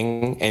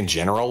eating in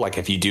general, like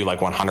if you do like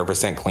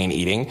 100% clean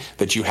eating,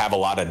 that you have a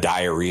lot of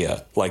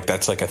diarrhea. Like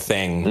that's like a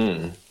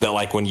thing that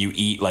like when you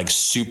eat like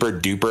super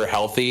duper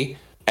healthy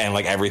and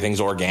like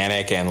everything's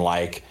organic and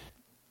like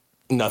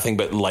nothing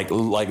but like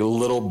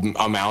little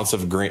amounts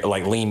of green,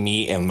 like lean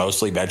meat and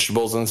mostly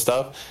vegetables and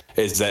stuff,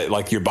 is that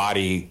like your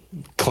body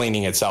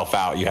cleaning itself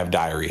out, you have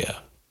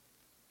diarrhea.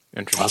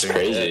 That's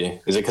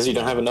crazy. Is it because you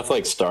don't have enough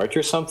like starch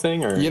or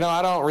something? Or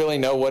I don't really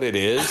know what it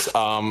is,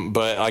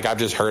 but like I've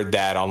just heard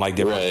that on like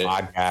different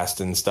podcasts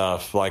and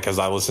stuff. Like, because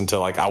I listened to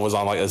like I was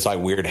on like this like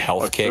weird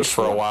health kick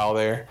for a while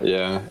there.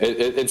 Yeah,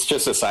 it's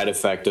just a side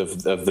effect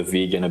of the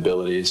vegan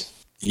abilities.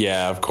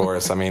 Yeah, of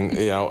course. I mean,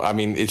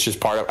 it's just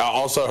part of. I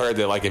also heard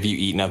that like if you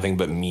eat nothing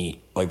but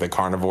meat, like the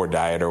carnivore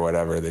diet or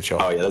whatever, that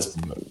you'll. Oh yeah, that's.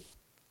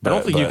 I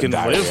don't think you can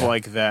live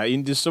like that.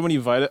 There's so many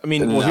here's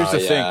the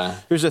thing.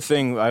 Here's the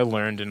thing I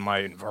learned in my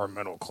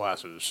environmental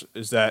classes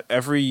is that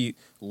every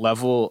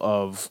level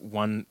of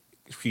one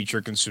feature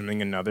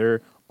consuming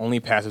another only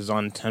passes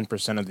on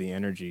 10% of the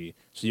energy.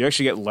 So you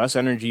actually get less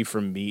energy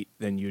from meat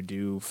than you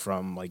do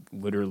from like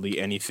literally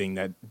anything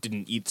that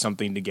didn't eat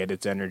something to get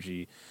its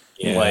energy.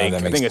 Yeah, like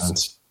that makes I think sense.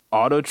 it's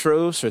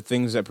autotrophs or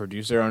things that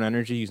produce their own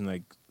energy using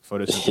like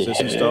photosynthesis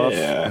and stuff,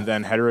 and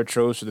then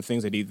heterotrophs are the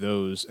things that eat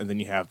those, and then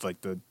you have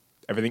like the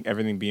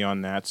everything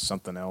beyond that's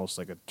something else,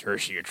 like a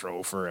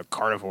tertiotroph or a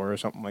carnivore or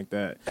something like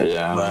that.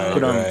 Yeah,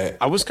 but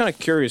I was kind of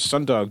curious,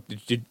 Sundog,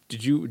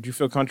 did you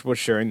feel comfortable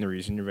sharing the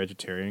reason you're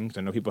vegetarian? Because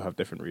I know people have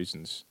different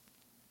reasons.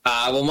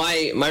 Well,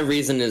 my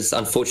reason is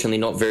unfortunately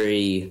not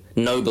very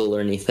noble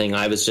or anything.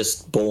 I was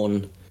just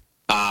born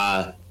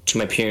to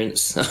my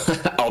parents,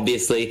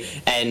 obviously,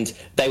 and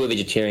they were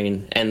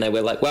vegetarian, and they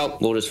were like, well,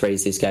 we'll just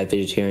raise this guy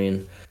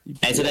vegetarian.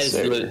 And so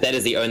that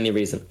is the only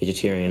reason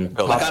vegetarian.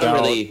 Like, I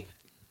don't really...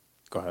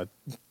 Go ahead.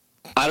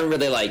 I don't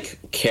really like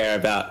care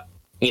about,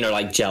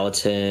 like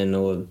gelatin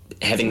or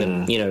having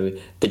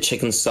the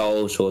chicken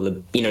salt or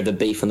the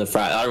beef on the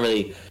fry. I don't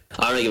really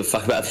give a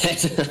fuck about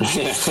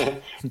that.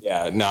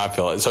 Yeah, no, I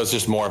feel it. So it's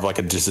just more of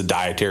like just a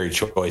dietary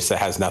choice that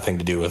has nothing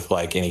to do with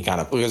like any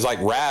kind of, because like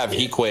Rav,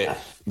 he quit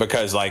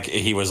because like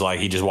he was like,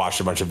 he just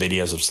watched a bunch of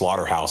videos of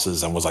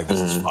slaughterhouses and was like,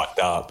 this is fucked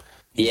up.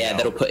 Yeah,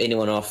 that'll put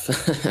anyone off.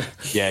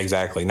 Yeah,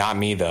 exactly. Not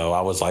me though.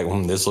 I was like,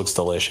 this looks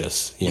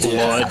delicious.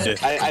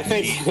 I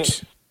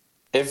think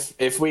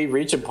if we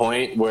reach a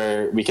point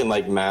where we can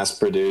like mass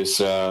produce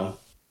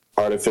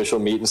artificial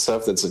meat and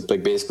stuff, that's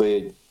like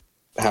basically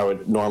how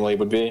it normally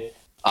would be.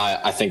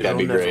 I think that'd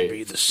be great.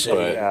 Be the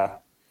same.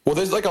 Well,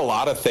 there's like a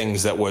lot of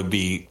things that would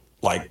be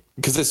like,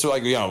 because it's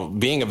like,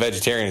 being a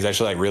vegetarian is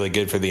actually like really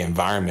good for the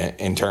environment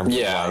in terms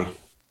of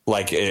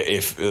like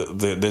if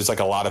there's like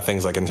a lot of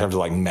things like in terms of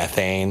like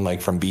methane,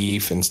 like from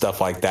beef and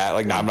stuff like that.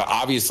 Like now,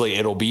 obviously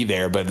it'll be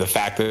there, but the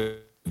fact that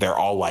they're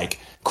all like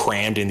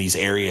crammed in these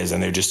areas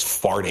and they're just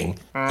farting,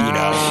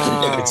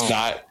 it's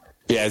not.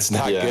 Yeah, it's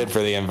not good for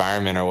the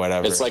environment or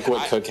whatever. It's like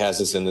what Cook has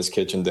us in this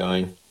kitchen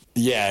doing.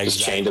 Yeah, exactly.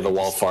 Just chained to the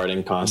wall,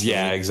 farting constantly.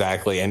 Yeah,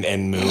 exactly,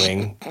 and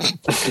mooing.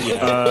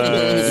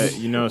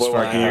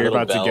 Sparky, you're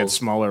about to get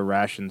smaller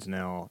rations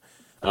now.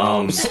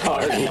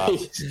 Sorry.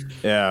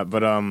 Yeah,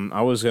 but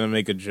I was gonna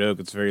make a joke.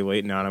 It's very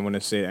late now, and I'm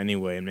gonna say it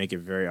anyway and make it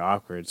very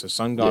awkward. So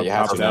Sundog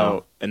popped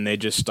out, and they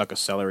just stuck a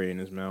celery in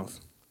his mouth.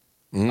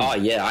 Oh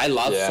yeah, I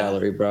love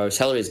celery, bro.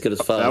 Celery is good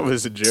as fuck. That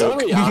was a joke.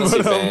 Celery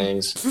honestly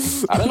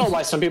bangs. I don't know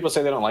why some people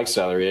say they don't like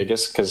celery. I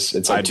guess because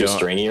it's like too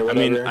stringy or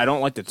whatever. I mean, I don't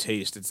like the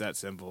taste. It's that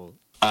simple.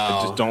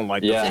 I just don't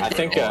like. Yeah, I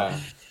think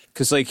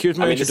because like here's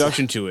my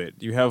introduction to it.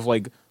 You have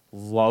like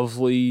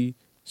lovely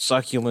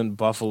succulent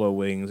buffalo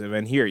wings, and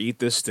then here, eat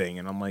this thing,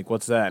 and I'm like,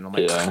 what's that? And I'm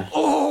like,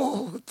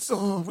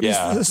 what is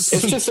this?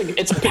 It's just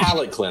it's a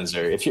palate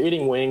cleanser. If you're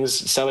eating wings,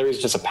 celery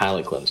is just a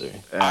palate cleanser.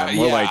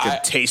 More like a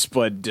taste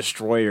bud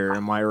destroyer.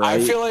 Am I right?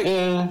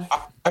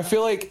 I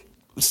feel like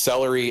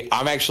celery.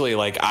 I'm actually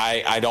like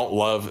I don't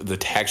love the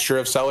texture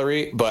of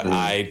celery, but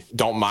I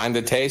don't mind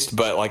the taste.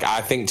 But like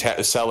I think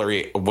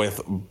celery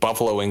with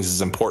buffalo wings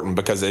is important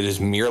because it is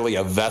merely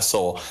a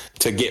vessel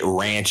to get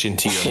ranch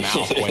into your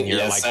mouth when you're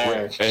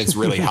it's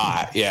really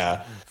hot.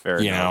 Yeah, fair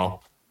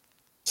enough.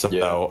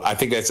 So I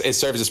think it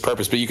serves its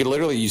purpose, but you could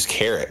literally use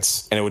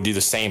carrots and it would do the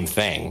same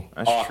thing.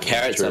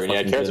 Carrots are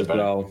carrots are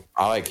better.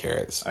 I like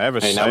carrots. I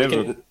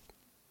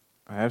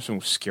have some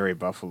scary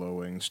buffalo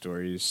wing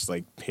stories,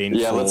 like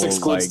painful. Yeah, let's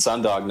exclude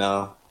Sundog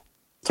now.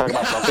 Talk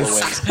about buffalo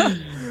wings.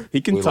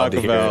 He can talk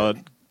about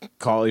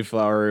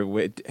cauliflower.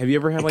 Have you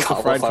ever had like the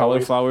fried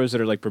cauliflowers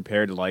that are like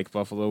prepared like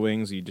buffalo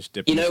wings? You just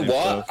dip. You know what?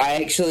 Stuff?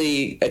 I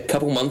actually a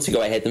couple months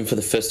ago I had them for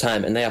the first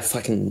time, and they are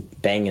fucking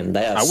banging.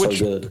 They are so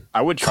good.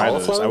 I would try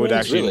those. I would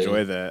actually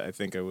enjoy that. I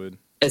think I would.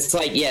 It's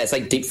like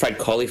deep fried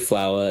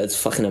cauliflower. It's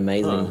fucking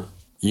amazing.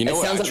 It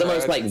sounds like the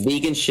most like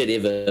vegan shit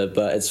ever,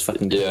 but it's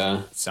fucking good.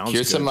 Yeah, sounds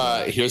here's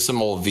good. Here's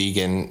some old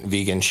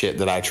vegan shit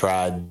that I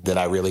tried that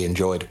I really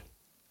enjoyed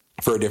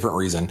for a different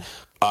reason.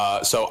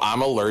 So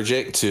I'm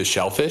allergic to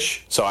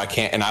shellfish, so I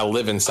can't. And I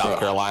live in South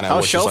Carolina.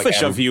 How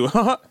shellfish of you?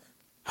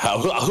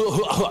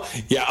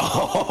 Yeah.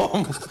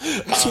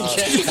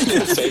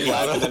 Fake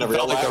laugh and then a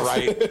real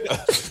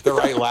laugh. The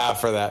right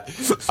laugh for that.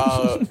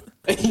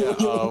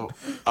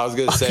 I was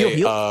gonna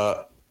say,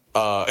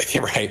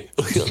 right.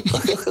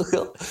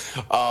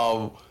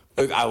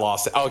 I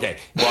lost it. Okay,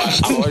 well,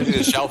 I'm allergic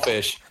to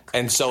shellfish,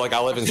 and so like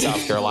I live in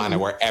South Carolina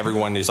where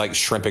everyone is like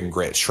shrimp and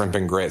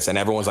grits, and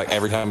everyone's like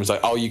every time it's like,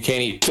 oh, you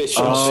can't eat fish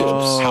and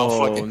chips.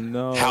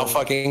 How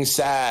fucking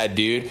sad,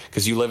 dude,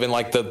 because you live in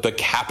like the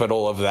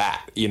capital of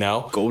that, you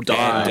know. Go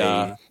die.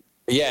 And,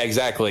 yeah,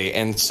 exactly.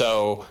 And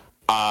so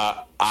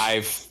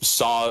I've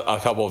saw a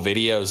couple of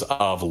videos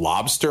of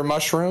lobster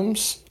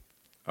mushrooms.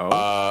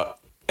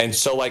 And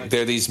so, like,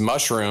 they're these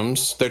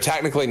mushrooms. They're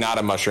technically not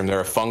a mushroom. They're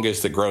a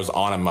fungus that grows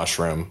on a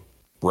mushroom,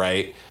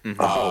 right?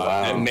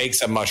 It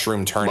makes a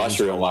mushroom turn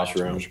into a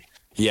mushroom.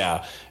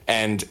 Yeah.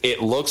 And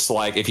it looks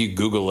like, if you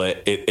Google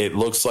it, it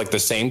looks like the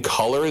same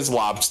color as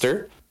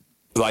lobster.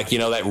 Like, you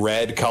know, that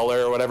red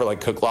color or whatever,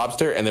 like cooked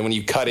lobster. And then when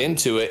you cut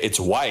into it, it's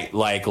white,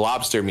 like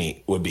lobster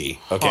meat would be.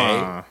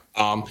 Okay.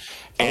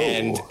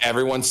 And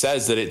everyone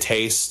says that it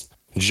tastes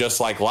just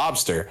like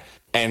lobster.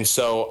 And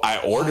so I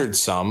ordered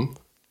some.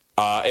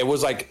 It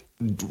was like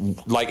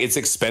it's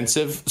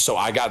expensive, so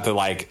I got the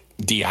like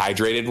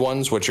dehydrated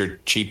ones, which are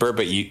cheaper,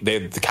 but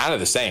they're kind of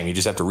the same. You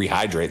just have to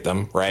rehydrate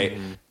them, right?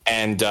 Mm-hmm.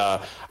 And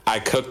I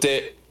cooked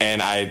it,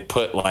 and I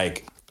put a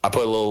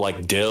little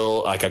like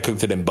dill, like I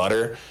cooked it in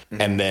butter,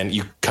 and then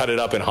you cut it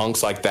up in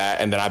hunks like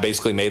that, and then I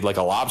basically made like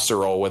a lobster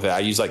roll with it. I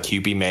used like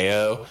Kewpie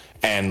mayo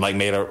and like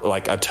made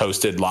a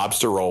toasted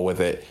lobster roll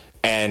with it.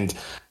 And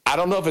I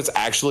don't know if it's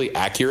actually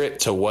accurate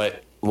to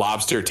what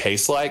lobster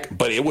tastes like,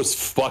 but it was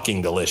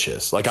fucking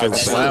delicious. Like it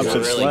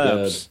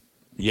slaps.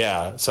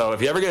 Yeah. So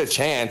if you ever get a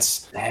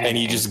chance and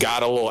you just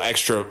got a little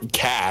extra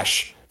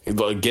cash,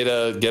 get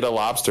a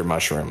lobster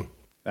mushroom.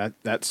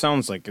 That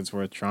sounds like it's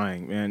worth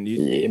trying, man.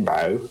 Yeah,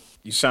 bro.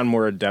 You sound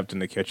more adept in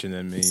the kitchen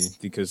than me,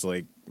 because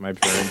like my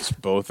parents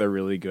both are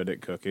really good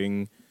at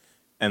cooking,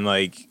 and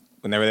like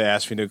whenever they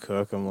ask me to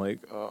cook, I'm like,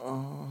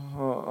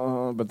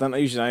 but then I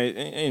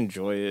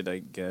enjoy it, I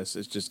guess.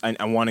 It's just,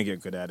 I want to get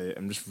good at it.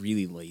 I'm just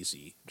really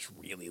lazy.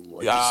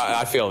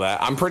 I feel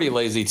that. I'm pretty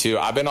lazy too.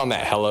 I've been on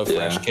that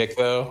HelloFresh kick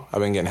though. I've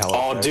been getting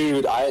HelloFresh. Oh,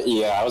 dude.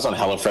 I was on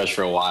HelloFresh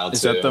for a while too.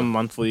 Is that the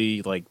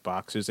monthly like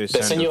boxes they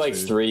send? They send you like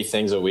 3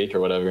 things a week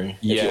or whatever.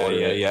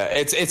 Yeah.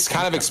 It's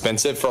kind of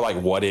expensive for like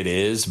what it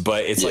is,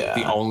 but it's like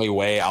the only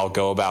way I'll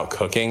go about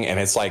cooking, and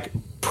it's like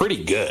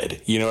pretty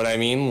good. You know what I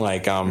mean?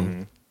 Like, I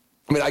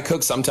mean, I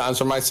cook sometimes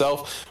for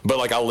myself, but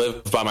like I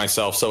live by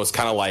myself, so it's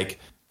kind of like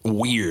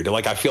weird.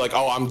 Like I feel like,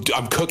 oh,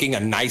 I'm cooking a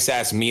nice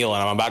ass meal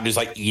and I'm about to just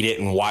like eat it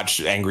and watch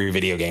Angry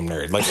Video Game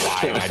Nerd. Like,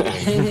 why am I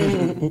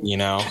doing it? You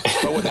know?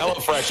 But with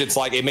HelloFresh, it's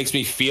like it makes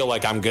me feel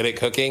like I'm good at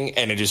cooking,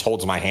 and it just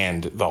holds my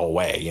hand the whole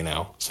way. You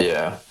know? So.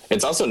 Yeah,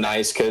 it's also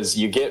nice because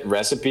you get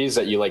recipes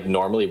that you like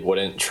normally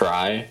wouldn't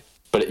try,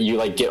 but you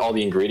like get all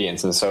the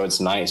ingredients, and so it's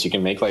nice. You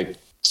can make like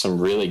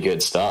some really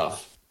good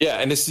stuff. Yeah,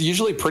 and it's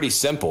usually pretty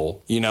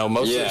simple. You know,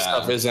 most of the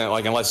stuff isn't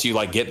like, unless you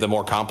like get the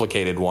more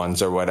complicated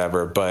ones or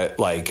whatever. But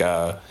like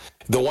the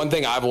one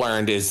thing I've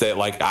learned is that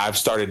like I've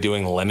started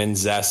doing lemon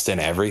zest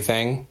and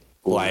everything.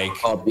 Like,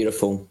 oh,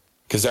 beautiful.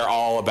 Because they're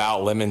all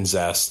about lemon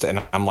zest,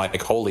 and I'm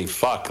like, holy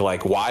fuck!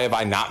 Like, why have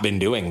I not been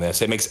doing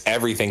this? It makes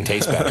everything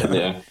taste better.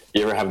 Yeah.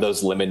 You ever have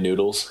those lemon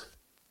noodles?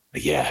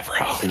 Yeah, bro.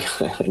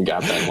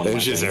 Got that one.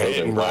 Those just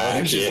hitting, bro.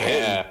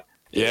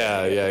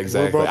 Yeah,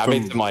 exactly. I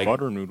made some like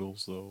butter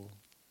noodles though.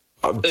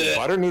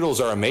 Butter noodles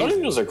are amazing. Butter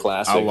noodles are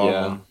classic. I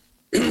love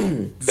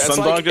them. That's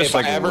Sundog like, just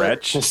like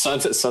wretch.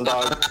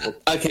 Sundog.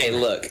 Okay,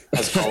 look.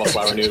 Has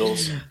cauliflower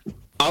noodles.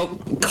 Oh,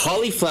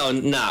 cauliflower.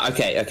 Nah.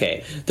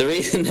 Okay. The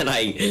reason that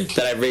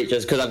I reach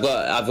is because I've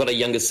got a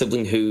younger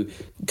sibling who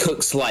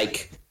cooks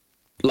like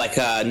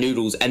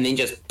noodles and then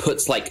just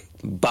puts like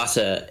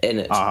butter in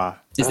it.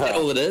 Is that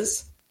all it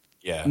is?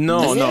 Yeah.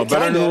 No.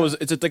 Butter noodles.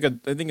 I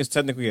think it's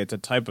technically a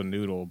type of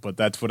noodle, but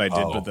that's what I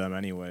did with them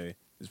anyway.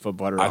 Just put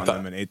butter on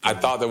them and ate them. I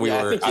thought that we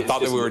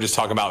were just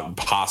talking about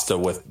pasta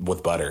with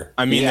butter.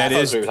 I mean, that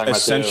is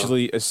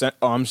essentially.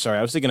 I'm sorry.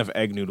 I was thinking of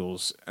egg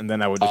noodles, and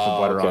then I would just put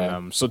butter on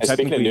them. So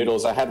technically, speaking of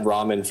noodles, I had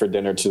ramen for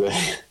dinner today.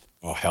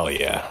 Oh hell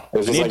yeah! It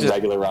was just like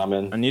regular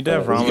ramen. I need to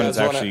have ramen that's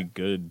actually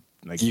good.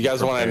 Like, you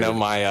guys want to know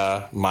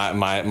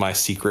my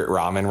secret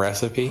ramen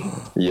recipe?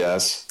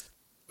 Yes.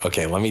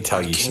 Okay, let me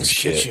tell you some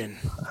shit.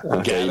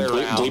 Okay,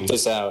 bleep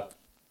this out.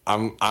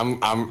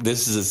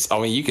 This is. I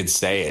mean, you could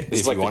say it.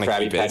 This is like the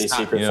Krabby Patty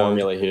secret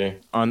formula here.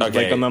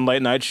 Like on the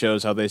late night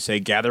shows, how they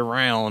say "gather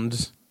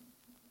round."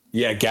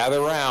 Yeah,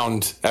 gather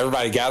round.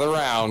 Everybody, gather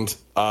round.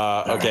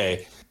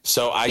 Okay,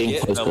 so I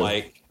get the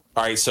like.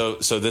 All right, so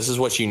this is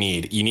what you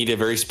need. You need a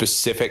very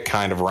specific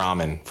kind of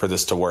ramen for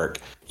this to work.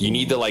 You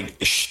need the like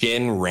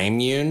Shin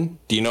Ramyun.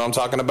 Do you know what I'm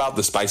talking about?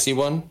 The spicy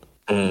one.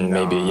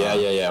 Maybe.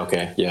 Yeah.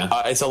 Okay. Yeah.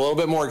 It's a little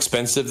bit more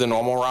expensive than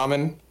normal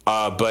ramen,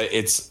 but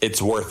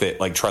it's worth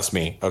it. Like, trust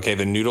me. Okay.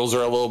 The noodles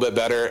are a little bit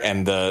better,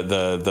 and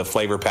the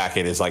flavor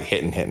packet is like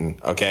hitting.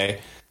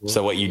 Okay.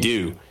 So what you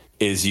do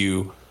is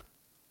you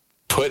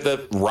put the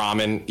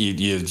ramen,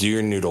 you do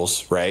your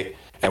noodles, right?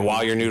 And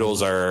while your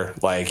noodles are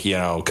like,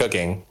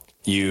 cooking,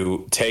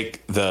 you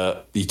take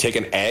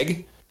an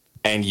egg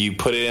and you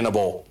put it in a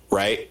bowl,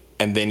 right?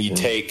 And then you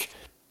take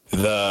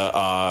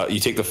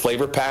the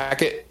flavor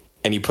packet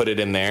and you put it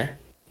in there.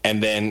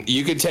 And then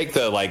you could take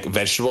the like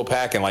vegetable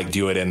pack and like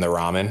do it in the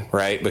ramen,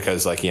 right?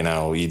 Because like, you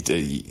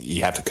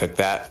have to cook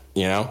that,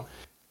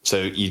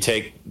 So you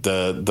take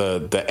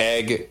the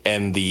egg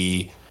and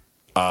the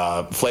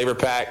flavor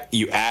pack,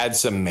 you add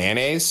some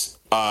mayonnaise.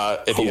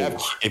 If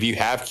you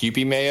have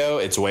Kewpie mayo,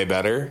 it's way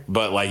better,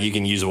 but like you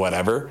can use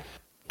whatever.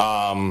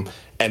 And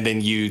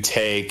then you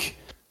take,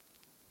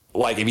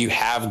 like, if you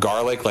have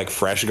garlic, like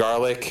fresh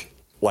garlic,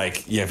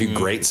 like, if you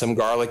grate some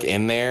garlic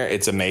in there,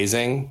 it's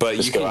amazing. But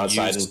just you go can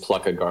outside and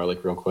pluck a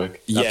garlic real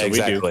quick. Yeah,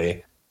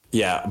 exactly.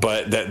 Yeah,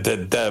 but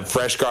the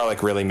fresh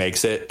garlic really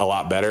makes it a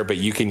lot better. But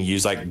you can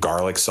use like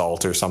garlic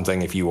salt or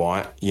something if you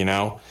want,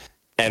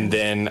 And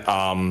then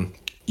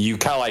you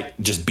kind of like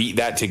just beat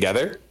that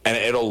together, and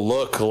it'll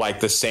look like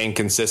the same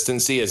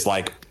consistency as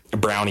like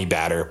brownie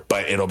batter,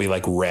 but it'll be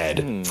like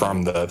red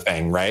from the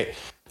thing, right?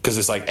 Because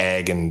it's like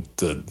egg and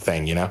the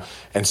thing,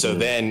 And so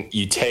then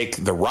you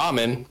take the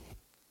ramen,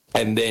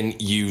 and then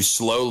you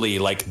slowly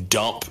like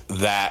dump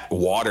that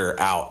water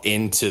out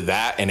into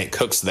that, and it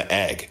cooks the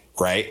egg,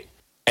 right?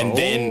 And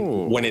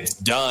then when it's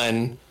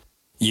done,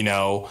 you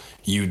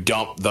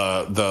dump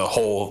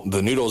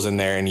the noodles in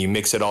there and you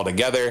mix it all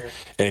together.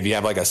 And if you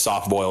have like a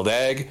soft boiled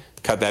egg,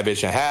 cut that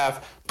bitch in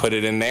half, put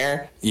it in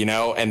there,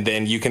 and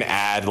then you can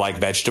add like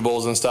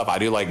vegetables and stuff. I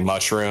do like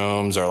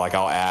mushrooms, or like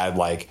I'll add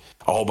like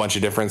a whole bunch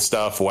of different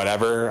stuff,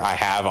 whatever I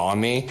have on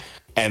me.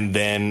 And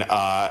then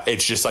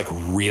it's just like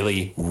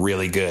really,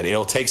 really good.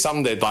 It'll take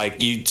something that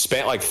like you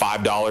spent like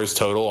 $5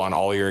 total on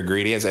all your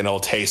ingredients, and it'll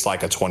taste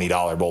like a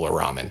 $20 bowl of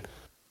ramen.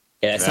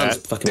 Yeah, that sounds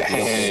fucking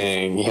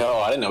dang. Yo,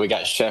 I didn't know we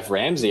got Chef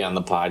Ramsay on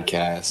the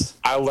podcast.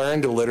 I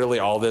learned literally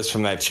all this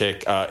from that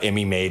chick,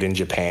 Emmy Made in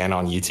Japan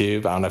on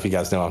YouTube. I don't know if you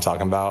guys know what I'm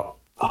talking about.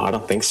 Oh, I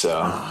don't think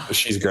so.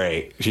 She's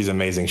great. She's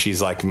amazing. She's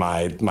like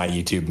my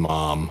YouTube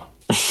mom.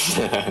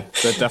 That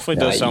definitely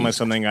does sound like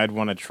something I'd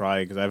want to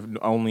try, because I've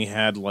only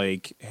had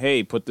like,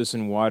 hey, put this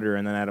in water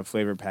and then add a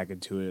flavor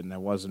packet to it, and I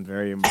wasn't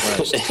very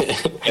impressed.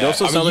 It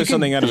also sounds like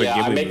something out of a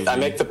Ghibli movie. I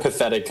make the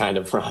pathetic kind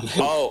of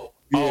ramen.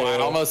 I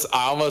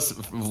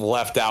almost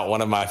left out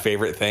one of my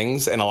favorite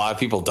things, and a lot of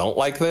people don't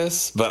like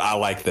this, but I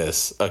like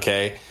this.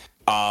 Okay,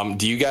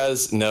 do you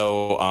guys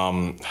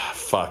know?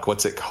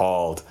 What's it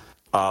called?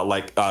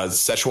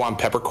 Szechuan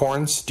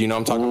peppercorns. Do you know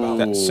what I'm talking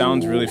about? That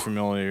sounds really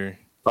familiar.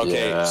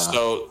 Okay, yeah.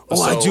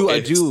 I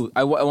do.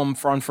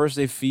 On First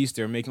Day Feast,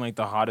 they're making like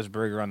the hottest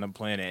burger on the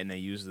planet, and they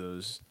use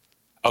those.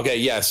 Okay,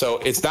 yeah. So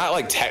it's not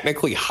like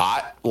technically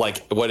hot.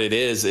 Like what it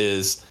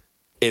is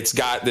it's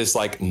got this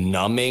like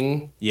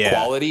numbing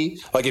quality.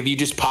 Like if you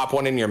just pop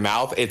one in your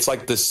mouth, it's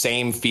like the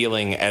same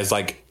feeling as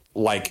like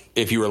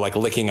if you were like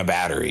licking a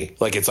battery.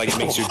 Like it's like it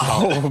makes your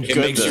tongue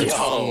makes your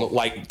tongue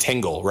like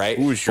tingle, right?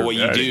 Ooh, sure, but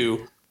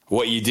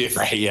what you do,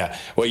 right? Yeah.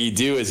 What you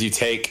do is you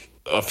take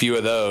a few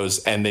of those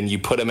and then you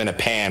put them in a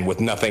pan with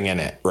nothing in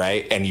it,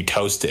 right? And you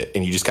toast it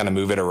and you just kind of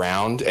move it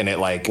around, and it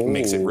like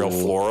makes it real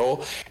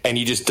floral, and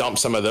you just dump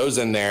some of those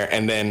in there,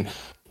 and then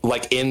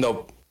like in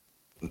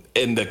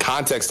the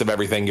context of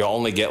everything, you'll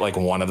only get like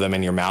one of them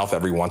in your mouth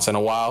every once in a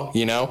while,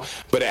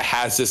 but it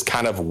has this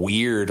kind of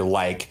weird,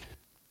 like,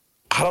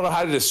 I don't know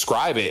how to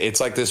describe it. It's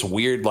like this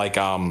weird, like,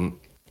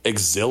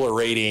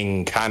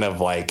 exhilarating kind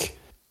of like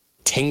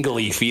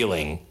tingly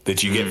feeling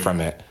that you get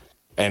from it.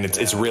 And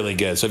it's really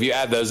good. So if you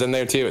add those in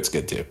there too, it's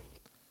good too.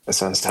 That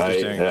sounds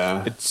tight.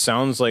 Yeah. It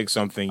sounds like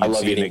something you'd I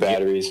love see eating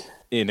batteries.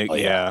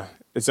 Yeah.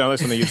 It sounds like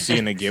something you'd see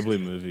in a Ghibli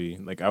movie.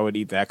 Like I would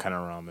eat that kind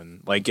of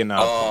ramen. Like in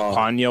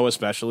Ponyo,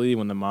 especially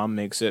when the mom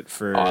makes it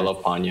for I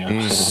love Ponyo.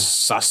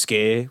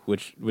 Sasuke,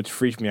 which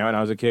freaked me out when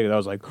I was a kid. I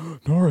was like,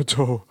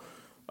 Naruto.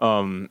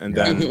 And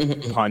then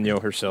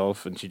Ponyo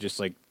herself, and she just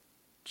like,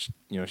 she's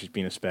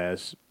being a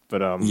spaz.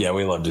 But yeah,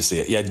 we love to see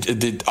it. Yeah,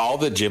 all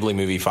the Ghibli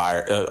movie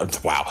fire.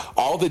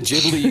 All the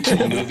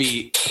Ghibli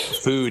movie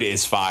food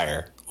is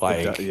fire.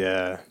 Like,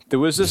 there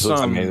was this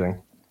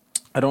amazing.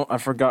 I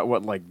forgot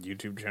what like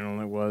YouTube channel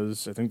it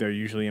was. I think they're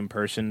usually in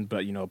person,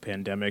 but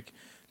pandemic.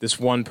 This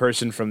one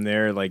person from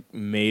there like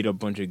made a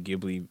bunch of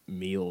Ghibli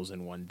meals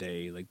in one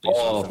day. Like, that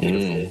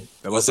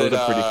was a pretty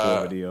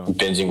cool video.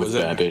 Binging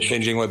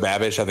with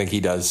Babish. I think he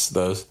does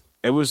those.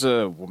 It was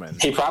a woman.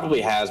 He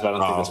probably has, but I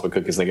don't think that's what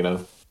Cook is thinking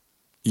of.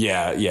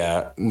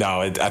 Yeah.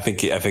 No, I think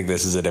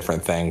this is a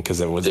different thing,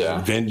 because it was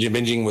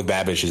binging with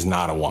Babish is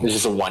not a woman. It's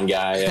just a one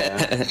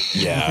guy.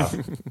 Yeah.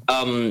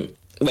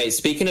 Wait,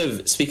 speaking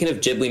of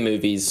Ghibli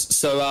movies,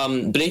 so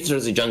Beneath the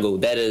Rosy Jungle,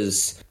 that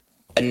is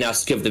a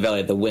Nausicaa of the Valley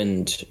of the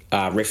Wind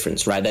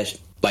reference, right? That's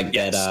like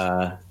that.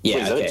 Yeah.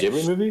 Wait, is that a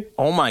Ghibli movie?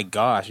 Oh my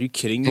gosh, are you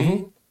kidding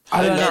me?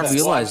 I did not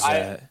realize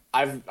that.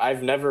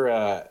 I've never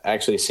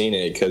actually seen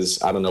it,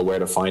 because I don't know where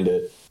to find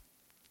it.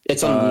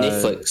 It's on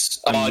Netflix.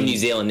 New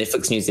Zealand.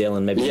 Netflix New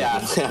Zealand, maybe.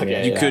 Yeah.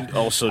 Okay, you could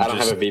also I don't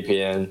have a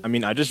VPN. I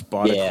mean, I just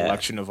bought a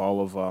collection of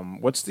all of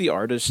what's the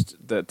artist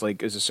that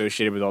like is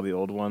associated with all the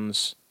old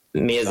ones?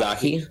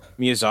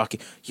 Miyazaki.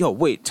 Yo,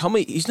 wait, tell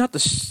me, he's not the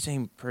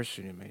same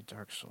person who made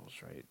Dark Souls,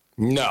 right?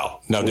 No.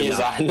 No.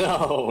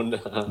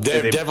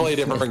 They're definitely a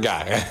different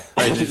guy.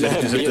 Is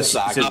it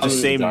the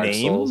same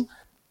name?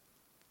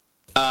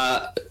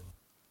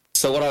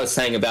 So what I was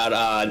saying about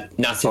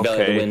Nazi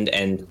Valley of the Wind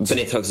and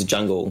Beneath the Toxic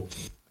Jungle.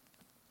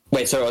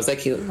 Wait, sorry, was that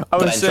cute? I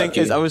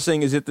was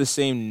saying, is it the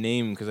same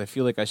name? Because I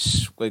feel like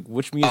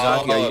which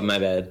Miyazaki? Oh, my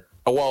bad.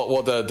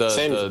 Well, the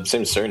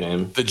same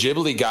surname. The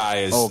Ghibli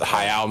guy is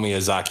Hayao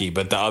Miyazaki,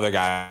 but the other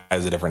guy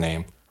has a different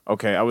name.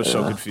 Okay, I was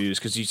so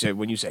confused because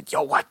when you said,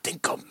 "Yo, I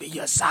think of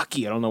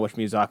Miyazaki," I don't know which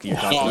Miyazaki you're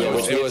talking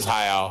about. It was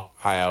Hayao.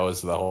 Hayao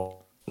is the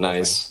whole.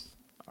 Nice.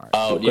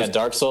 Right.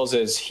 Dark Souls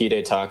is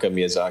Hidetaka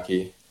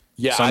Miyazaki.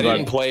 Yeah, I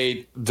didn't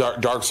play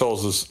Dark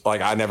Souls. Was like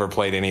I never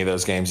played any of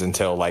those games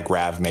until like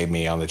Rav made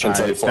me on the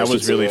channel. That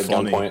was really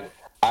funny.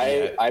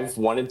 I've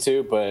wanted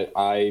to, but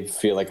I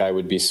feel like I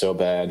would be so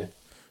bad.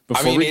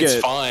 It's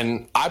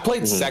fun. I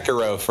played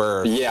Sekiro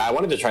first. Yeah, I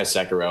wanted to try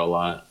Sekiro a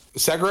lot.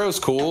 Sekiro's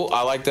cool.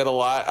 I liked it a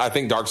lot. I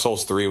think Dark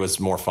Souls 3 was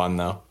more fun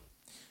though.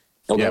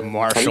 Okay. Yeah,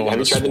 Marshall. Have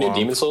you tried the new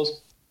Demon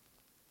Souls?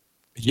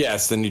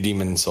 Yes, the new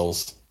Demon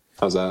Souls.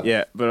 How's that?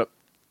 Yeah, but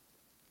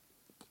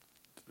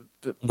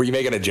were you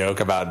making a joke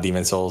about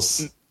Demon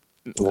Souls?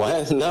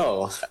 What?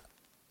 No.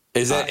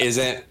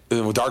 Isn't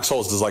Dark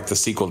Souls is like the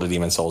sequel to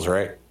Demon Souls,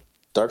 right?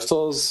 Dark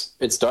Souls.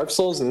 It's Dark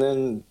Souls and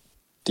then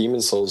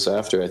Demon Souls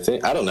after. I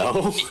think. I don't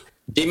know.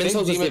 Demon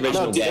Souls is the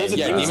original game.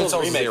 Yeah, Demon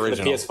Souls remake for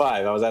the PS5.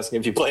 I was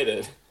asking if you played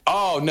it.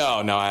 Oh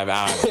no, I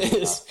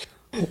haven't.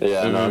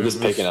 Yeah, no, I'm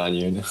just picking on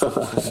you.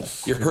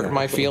 You're hurting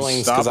my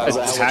feelings because I was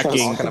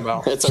attacking.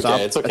 It's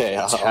okay.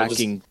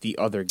 Attacking the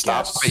other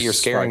guests. You're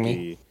scaring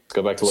me. Let's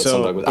go back to what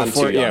Sundog was. I'm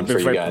too young for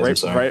you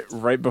guys.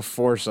 Right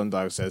before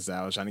Sundog says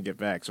that, I was trying to get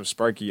back. So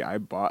Sparky, I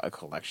bought a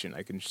collection.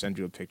 I can send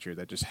you a picture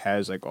that just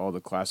has like all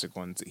the classic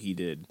ones that he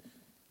did,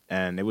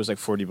 and it was like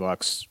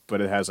 $40,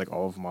 but it has like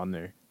all of them on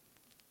there.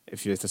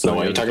 If you're talking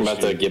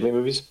about the Ghibli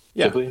movies?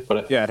 Yeah,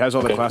 Ghibli? Yeah, it has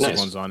all the classic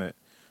ones on it.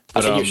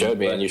 But, I think you showed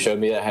me, and you showed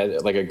me that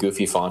had like a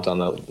goofy font on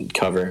the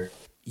cover.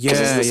 Yeah,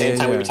 it's the same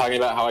time we were talking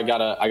about how I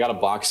got a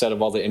box set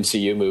of all the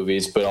MCU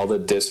movies, but all the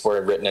discs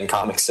were written in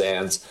Comic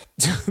Sans.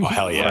 Oh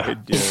hell yeah! Right,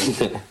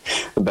 yeah.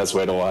 The best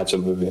way to watch a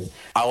movie.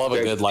 I love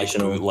a good like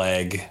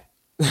bootleg.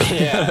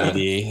 Yeah,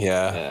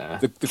 yeah.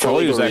 The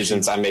quality was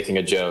reasons I'm making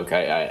a joke.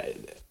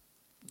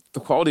 The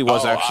quality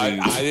was actually.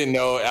 I didn't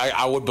know.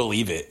 I would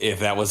believe it if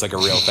that was like a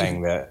real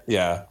thing.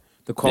 The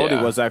quality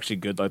was actually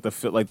good. But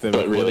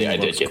really, I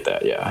did get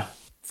that. Yeah.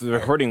 The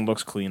recording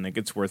looks clean. Like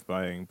it's worth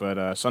buying. But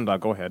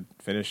Sundog, go ahead,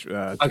 finish.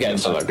 Okay,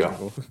 Sundog,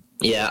 go.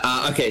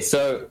 Yeah. Okay.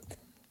 So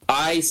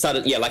I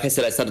started. Yeah, like I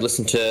said, I started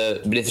listening to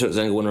Beneath the Toxic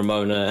Jungle and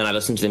Ramona, and I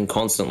listened to them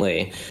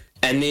constantly.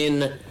 And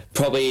then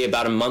probably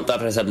about a month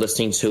after I started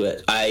listening to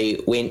it, I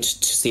went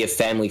to see a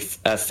family,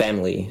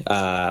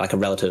 like a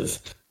relative,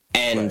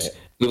 and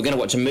we were going to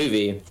watch a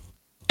movie.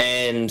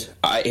 And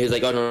he was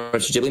like, "Oh, no,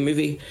 it's a Ghibli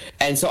movie."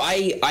 And so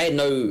I had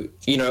no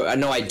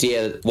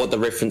idea what the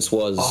reference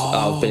was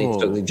of Beneath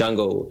the Toxic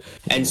Jungle.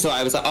 And so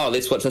I was like, "Oh,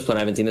 let's watch this one. I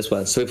haven't seen this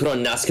one." So we put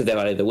on Nazca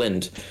Valley of the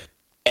Wind.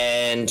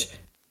 And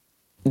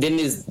then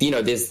there's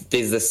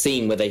the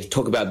scene where they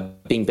talk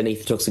about being beneath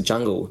the toxic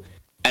jungle.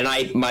 And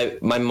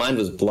my mind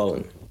was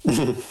blown.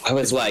 I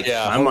was like,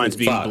 my mind's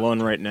being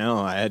blown right now.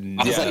 I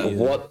was like,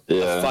 what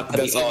the fuck are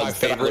the odds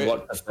that I would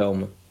watch the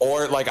film?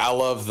 Or like, I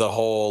love the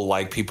whole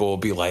like people will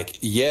be like,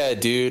 yeah,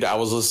 dude, I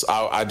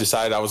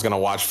decided I was gonna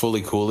watch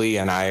Fooly Cooly,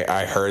 and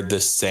I heard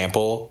this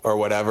sample or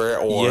whatever,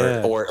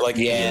 or like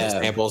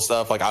sample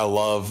stuff. Like I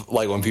love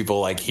like when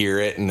people like hear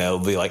it and they'll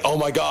be like, oh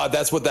my god,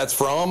 that's what that's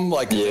from.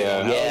 Like you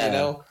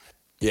know.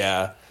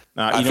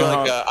 I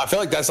feel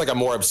like that's like a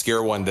more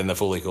obscure one than the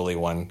Fooly Cooly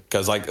one,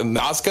 because like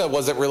Nazca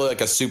wasn't really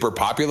like a super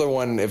popular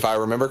one, if I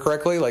remember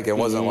correctly. Like it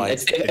wasn't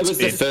like it was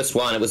the first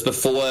one. It was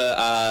before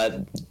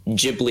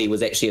Ghibli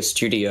was actually a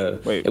studio.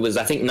 Wait. It was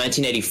I think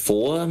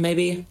 1984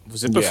 maybe.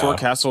 Was it before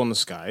Castle in the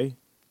Sky?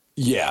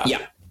 Yeah.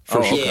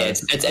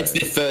 It's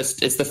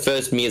the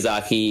first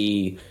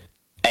Miyazaki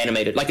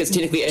animated. Like it's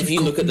technically, if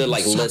you look at the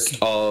like list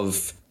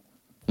of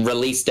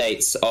release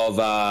dates of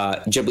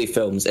Ghibli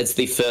films, it's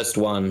the first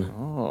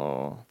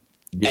one.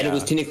 Yeah. And it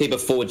was technically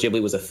before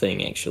Ghibli was a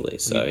thing, actually.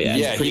 So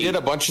he did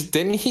a bunch of.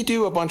 Didn't he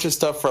do a bunch of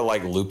stuff for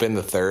like Lupin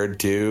the Third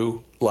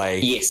too?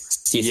 Like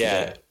yes.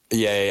 Yeah.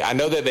 I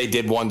know that they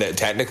did one that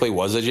technically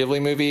was a Ghibli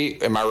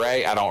movie. Am I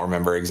right? I don't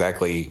remember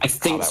exactly. I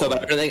think so,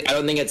 but I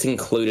don't think it's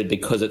included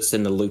because it's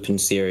in the Lupin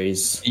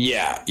series.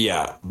 Yeah,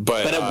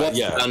 but it was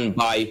done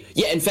by.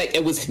 Yeah, in fact,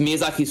 it was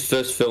Miyazaki's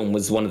first film.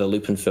 Was one of the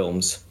Lupin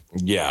films.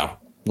 Yeah.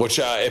 Which,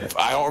 if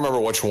I don't remember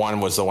which one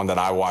was the one that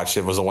I watched.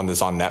 It was the one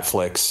that's on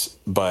Netflix,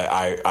 but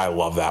I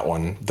love that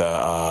one.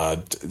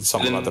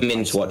 Something about the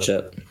men to watch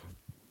it.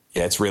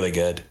 Yeah, it's really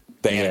good.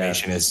 The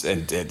animation is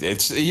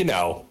it's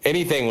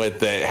anything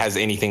that has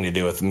anything to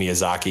do with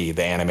Miyazaki.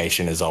 The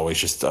animation is always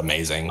just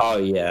amazing. Oh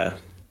yeah.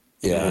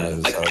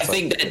 I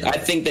think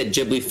that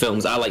Ghibli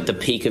films are like the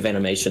peak of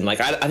animation.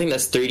 Like I think that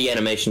 3D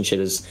animation shit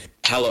is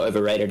hella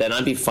overrated, and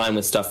I'd be fine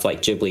with stuff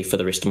like Ghibli for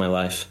the rest of my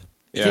life.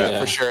 Yeah,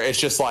 for sure. It's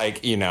just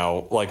like,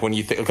 like when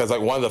you think, because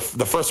like one of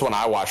the first one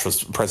I watched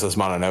was Princess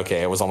Mononoke.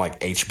 It was on like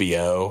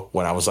HBO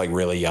when I was like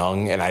really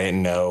young and I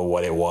didn't know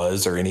what it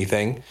was or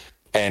anything.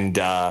 And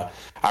I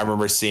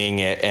remember seeing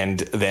it and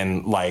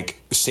then like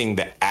seeing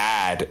the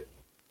ad,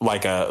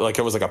 like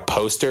it was like a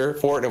poster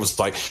for it. And it was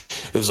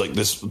like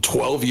this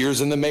 12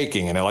 years in the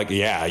making. And they're like,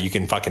 yeah, you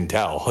can fucking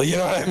tell. You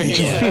know what I mean?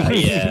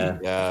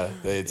 Yeah.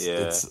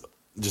 It's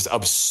just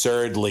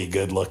absurdly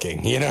good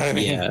looking. You know what I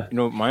mean? Yeah.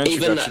 My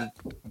introduction.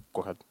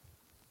 Go ahead.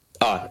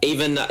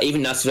 Even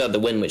Nasty Without the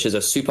Wind, which is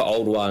a super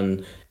old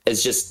one,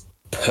 is just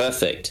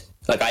perfect.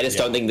 Like I just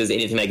don't think there's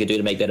anything they could do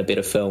to make that a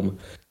better film.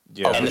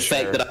 Yeah, and the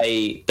fact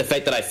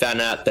that I found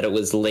out that it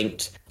was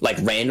linked like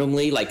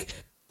randomly, like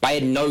I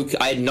had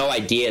no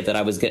idea that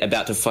I was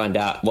about to find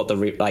out what the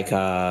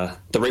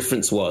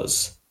reference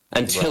was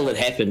until it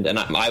happened, and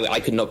I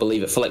could not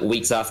believe it for like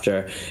weeks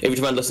after. Every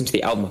time I listened to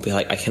the album, I'd be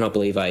like, I cannot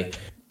believe I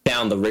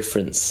found the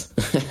reference.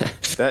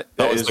 that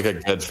was like a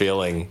good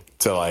feeling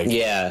to like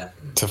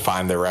to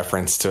find the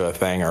reference to a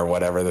thing or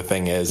whatever the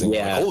thing is, and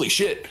like, holy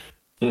shit.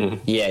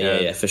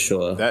 Yeah, for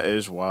sure. That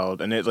is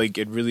wild, and it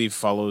really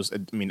follows.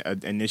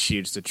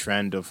 Initiates the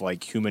trend of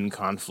like human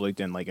conflict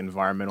and like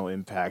environmental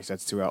impacts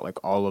that's throughout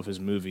like all of his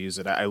movies.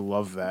 And I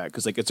love that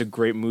because like it's a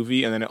great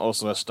movie, and then it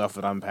also has stuff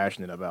that I'm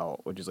passionate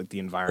about, which is like the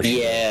environment.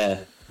 Yeah,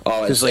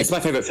 it's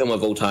my favorite film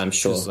of all time.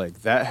 Sure,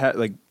 like that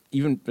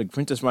even like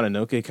Princess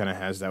Mononoke kind of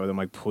has that with them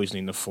like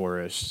poisoning the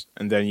forest,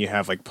 and then you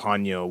have like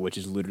Ponyo, which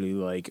is literally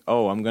like,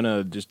 oh, I'm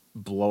gonna just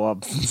blow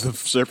up the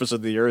surface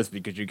of the earth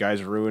because you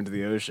guys ruined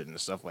the ocean and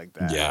stuff like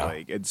that. Yeah,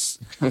 like it's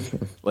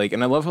like,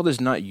 and I love how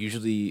there's not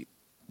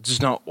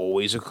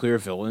always a clear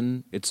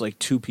villain. It's like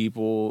two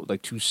people,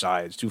 like two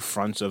sides, two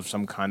fronts of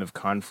some kind of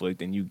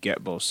conflict, and you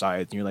get both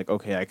sides, and you're like,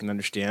 okay, I can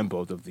understand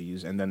both of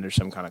these, and then there's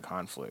some kind of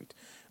conflict.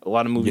 A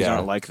lot of movies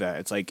aren't like that.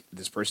 It's like,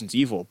 this person's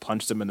evil.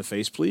 Punch them in the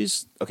face,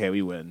 please. Okay,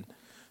 we win.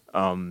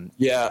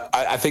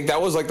 I think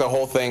that was like the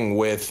whole thing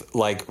with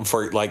like,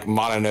 for like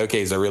Mononoke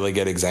is a really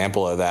good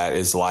example of that,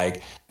 is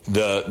like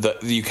the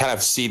you kind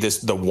of see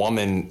the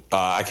woman,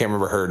 I can't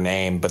remember her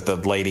name, but the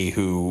lady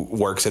who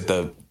works at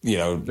the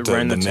mill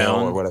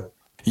or whatever.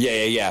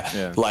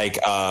 Yeah. Like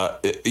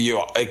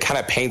it kind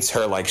of paints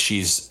her like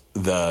she's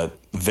the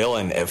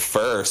villain at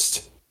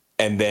first.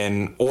 And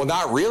then, well,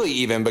 not really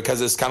even,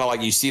 because it's kind of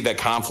like you see that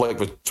conflict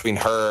between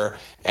her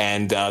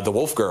and the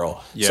wolf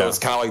girl. Yeah. So it's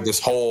kind of like this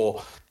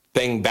whole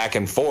thing back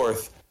and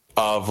forth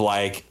of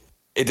like,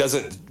 it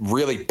doesn't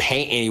really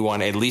paint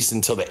anyone, at least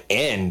until the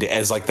end,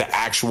 as like the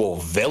actual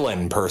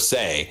villain per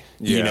se.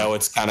 Yeah.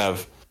 It's kind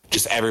of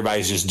just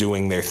everybody's just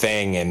doing their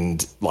thing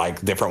and like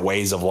different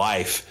ways of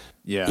life.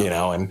 Yeah.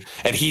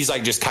 And he's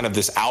like just kind of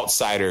this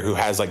outsider who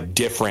has like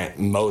different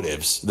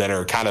motives that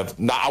are kind of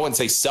not, I wouldn't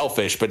say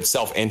selfish, but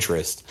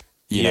self-interest.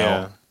 You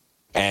know,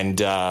 and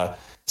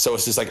so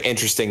it's just like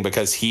interesting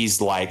because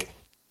he's like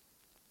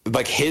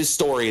his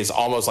story is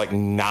almost like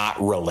not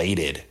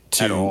related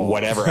to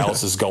whatever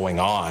else is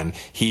going on.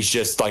 He's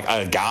just like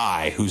a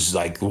guy who's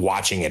like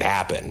watching it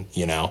happen,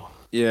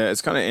 Yeah,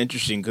 it's kind of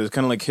interesting because it's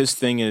kind of like his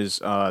thing is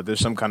there's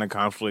some kind of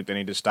conflict. I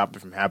need to stop it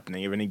from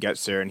happening. And when he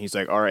gets there and he's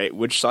like, all right,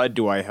 which side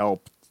do I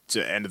help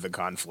to end the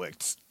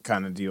conflict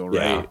kind of deal,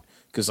 right?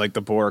 Because like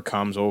the boar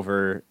comes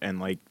over and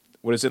like,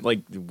 what is it, like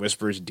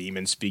whispers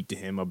demons speak to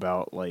him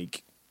about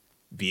like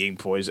being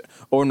poisoned?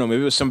 Or no,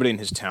 maybe it was somebody in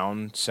his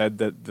town said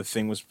that the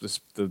thing was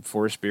the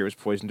forest spirit was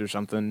poisoned or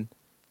something.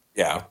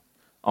 Yeah.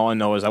 All I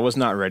know is I was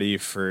not ready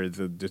for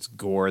this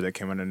gore that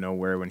came out of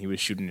nowhere when he was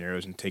shooting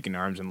arrows and taking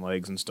arms and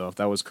legs and stuff.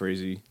 That was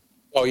crazy.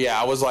 Oh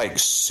yeah, I was like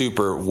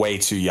way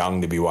too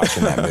young to be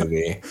watching that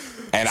movie,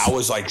 and I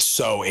was like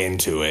so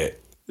into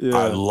it. Yeah.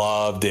 I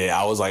loved it.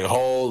 I was like,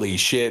 holy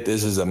shit,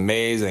 this is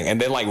amazing.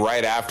 And then like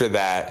right after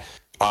that.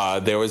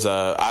 There was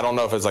I don't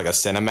know if it's like a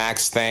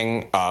Cinemax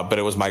thing, but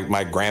it was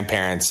my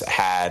grandparents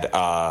had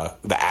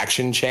the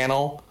Action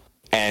Channel,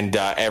 and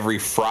every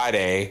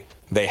Friday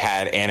they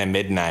had Anna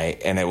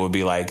Midnight, and it would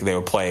be like they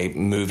would play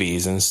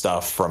movies and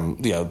stuff from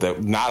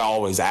not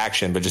always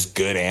action, but just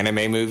good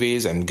anime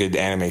movies and good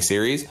anime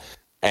series.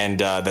 And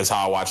that's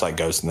how I watched like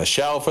Ghost in the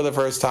Shell for the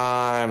first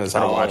time. That's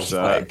how I watched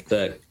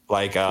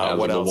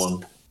what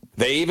else?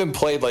 They even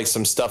played like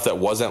some stuff that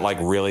wasn't like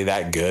really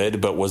that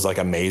good, but was like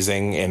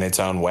amazing in its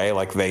own way.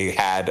 Like they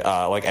had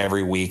like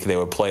every week they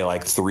would play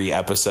like 3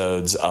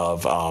 episodes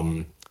of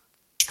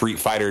Street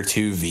Fighter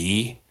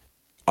 2V,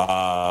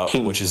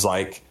 which is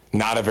like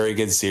not a very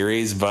good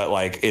series, but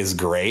like is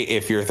great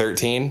if you're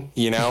 13,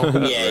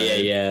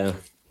 Yeah.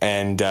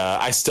 And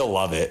I still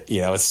love it.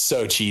 It's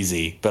so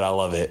cheesy, but I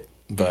love it.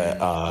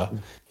 But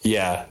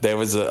yeah, there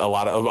was a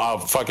lot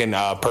of fucking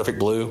Perfect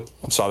Blue.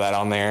 I saw that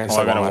on there. It's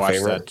like one of my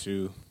favorite. That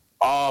too.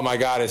 Oh my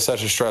god, it's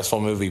such a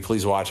stressful movie.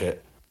 Please watch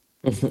it.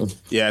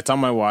 Yeah, it's on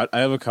my watch. I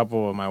have a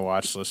couple of my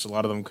watch lists. A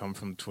lot of them come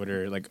from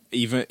Twitter. Like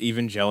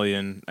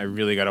Evangelion, I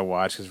really gotta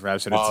watch because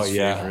Rab said it's his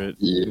favorite.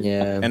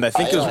 Yeah, and I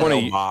think it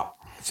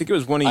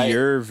was one of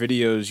your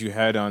videos you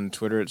had on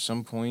Twitter at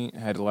some point.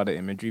 Had a lot of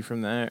imagery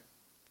from that.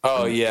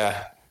 Oh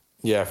yeah,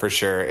 for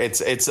sure. It's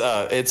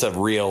a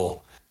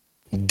real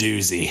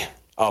doozy.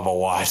 of a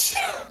watch.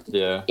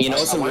 Yeah. You know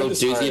what's a real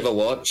doozy of a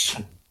watch?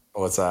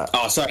 What's that?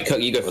 Oh, sorry,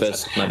 Cook, you go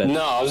first. My bad.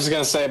 No, I was just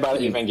going to say about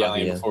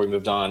Evangelion before we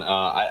moved on.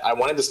 I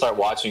wanted to start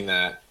watching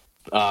that,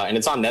 and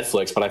it's on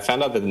Netflix, but I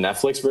found out that the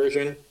Netflix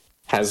version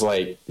has,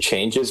 like,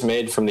 changes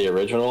made from the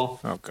original.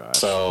 Oh, God.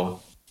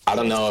 So, I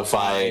don't know if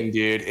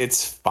Dude,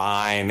 it's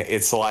fine.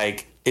 It's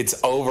like,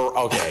 it's over.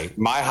 Okay,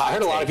 I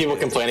heard a lot of people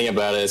complaining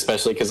about it,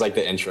 especially because, like,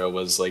 the intro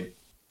was, like...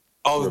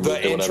 Oh,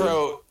 the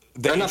intro...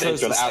 The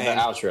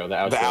outro.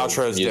 The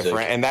outro is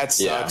different, and that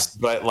sucks. Yeah.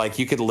 But like,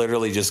 you could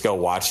literally just go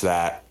watch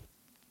that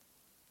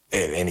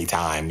at any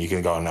time. You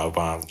can go and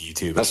open on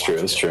YouTube. That's true.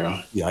 That's true.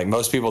 Yeah, like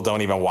most people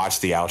don't even watch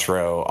the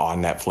outro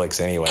on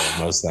Netflix anyway.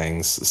 Most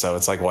things, so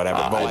it's like whatever.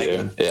 But I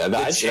do. Yeah, the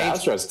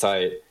outro's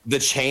tight. The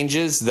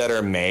changes that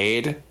are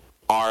made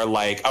are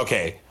like,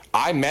 okay,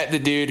 I met the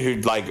dude who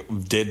like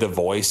did the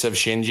voice of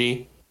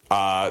Shinji.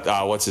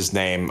 What's his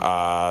name?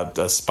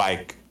 The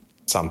Spike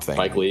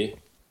Lee.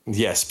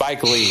 Yeah,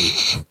 Spike Lee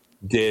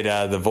did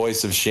the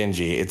voice of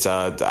Shinji. It's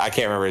I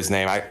can't remember his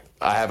name. I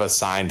have a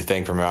signed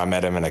thing from him. I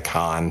met him in a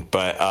con,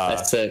 but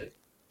that's it.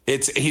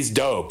 He's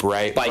dope,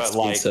 right? Spike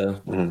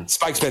Spencer.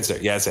 Spike Spencer.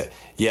 Yeah, that's it.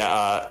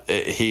 Yeah,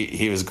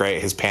 he was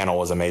great. His panel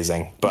was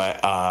amazing.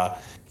 But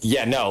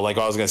like what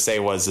I was gonna say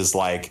is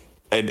like.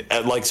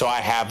 Like, so I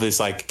have this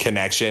like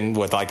connection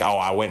with like, oh,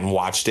 I went and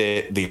watched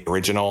it, the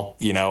original,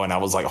 you know, and I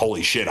was like,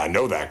 holy shit, I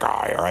know that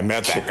guy, or I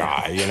met that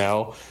guy, you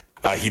know.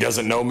 He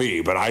doesn't know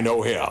me, but I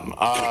know him.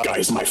 That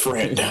guy's my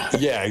friend.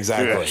 Yeah,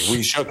 exactly. Yes.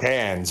 We shook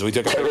hands. We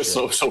took a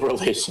social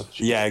relationship.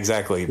 Yeah,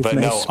 exactly. With but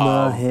my no,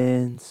 small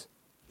hands.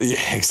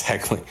 Yeah,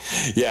 exactly.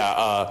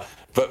 Yeah,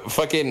 but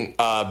fucking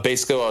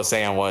basically what I was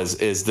saying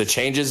is the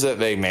changes that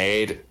they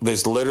made.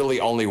 There's literally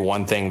only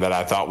one thing that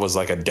I thought was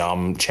like a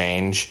dumb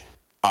change,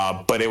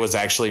 but it was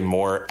actually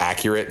more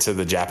accurate to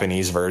the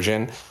Japanese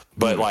version.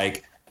 But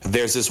like.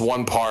 There's this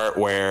one part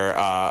where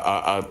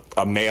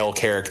a male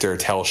character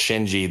tells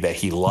Shinji that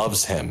he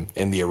loves him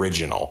in the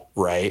original,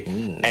 right?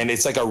 And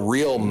it's like a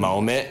real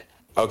moment,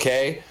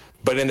 okay?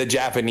 But in the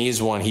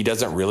Japanese one, he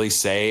doesn't really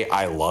say,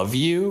 I love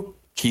you.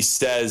 He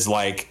says,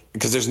 like,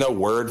 because there's no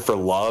word for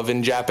love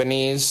in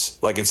Japanese.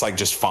 Like, it's like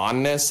just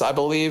fondness, I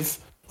believe.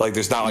 Like,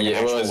 there's not like an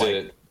actual,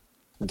 like,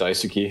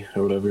 Daisuke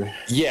or whatever.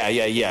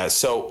 Yeah.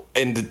 So,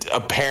 and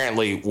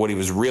apparently what he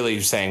was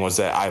really saying was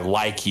that I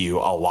like you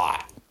a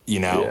lot. You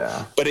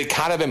know, but it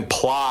kind of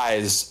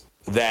implies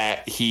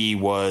that he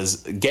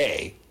was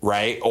gay,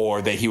 right?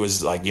 Or that he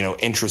was like, you know,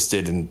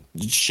 interested in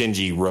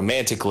Shinji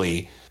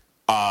romantically.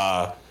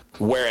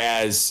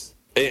 Whereas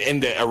in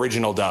the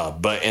original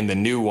dub, but in the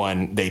new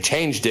one, they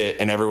changed it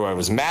and everyone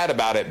was mad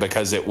about it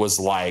because it was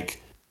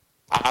like,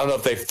 I don't know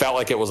if they felt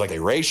like it was like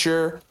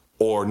erasure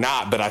or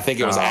not, but I think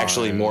it was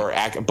actually more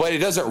accurate. But it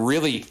doesn't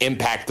really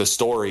impact the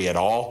story at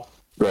all,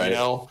 right? You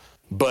know?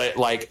 But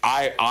like,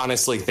 I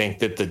honestly think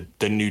that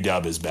the new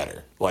dub is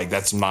better. Like,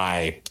 that's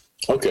my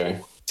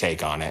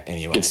take on it.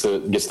 Anyway, gets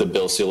the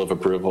Bill seal of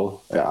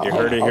approval. Yeah, you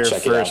heard it here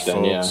first, folks.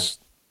 Yeah,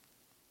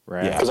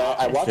 right. Because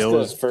I watched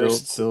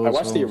I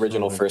watched the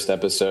original first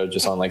episode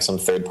just on like some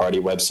third party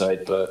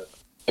website. But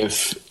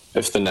if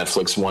the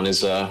Netflix one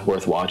is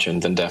worth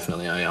watching, then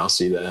definitely I'll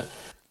see that.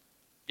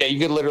 Yeah, you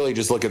could literally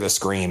just look at the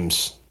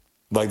screams.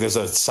 Like, there's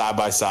a side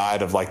by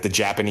side of like the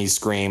Japanese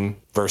scream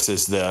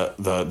versus the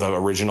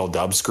original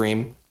dub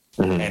scream,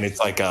 and it's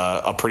like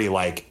a pretty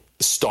like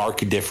stark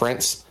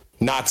difference.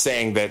 Not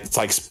saying that it's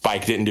like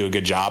Spike didn't do a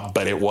good job,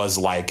 but it was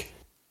like,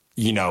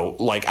 you know,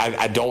 like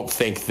I don't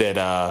think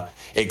that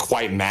it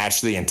quite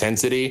matched the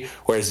intensity.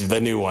 Whereas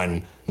the new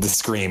one, the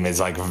scream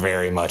is like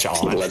very much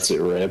on. Lets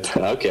it rip.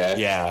 Okay.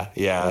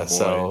 Yeah. Oh,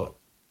 so.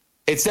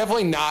 It's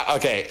definitely not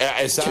okay.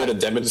 It's not to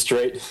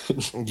demonstrate.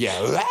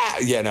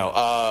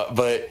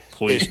 But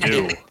please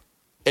do.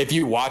 If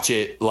you watch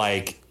it,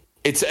 like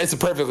it's a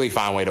perfectly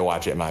fine way to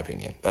watch it, in my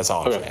opinion. That's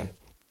all I'm saying.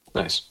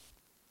 Nice.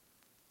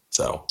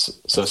 So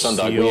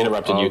Sundog, we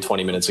interrupted you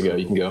 20 minutes ago.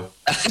 You can go.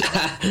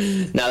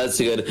 No, that's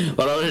good.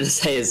 What I wanted to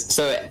say is,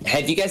 so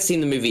have you guys seen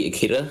the movie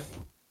Akira?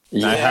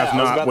 Yeah, I have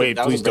not. Wait,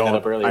 please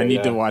don't. Earlier, I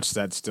need to watch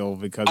that still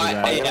because of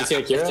that. You haven't seen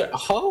Akira?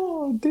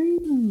 Oh,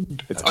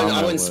 dude.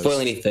 I won't spoil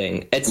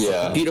anything. It's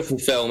a beautiful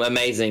film,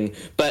 amazing.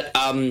 But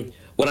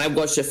when I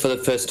watched it for the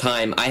first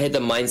time, I had the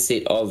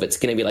mindset of it's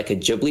going to be like a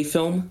Ghibli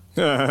film.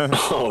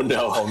 Oh,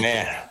 no. Oh,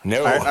 man.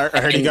 No. I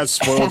heard he got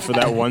spoiled for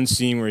that one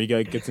scene where he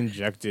gets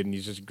injected and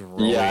he's just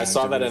growing. Yeah, I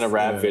saw that in a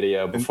rap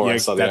video before I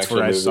saw the actual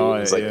movie. That's where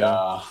I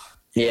saw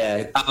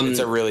it. It's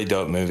a really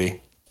dope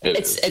movie.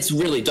 It's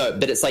really dope,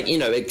 but it's like, you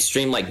know,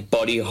 extreme like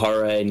body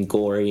horror and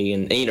gory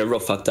and you know, real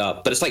fucked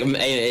up. But it's like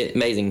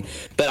amazing.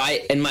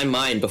 But in my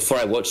mind, before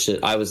I watched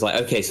it, I was like,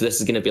 okay, so this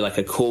is going to be like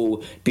a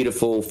cool,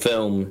 beautiful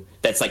film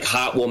that's like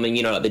heartwarming,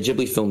 you know, like the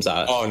Ghibli films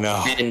are. Oh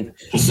no! And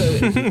so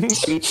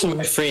me and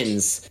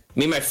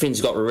my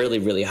friends got really,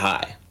 really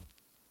high,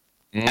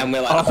 and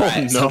we're like, all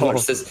right, time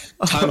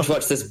to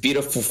watch this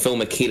beautiful film,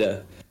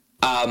 Akira.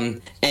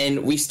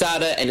 And we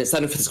started, and it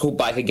started with this cool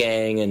biker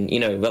gang, and you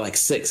know, we're like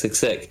sick.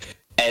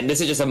 and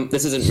this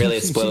isn't really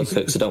a spoiler,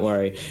 Cook, so don't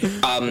worry.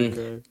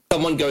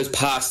 Someone goes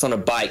past on a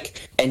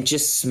bike and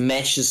just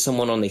smashes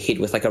someone on the head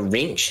with like a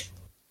wrench.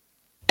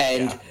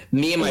 And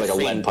me and my friend, a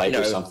lead pipe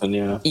or something,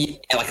 yeah,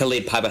 like a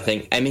lead pipe, I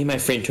think. And me and my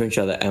friend turned to each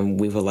other, and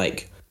we were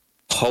like,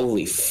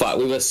 "Holy fuck!"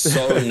 We were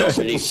so not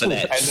ready for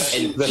that.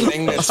 And the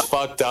thing that's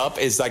fucked up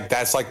is like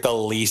that's like the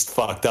least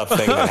fucked up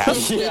thing that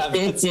happened.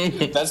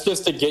 Yeah, that's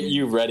just to get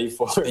you ready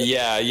for it.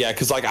 Yeah,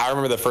 because like I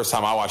remember the first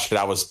time I watched it,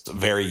 I was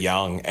very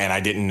young and I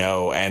didn't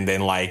know. And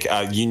then like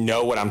you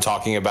know what I'm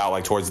talking about,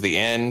 like towards the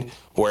end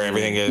where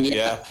everything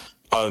is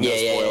Oh, no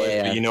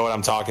spoilers, but you know what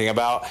I'm talking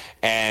about.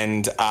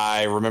 And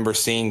I remember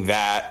seeing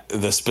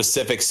the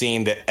specific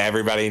scene that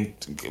everybody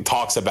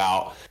talks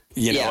about,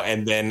 you know,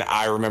 and then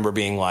I remember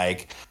being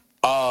like,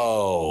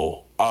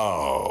 oh,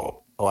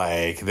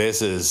 like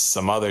this is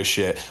some other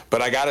shit.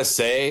 But I gotta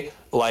say,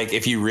 like,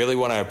 if you really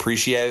want to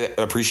appreciate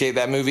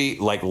that movie,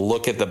 like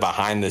look at the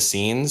behind the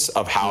scenes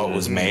of how it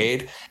was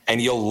made,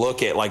 and you'll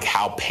look at like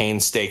how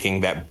painstaking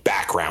that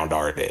background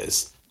art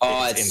is.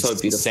 Oh, it's so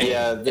beautiful.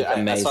 Yeah,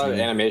 I saw an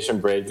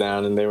animation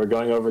breakdown, and they were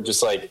going over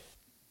just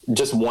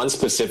one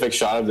specific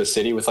shot of the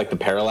city with like the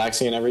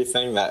parallaxing and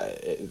everything.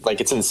 That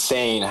like it's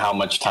insane how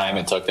much time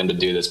it took them to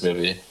do this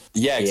movie.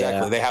 Yeah,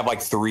 exactly. They have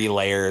like 3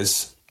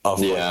 layers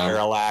of like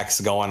parallax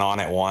going on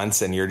at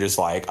once, and you're just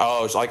like,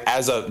 oh, it's like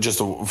as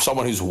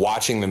someone who's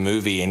watching the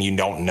movie and you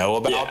don't know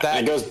about that.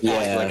 And it goes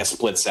past like a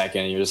split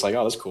second, and you're just like,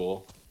 oh, that's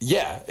cool.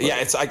 Yeah.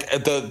 It's like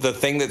the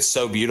thing that's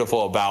so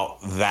beautiful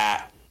about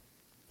that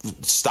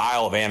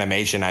style of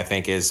animation, I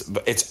think, is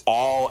it's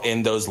all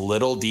in those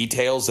little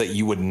details that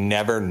you would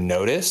never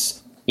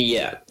notice.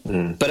 Yeah.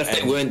 But if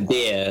they weren't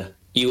there,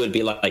 you would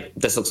be like,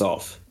 this looks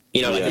off.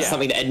 You know, like it's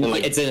something that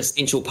it's an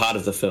essential part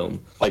of the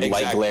film. Like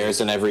light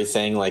glares and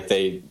everything. Like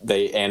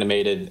they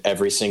animated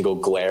every single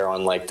glare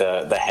on like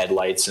the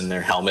headlights and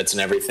their helmets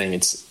and everything.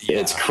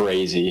 It's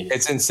crazy.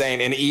 It's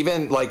insane. And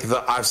even like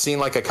I've seen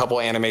like a couple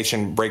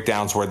animation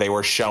breakdowns where they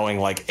were showing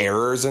like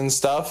errors and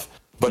stuff,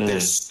 but they're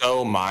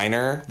so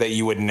minor that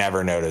you would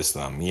never notice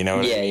them. You know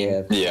what I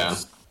mean? Yeah.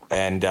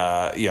 And,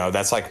 you know,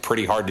 that's like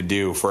pretty hard to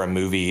do for a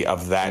movie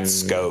of that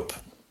scope,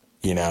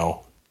 you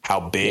know, how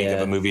big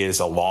of a movie it is.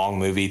 A long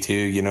movie too.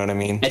 You know what I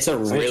mean? It's a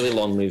really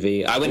long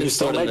movie. I went and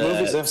saw it in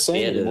the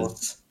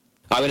theaters.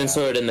 I went and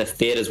saw it in the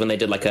theaters when they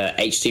did like a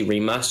HD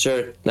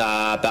remaster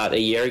about a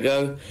year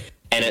ago.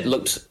 And it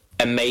looked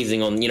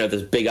amazing on, you know,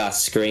 this big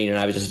ass screen. And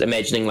I was just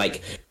imagining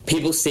like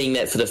people seeing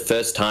that for the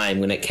first time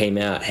when it came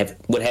out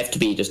would have to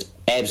be just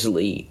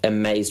absolutely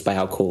amazed by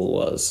how cool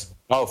it was.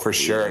 Oh, for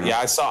sure.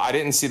 Yeah, I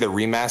didn't see the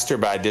remaster,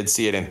 but I did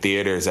see it in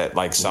theaters at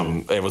like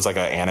it was like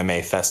an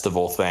anime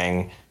festival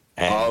thing.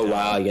 And,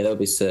 wow. Yeah, that would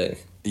be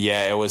sick.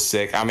 Yeah, it was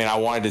sick. I mean, I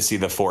wanted to see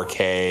the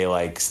 4K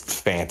like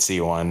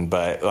fancy one,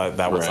 but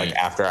that was like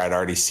after I'd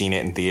already seen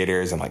it in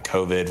theaters and like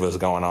COVID was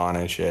going on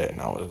and shit. And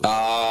I was.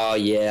 Oh,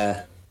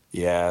 yeah.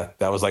 Yeah,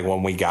 that was like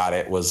when we got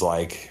it was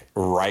like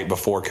right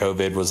before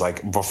COVID was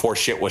like before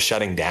shit was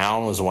shutting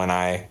down was when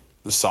I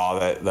saw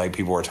that like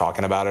people were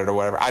talking about it or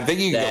whatever. I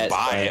think you can go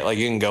buy it. Like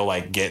you can go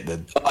like get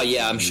the. Oh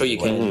yeah, I'm sure you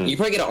can. You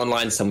probably get it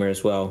online somewhere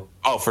as well.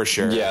 Oh, for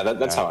sure. Yeah,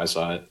 that's how I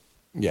saw it.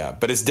 Yeah,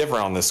 but it's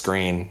different on the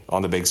screen,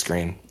 on the big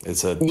screen.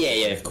 It's a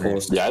yeah, of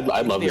course. Yeah,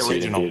 I'd love to see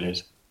it in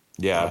theaters.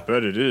 Yeah, I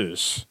bet it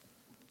is.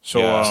 So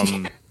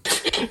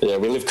yeah,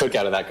 we leave Cook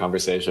out of that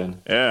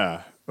conversation.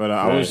 Yeah, but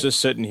I was just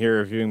sitting here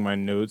reviewing my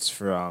notes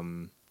for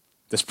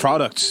this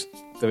product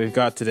that we've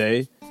got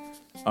today.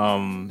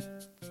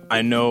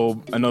 I know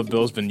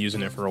Bill's been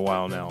using it for a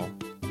while now.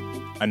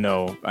 I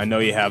know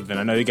you have been.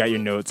 I know you got your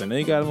notes. I know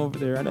you got them over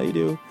there. I know you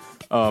do.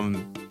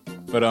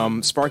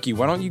 But Sparky,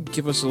 why don't you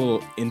give us a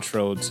little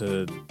intro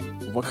to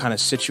what kind of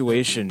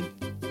situation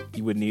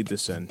you would need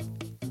this in?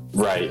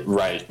 Right.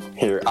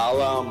 Here,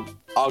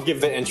 I'll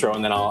give the intro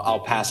and then I'll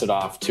pass it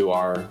off to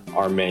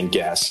our main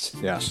guest.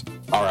 Yes.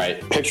 All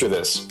right. Picture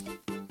this.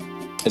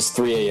 It's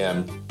 3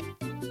 a.m.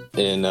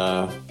 in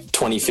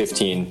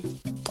 2015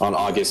 on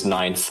August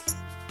 9th.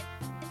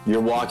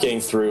 You're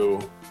walking through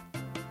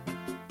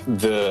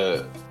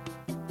the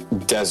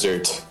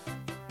desert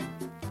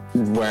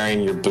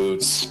wearing your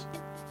boots.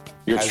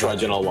 You're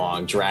trudging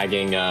along,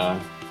 dragging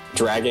a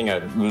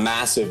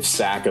massive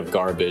sack of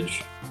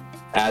garbage,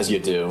 as you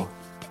do.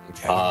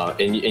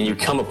 Okay. And you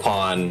come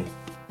upon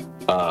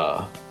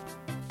a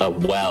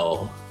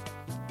well.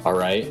 All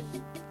right?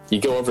 You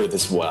go over to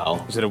this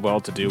well. Is it a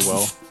well-to-do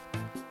well?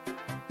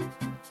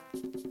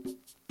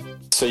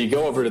 So you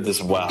go over to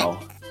this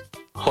well,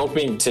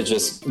 hoping to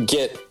just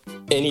get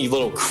any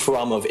little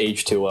crumb of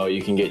H2O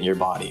you can get in your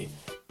body.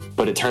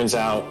 But it turns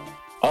out,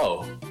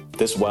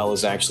 this well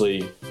is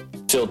actually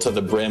filled to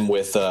the brim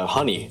with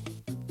honey.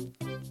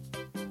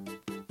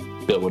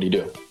 Bill, what do you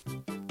do?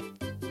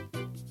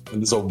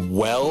 There's a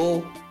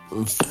well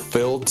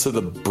filled to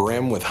the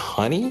brim with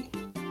honey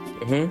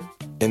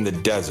in the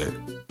desert.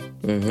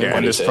 Yeah,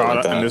 and this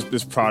product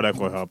this product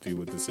will help you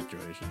with the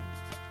situation.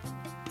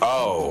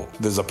 Oh,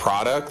 there's a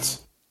product?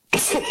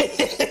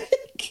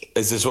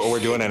 Is this what we're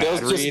doing? An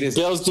ad read?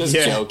 Bill's just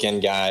joking,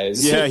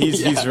 guys. Yeah,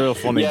 he's a real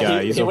funny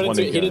guy. He's a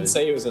funny guy. He didn't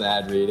say it was an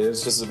ad read. It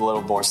was just a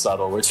little more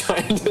subtle. We're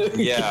trying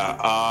to. Yeah.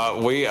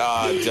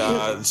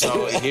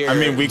 So here. I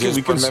mean, we can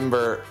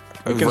remember.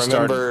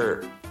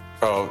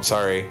 Oh,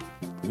 sorry.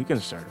 We can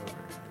start over.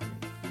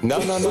 No.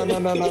 You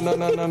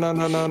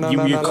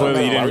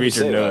clearly didn't read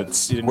your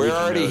notes. We're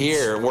already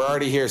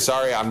here.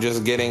 Sorry, I'm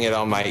just getting it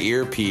on my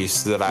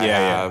earpiece that I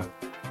have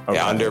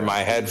under my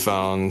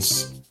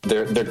headphones.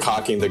 They're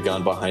cocking the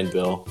gun behind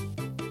Bill.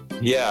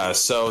 Yeah,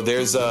 so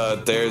there's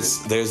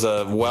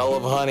a well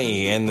of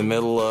honey in the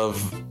middle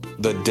of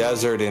the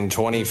desert in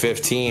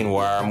 2015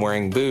 where I'm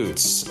wearing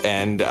boots,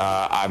 and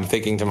I'm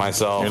thinking to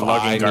myself,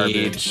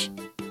 garbage.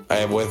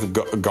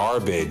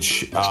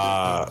 Garbage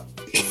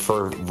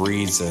for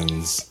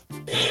reasons.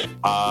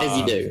 As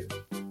you do.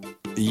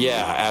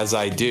 Yeah, as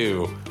I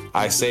do.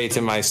 I say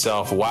to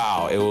myself,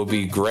 wow, it would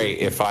be great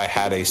if I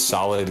had a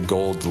solid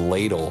gold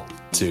ladle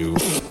to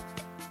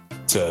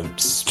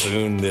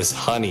spoon this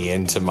honey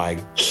into my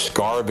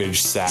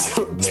garbage sack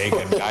and make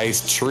a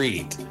nice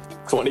treat.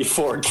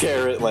 24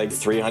 karat, like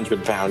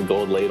 300-pound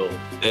gold ladle.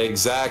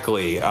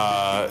 Exactly.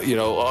 I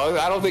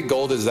don't think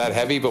gold is that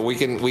heavy, but we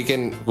can make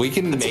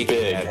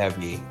it that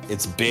heavy.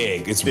 It's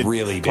big. It's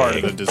really big. Part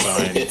of the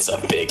design. It's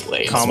a big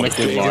ladle.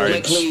 Comically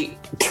large.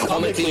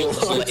 Comically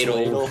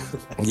ladle.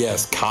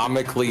 Yes,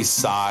 comically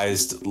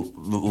sized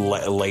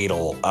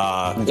ladle.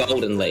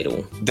 Golden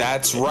ladle.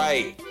 That's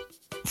right.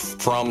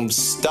 From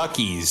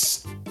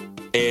Stuckey's.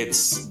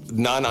 It's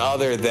none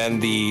other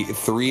than the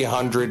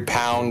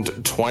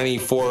 300-pound,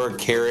 24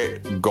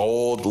 karat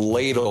gold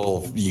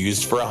ladle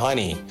used for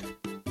honey.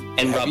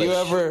 And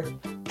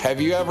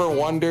have you ever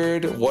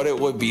wondered what it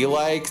would be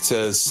like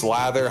to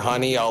slather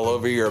honey all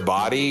over your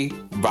body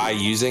by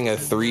using a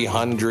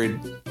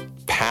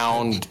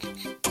 300-pound,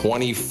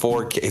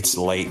 24? It's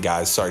late,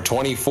 guys. Sorry,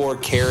 24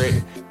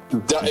 karat. We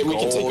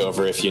can take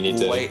over if you need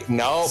to.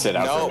 Sit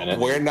out for a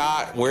minute. We're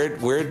not.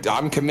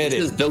 I'm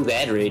committed. This is Bill's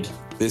ad read.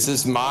 This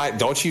is my.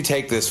 Don't you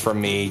take this from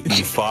me,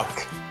 you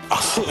fuck.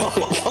 Dude,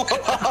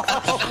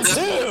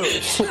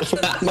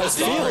 my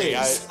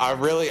feelings.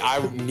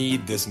 I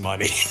need this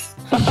money.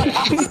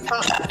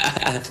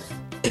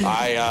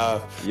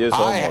 I've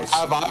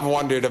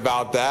wondered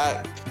about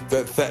that.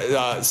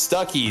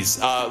 Stuckey's.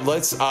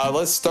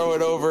 Let's throw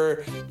it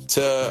over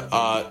to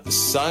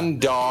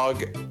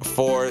Sundog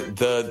for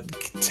the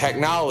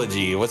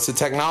technology. What's the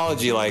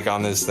technology like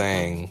on this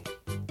thing?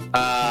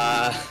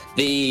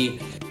 The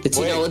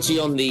technology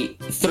on the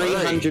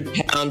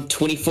 300-pound,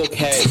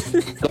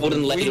 24K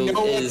golden ladle We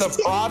know what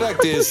the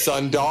product is,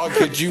 Sundog.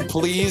 Could you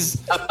please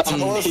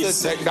tell us the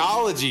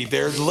technology?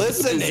 They're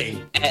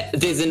listening.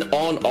 There's an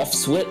on-off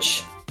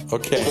switch.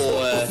 Okay.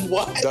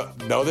 What?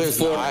 No, there's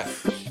not.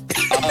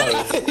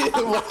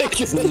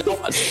 It's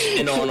not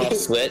an on-off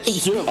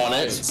switch on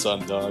it.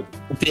 Sundog.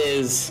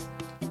 There's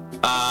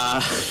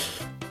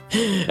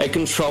a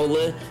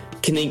controller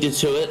connected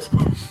to it.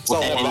 So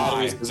how many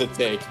batteries does it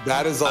take?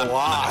 That is a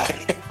lie.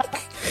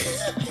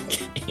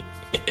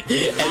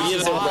 And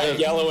you have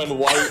yellow and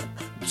white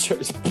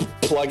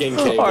plug-in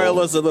cable. All right,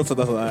 listen.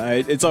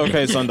 It's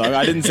okay, Sundog.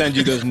 I didn't send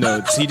you those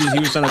notes. He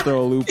was trying to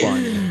throw a loop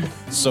on you.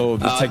 So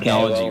the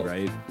technology,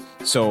 right?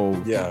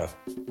 So yeah,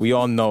 we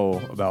all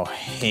know about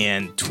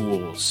hand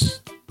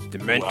tools.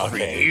 They're meant for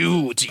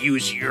you to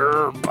use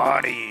your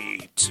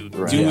body to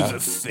do the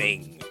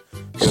thing.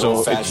 So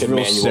old-fashioned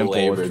manual simple,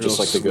 labor, just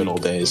like the good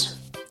old days.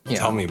 Yeah.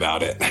 Tell me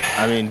about it.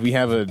 I mean, we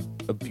have a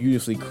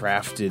beautifully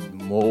crafted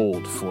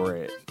mold for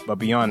it. But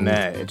beyond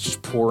that, it's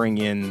just pouring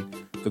in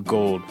the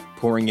gold,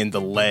 pouring in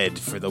the lead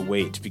for the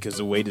weight, because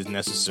the weight is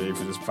necessary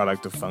for this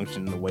product to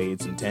function the way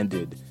it's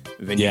intended.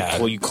 And then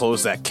you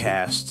close that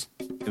cast,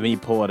 and then you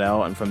pull it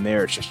out, and from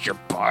there, it's just your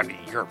body.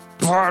 Your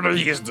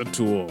body is the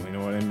tool. You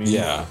know what I mean?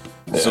 Yeah.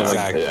 So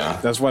exactly.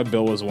 That's why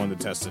Bill was the one to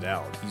test it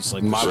out. He's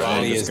like, my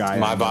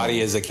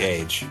body is a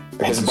cage.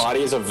 His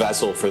body is a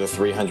vessel for the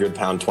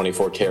 300-pound,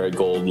 24 karat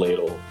gold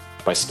ladle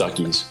by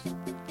Stuckey's.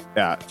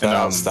 Yeah.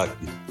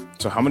 Stuckey.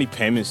 So how many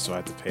payments do I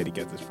have to pay to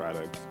get this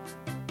product?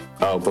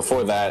 Oh,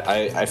 before that,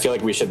 I feel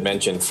like we should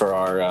mention for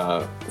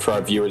our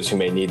viewers who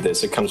may need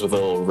this, it comes with a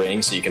little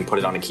ring so you can put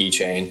it on a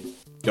keychain.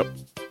 Yep.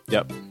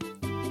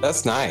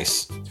 That's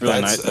nice. It's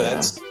really nice.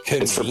 That's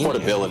it's for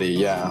portability,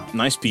 yeah.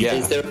 Nice piece. Yeah.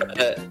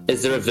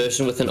 Is there a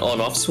version with an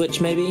on-off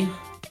switch, maybe?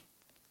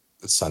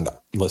 Sundog.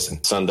 Listen.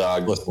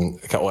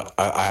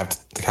 I have to.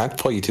 Can I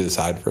pull you to the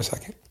side for a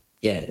second?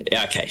 Yeah.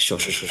 Okay. Sure.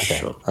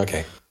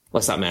 Okay.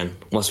 What's up, man?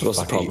 What's the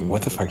problem?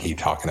 What the fuck are you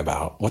talking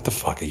about? What the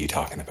fuck are you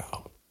talking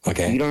about?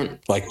 Okay. You don't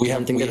like. We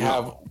have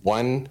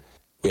one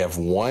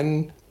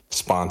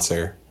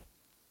sponsor.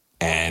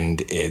 And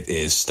it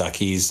is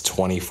Stuckey's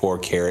 24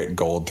 karat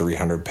gold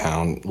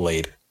 300-pound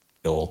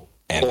ladle.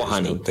 And for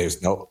honey.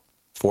 There's no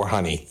for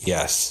honey.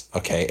 Yes.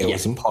 Okay. It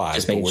was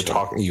implied. But we're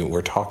talking.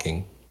 We're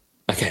talking.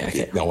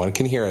 Okay. No one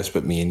can hear us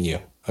but me and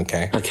you.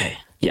 Okay. Okay.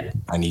 Yeah.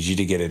 I need you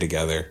to get it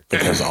together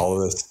because all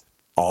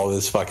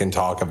this fucking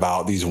talk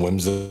about these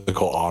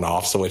whimsical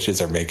on-off switches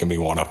are making me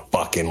want to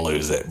fucking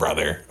lose it,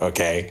 brother.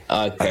 Okay.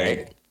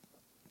 Okay.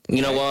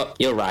 You know what?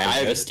 You're right.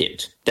 I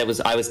overstepped. I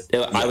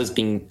was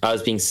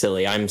being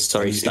silly. I'm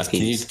sorry,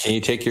 Stucky. Can you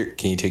take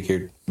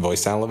your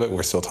voice down a little bit?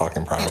 We're still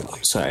talking privately.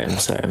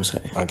 I'm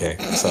sorry. Okay,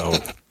 so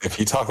if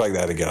you talk like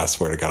that again, I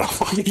swear to God, I'll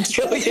fucking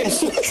kill you.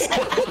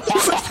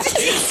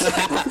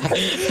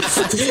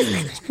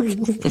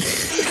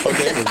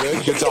 Okay, we're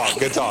good.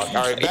 Good talk. All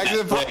right, back to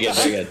the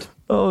podcast. Very good.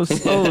 Oh,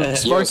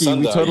 Sparky,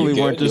 we totally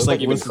weren't just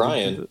like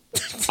crying.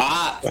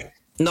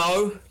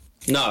 No.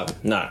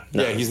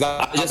 Yeah, he's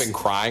not been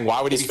crying.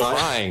 Why would he be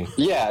crying?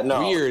 Yeah,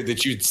 no. Weird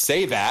that you'd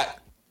say that.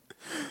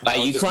 Are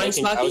you crying,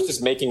 Sparky? I was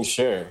just making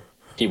sure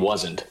he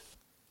wasn't.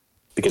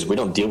 Because we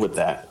don't deal with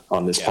that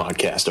on this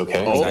podcast,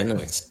 okay? Oh,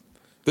 exactly.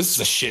 This is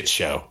a shit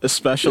show.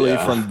 Especially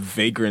from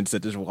vagrants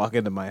that just walk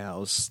into my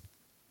house.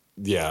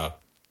 Yeah.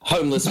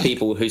 Homeless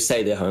people who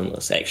say they're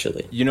homeless,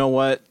 actually. You know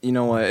what?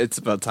 It's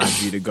about time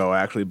for you to go,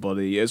 actually,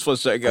 buddy. It's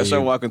supposed to, I guess,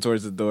 start walking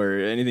towards the door.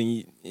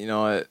 Anything, you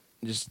know what?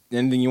 Just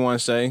anything you want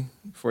to say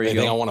before you go?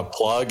 Anything I want to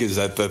plug? Is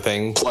that the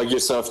thing? Plug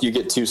yourself. You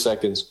get 2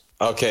 seconds.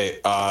 Okay.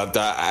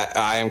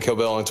 I am Kill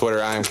Bill on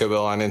Twitter. I am Kill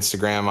Bill on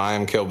Instagram. I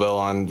am Kill Bill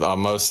on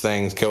most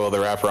things. Kill Bill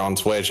the Rapper on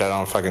Twitch. I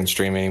don't fucking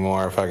stream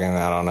anymore. I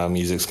don't know.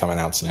 Music's coming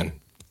out soon.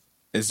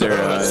 Is there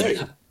What's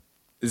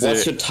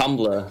your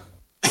Tumblr?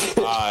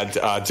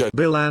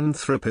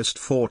 Billanthropist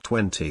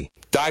 420.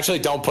 Actually,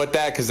 don't put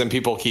that because then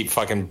people keep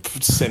fucking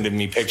sending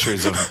me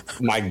pictures of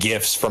my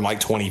gifts from like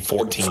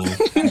 2014.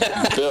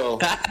 Bill,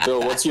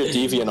 what's your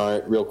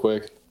DeviantArt, real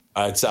quick?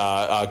 It's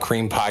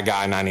Cream Pie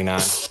Guy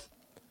 99.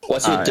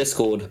 What's your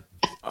Discord?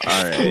 All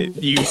right,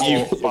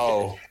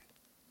 All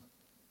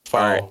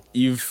right,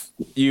 you've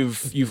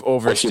overstayed.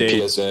 What's your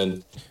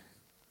PSN?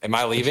 Am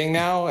I leaving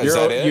now? Is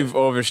that it? You've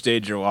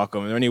overstayed your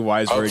welcome. Are there any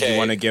wise words you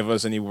want to give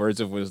us? Any words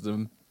of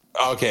wisdom?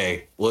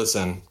 Okay,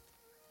 listen.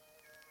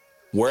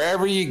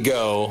 Wherever you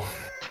go,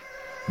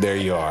 there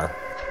you are.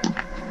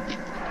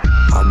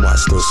 I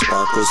watched those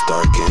sparkles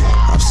darken.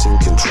 I've seen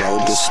control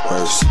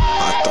disperse.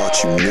 I thought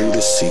you knew the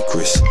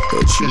secrets,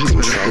 that you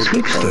controlled the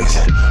earth.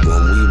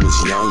 When we was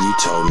young, you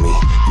told me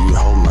you'd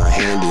hold my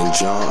hand in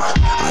John.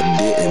 I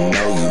didn't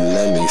know you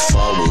let me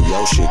fall when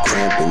your shit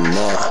cramping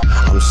up.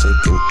 I'm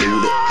sinking through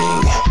the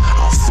ink.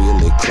 I feel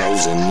it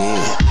closing in.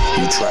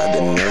 You tried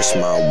to nurse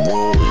my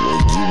wound when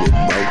you had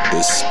broke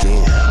the skin.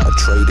 A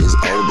trait as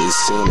old as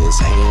sin, his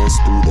hands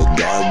through the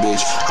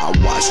garbage. I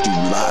watched you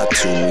lie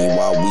to me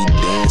while we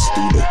danced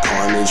through the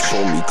carnage.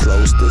 Pull me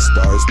close, the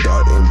stars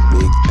darting,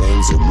 big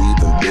things are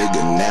even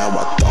bigger now.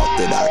 I thought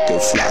that I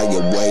could fly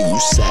away. You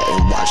sat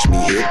and watched me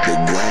hit the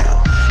ground.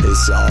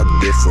 It's all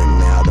different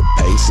now, the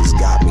pace has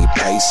got me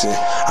pacing.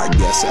 I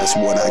guess that's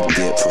what I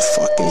get for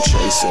fucking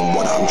chasing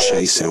what I'm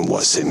chasing.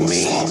 What's it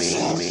mean?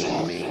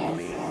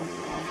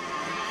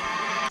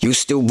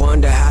 Used to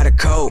wonder how to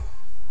cope,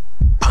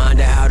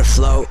 ponder how to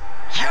float.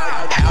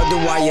 How do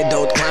I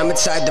adult? Climb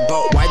inside the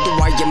boat. Why do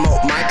I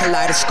emote? My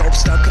kaleidoscope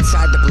stuck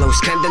inside the blues.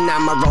 Can't deny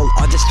my role.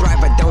 Others thrive,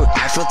 I don't.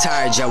 I feel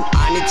tired, yo.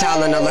 I need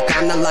Tylenol. Look,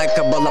 I'm not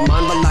likable. I'm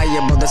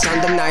unreliable. That's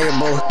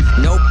undeniable.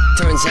 Nope.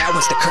 Turns out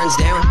once the curtain's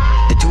down,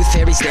 the tooth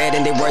fairy's dead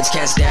and their words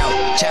cast out.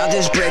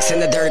 Childish bricks in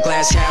the dirt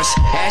glass house.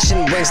 Ash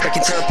and wings that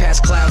can turn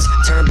past clouds.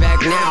 Turn back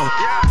now.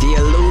 The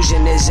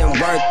illusion isn't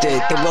worth it.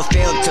 They will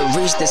fail to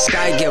reach the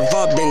sky. Give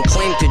up, then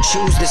claim to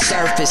choose the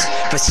surface.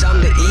 For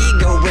some, the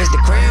ego is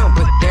the crown,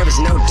 but there is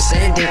no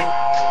descending.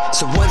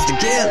 So once the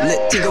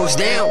guilt goes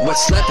down,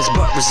 what's left is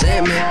but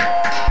resentment.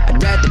 I'd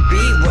rather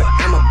be what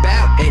I'm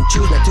about and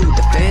choose not to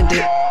defend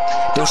it.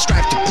 Don't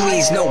strive to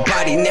please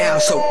nobody now,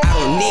 so I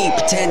don't need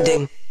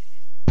pretending.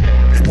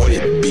 What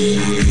it be,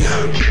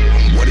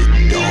 what it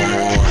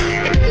don't,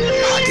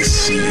 I can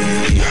see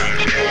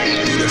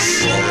through the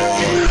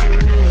floor.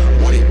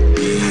 What it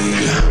be,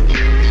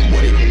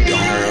 what it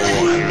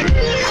don't,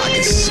 I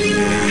can see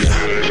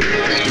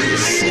through the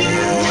floor.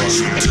 What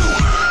you do,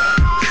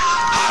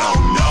 I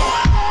don't know,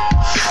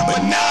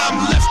 but now I'm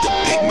left to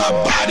pick my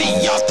body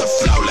off the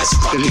floor. Let's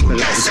fucking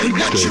go, say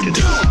what you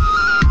do.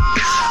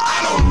 I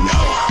don't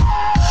know,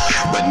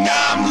 but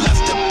now I'm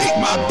left to pick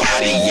my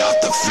body off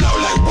the floor.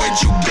 Like where'd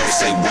you go,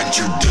 say what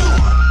you do.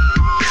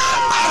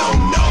 I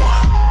don't know,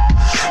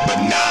 but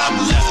now I'm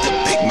left to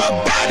pick my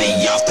body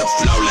off the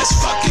floor. Let's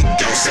fucking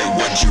go, say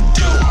what you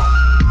do.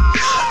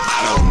 I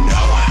don't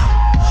know,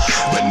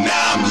 but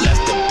now I'm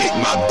left to pick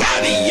my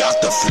body off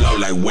the floor.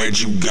 Like where'd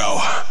you go.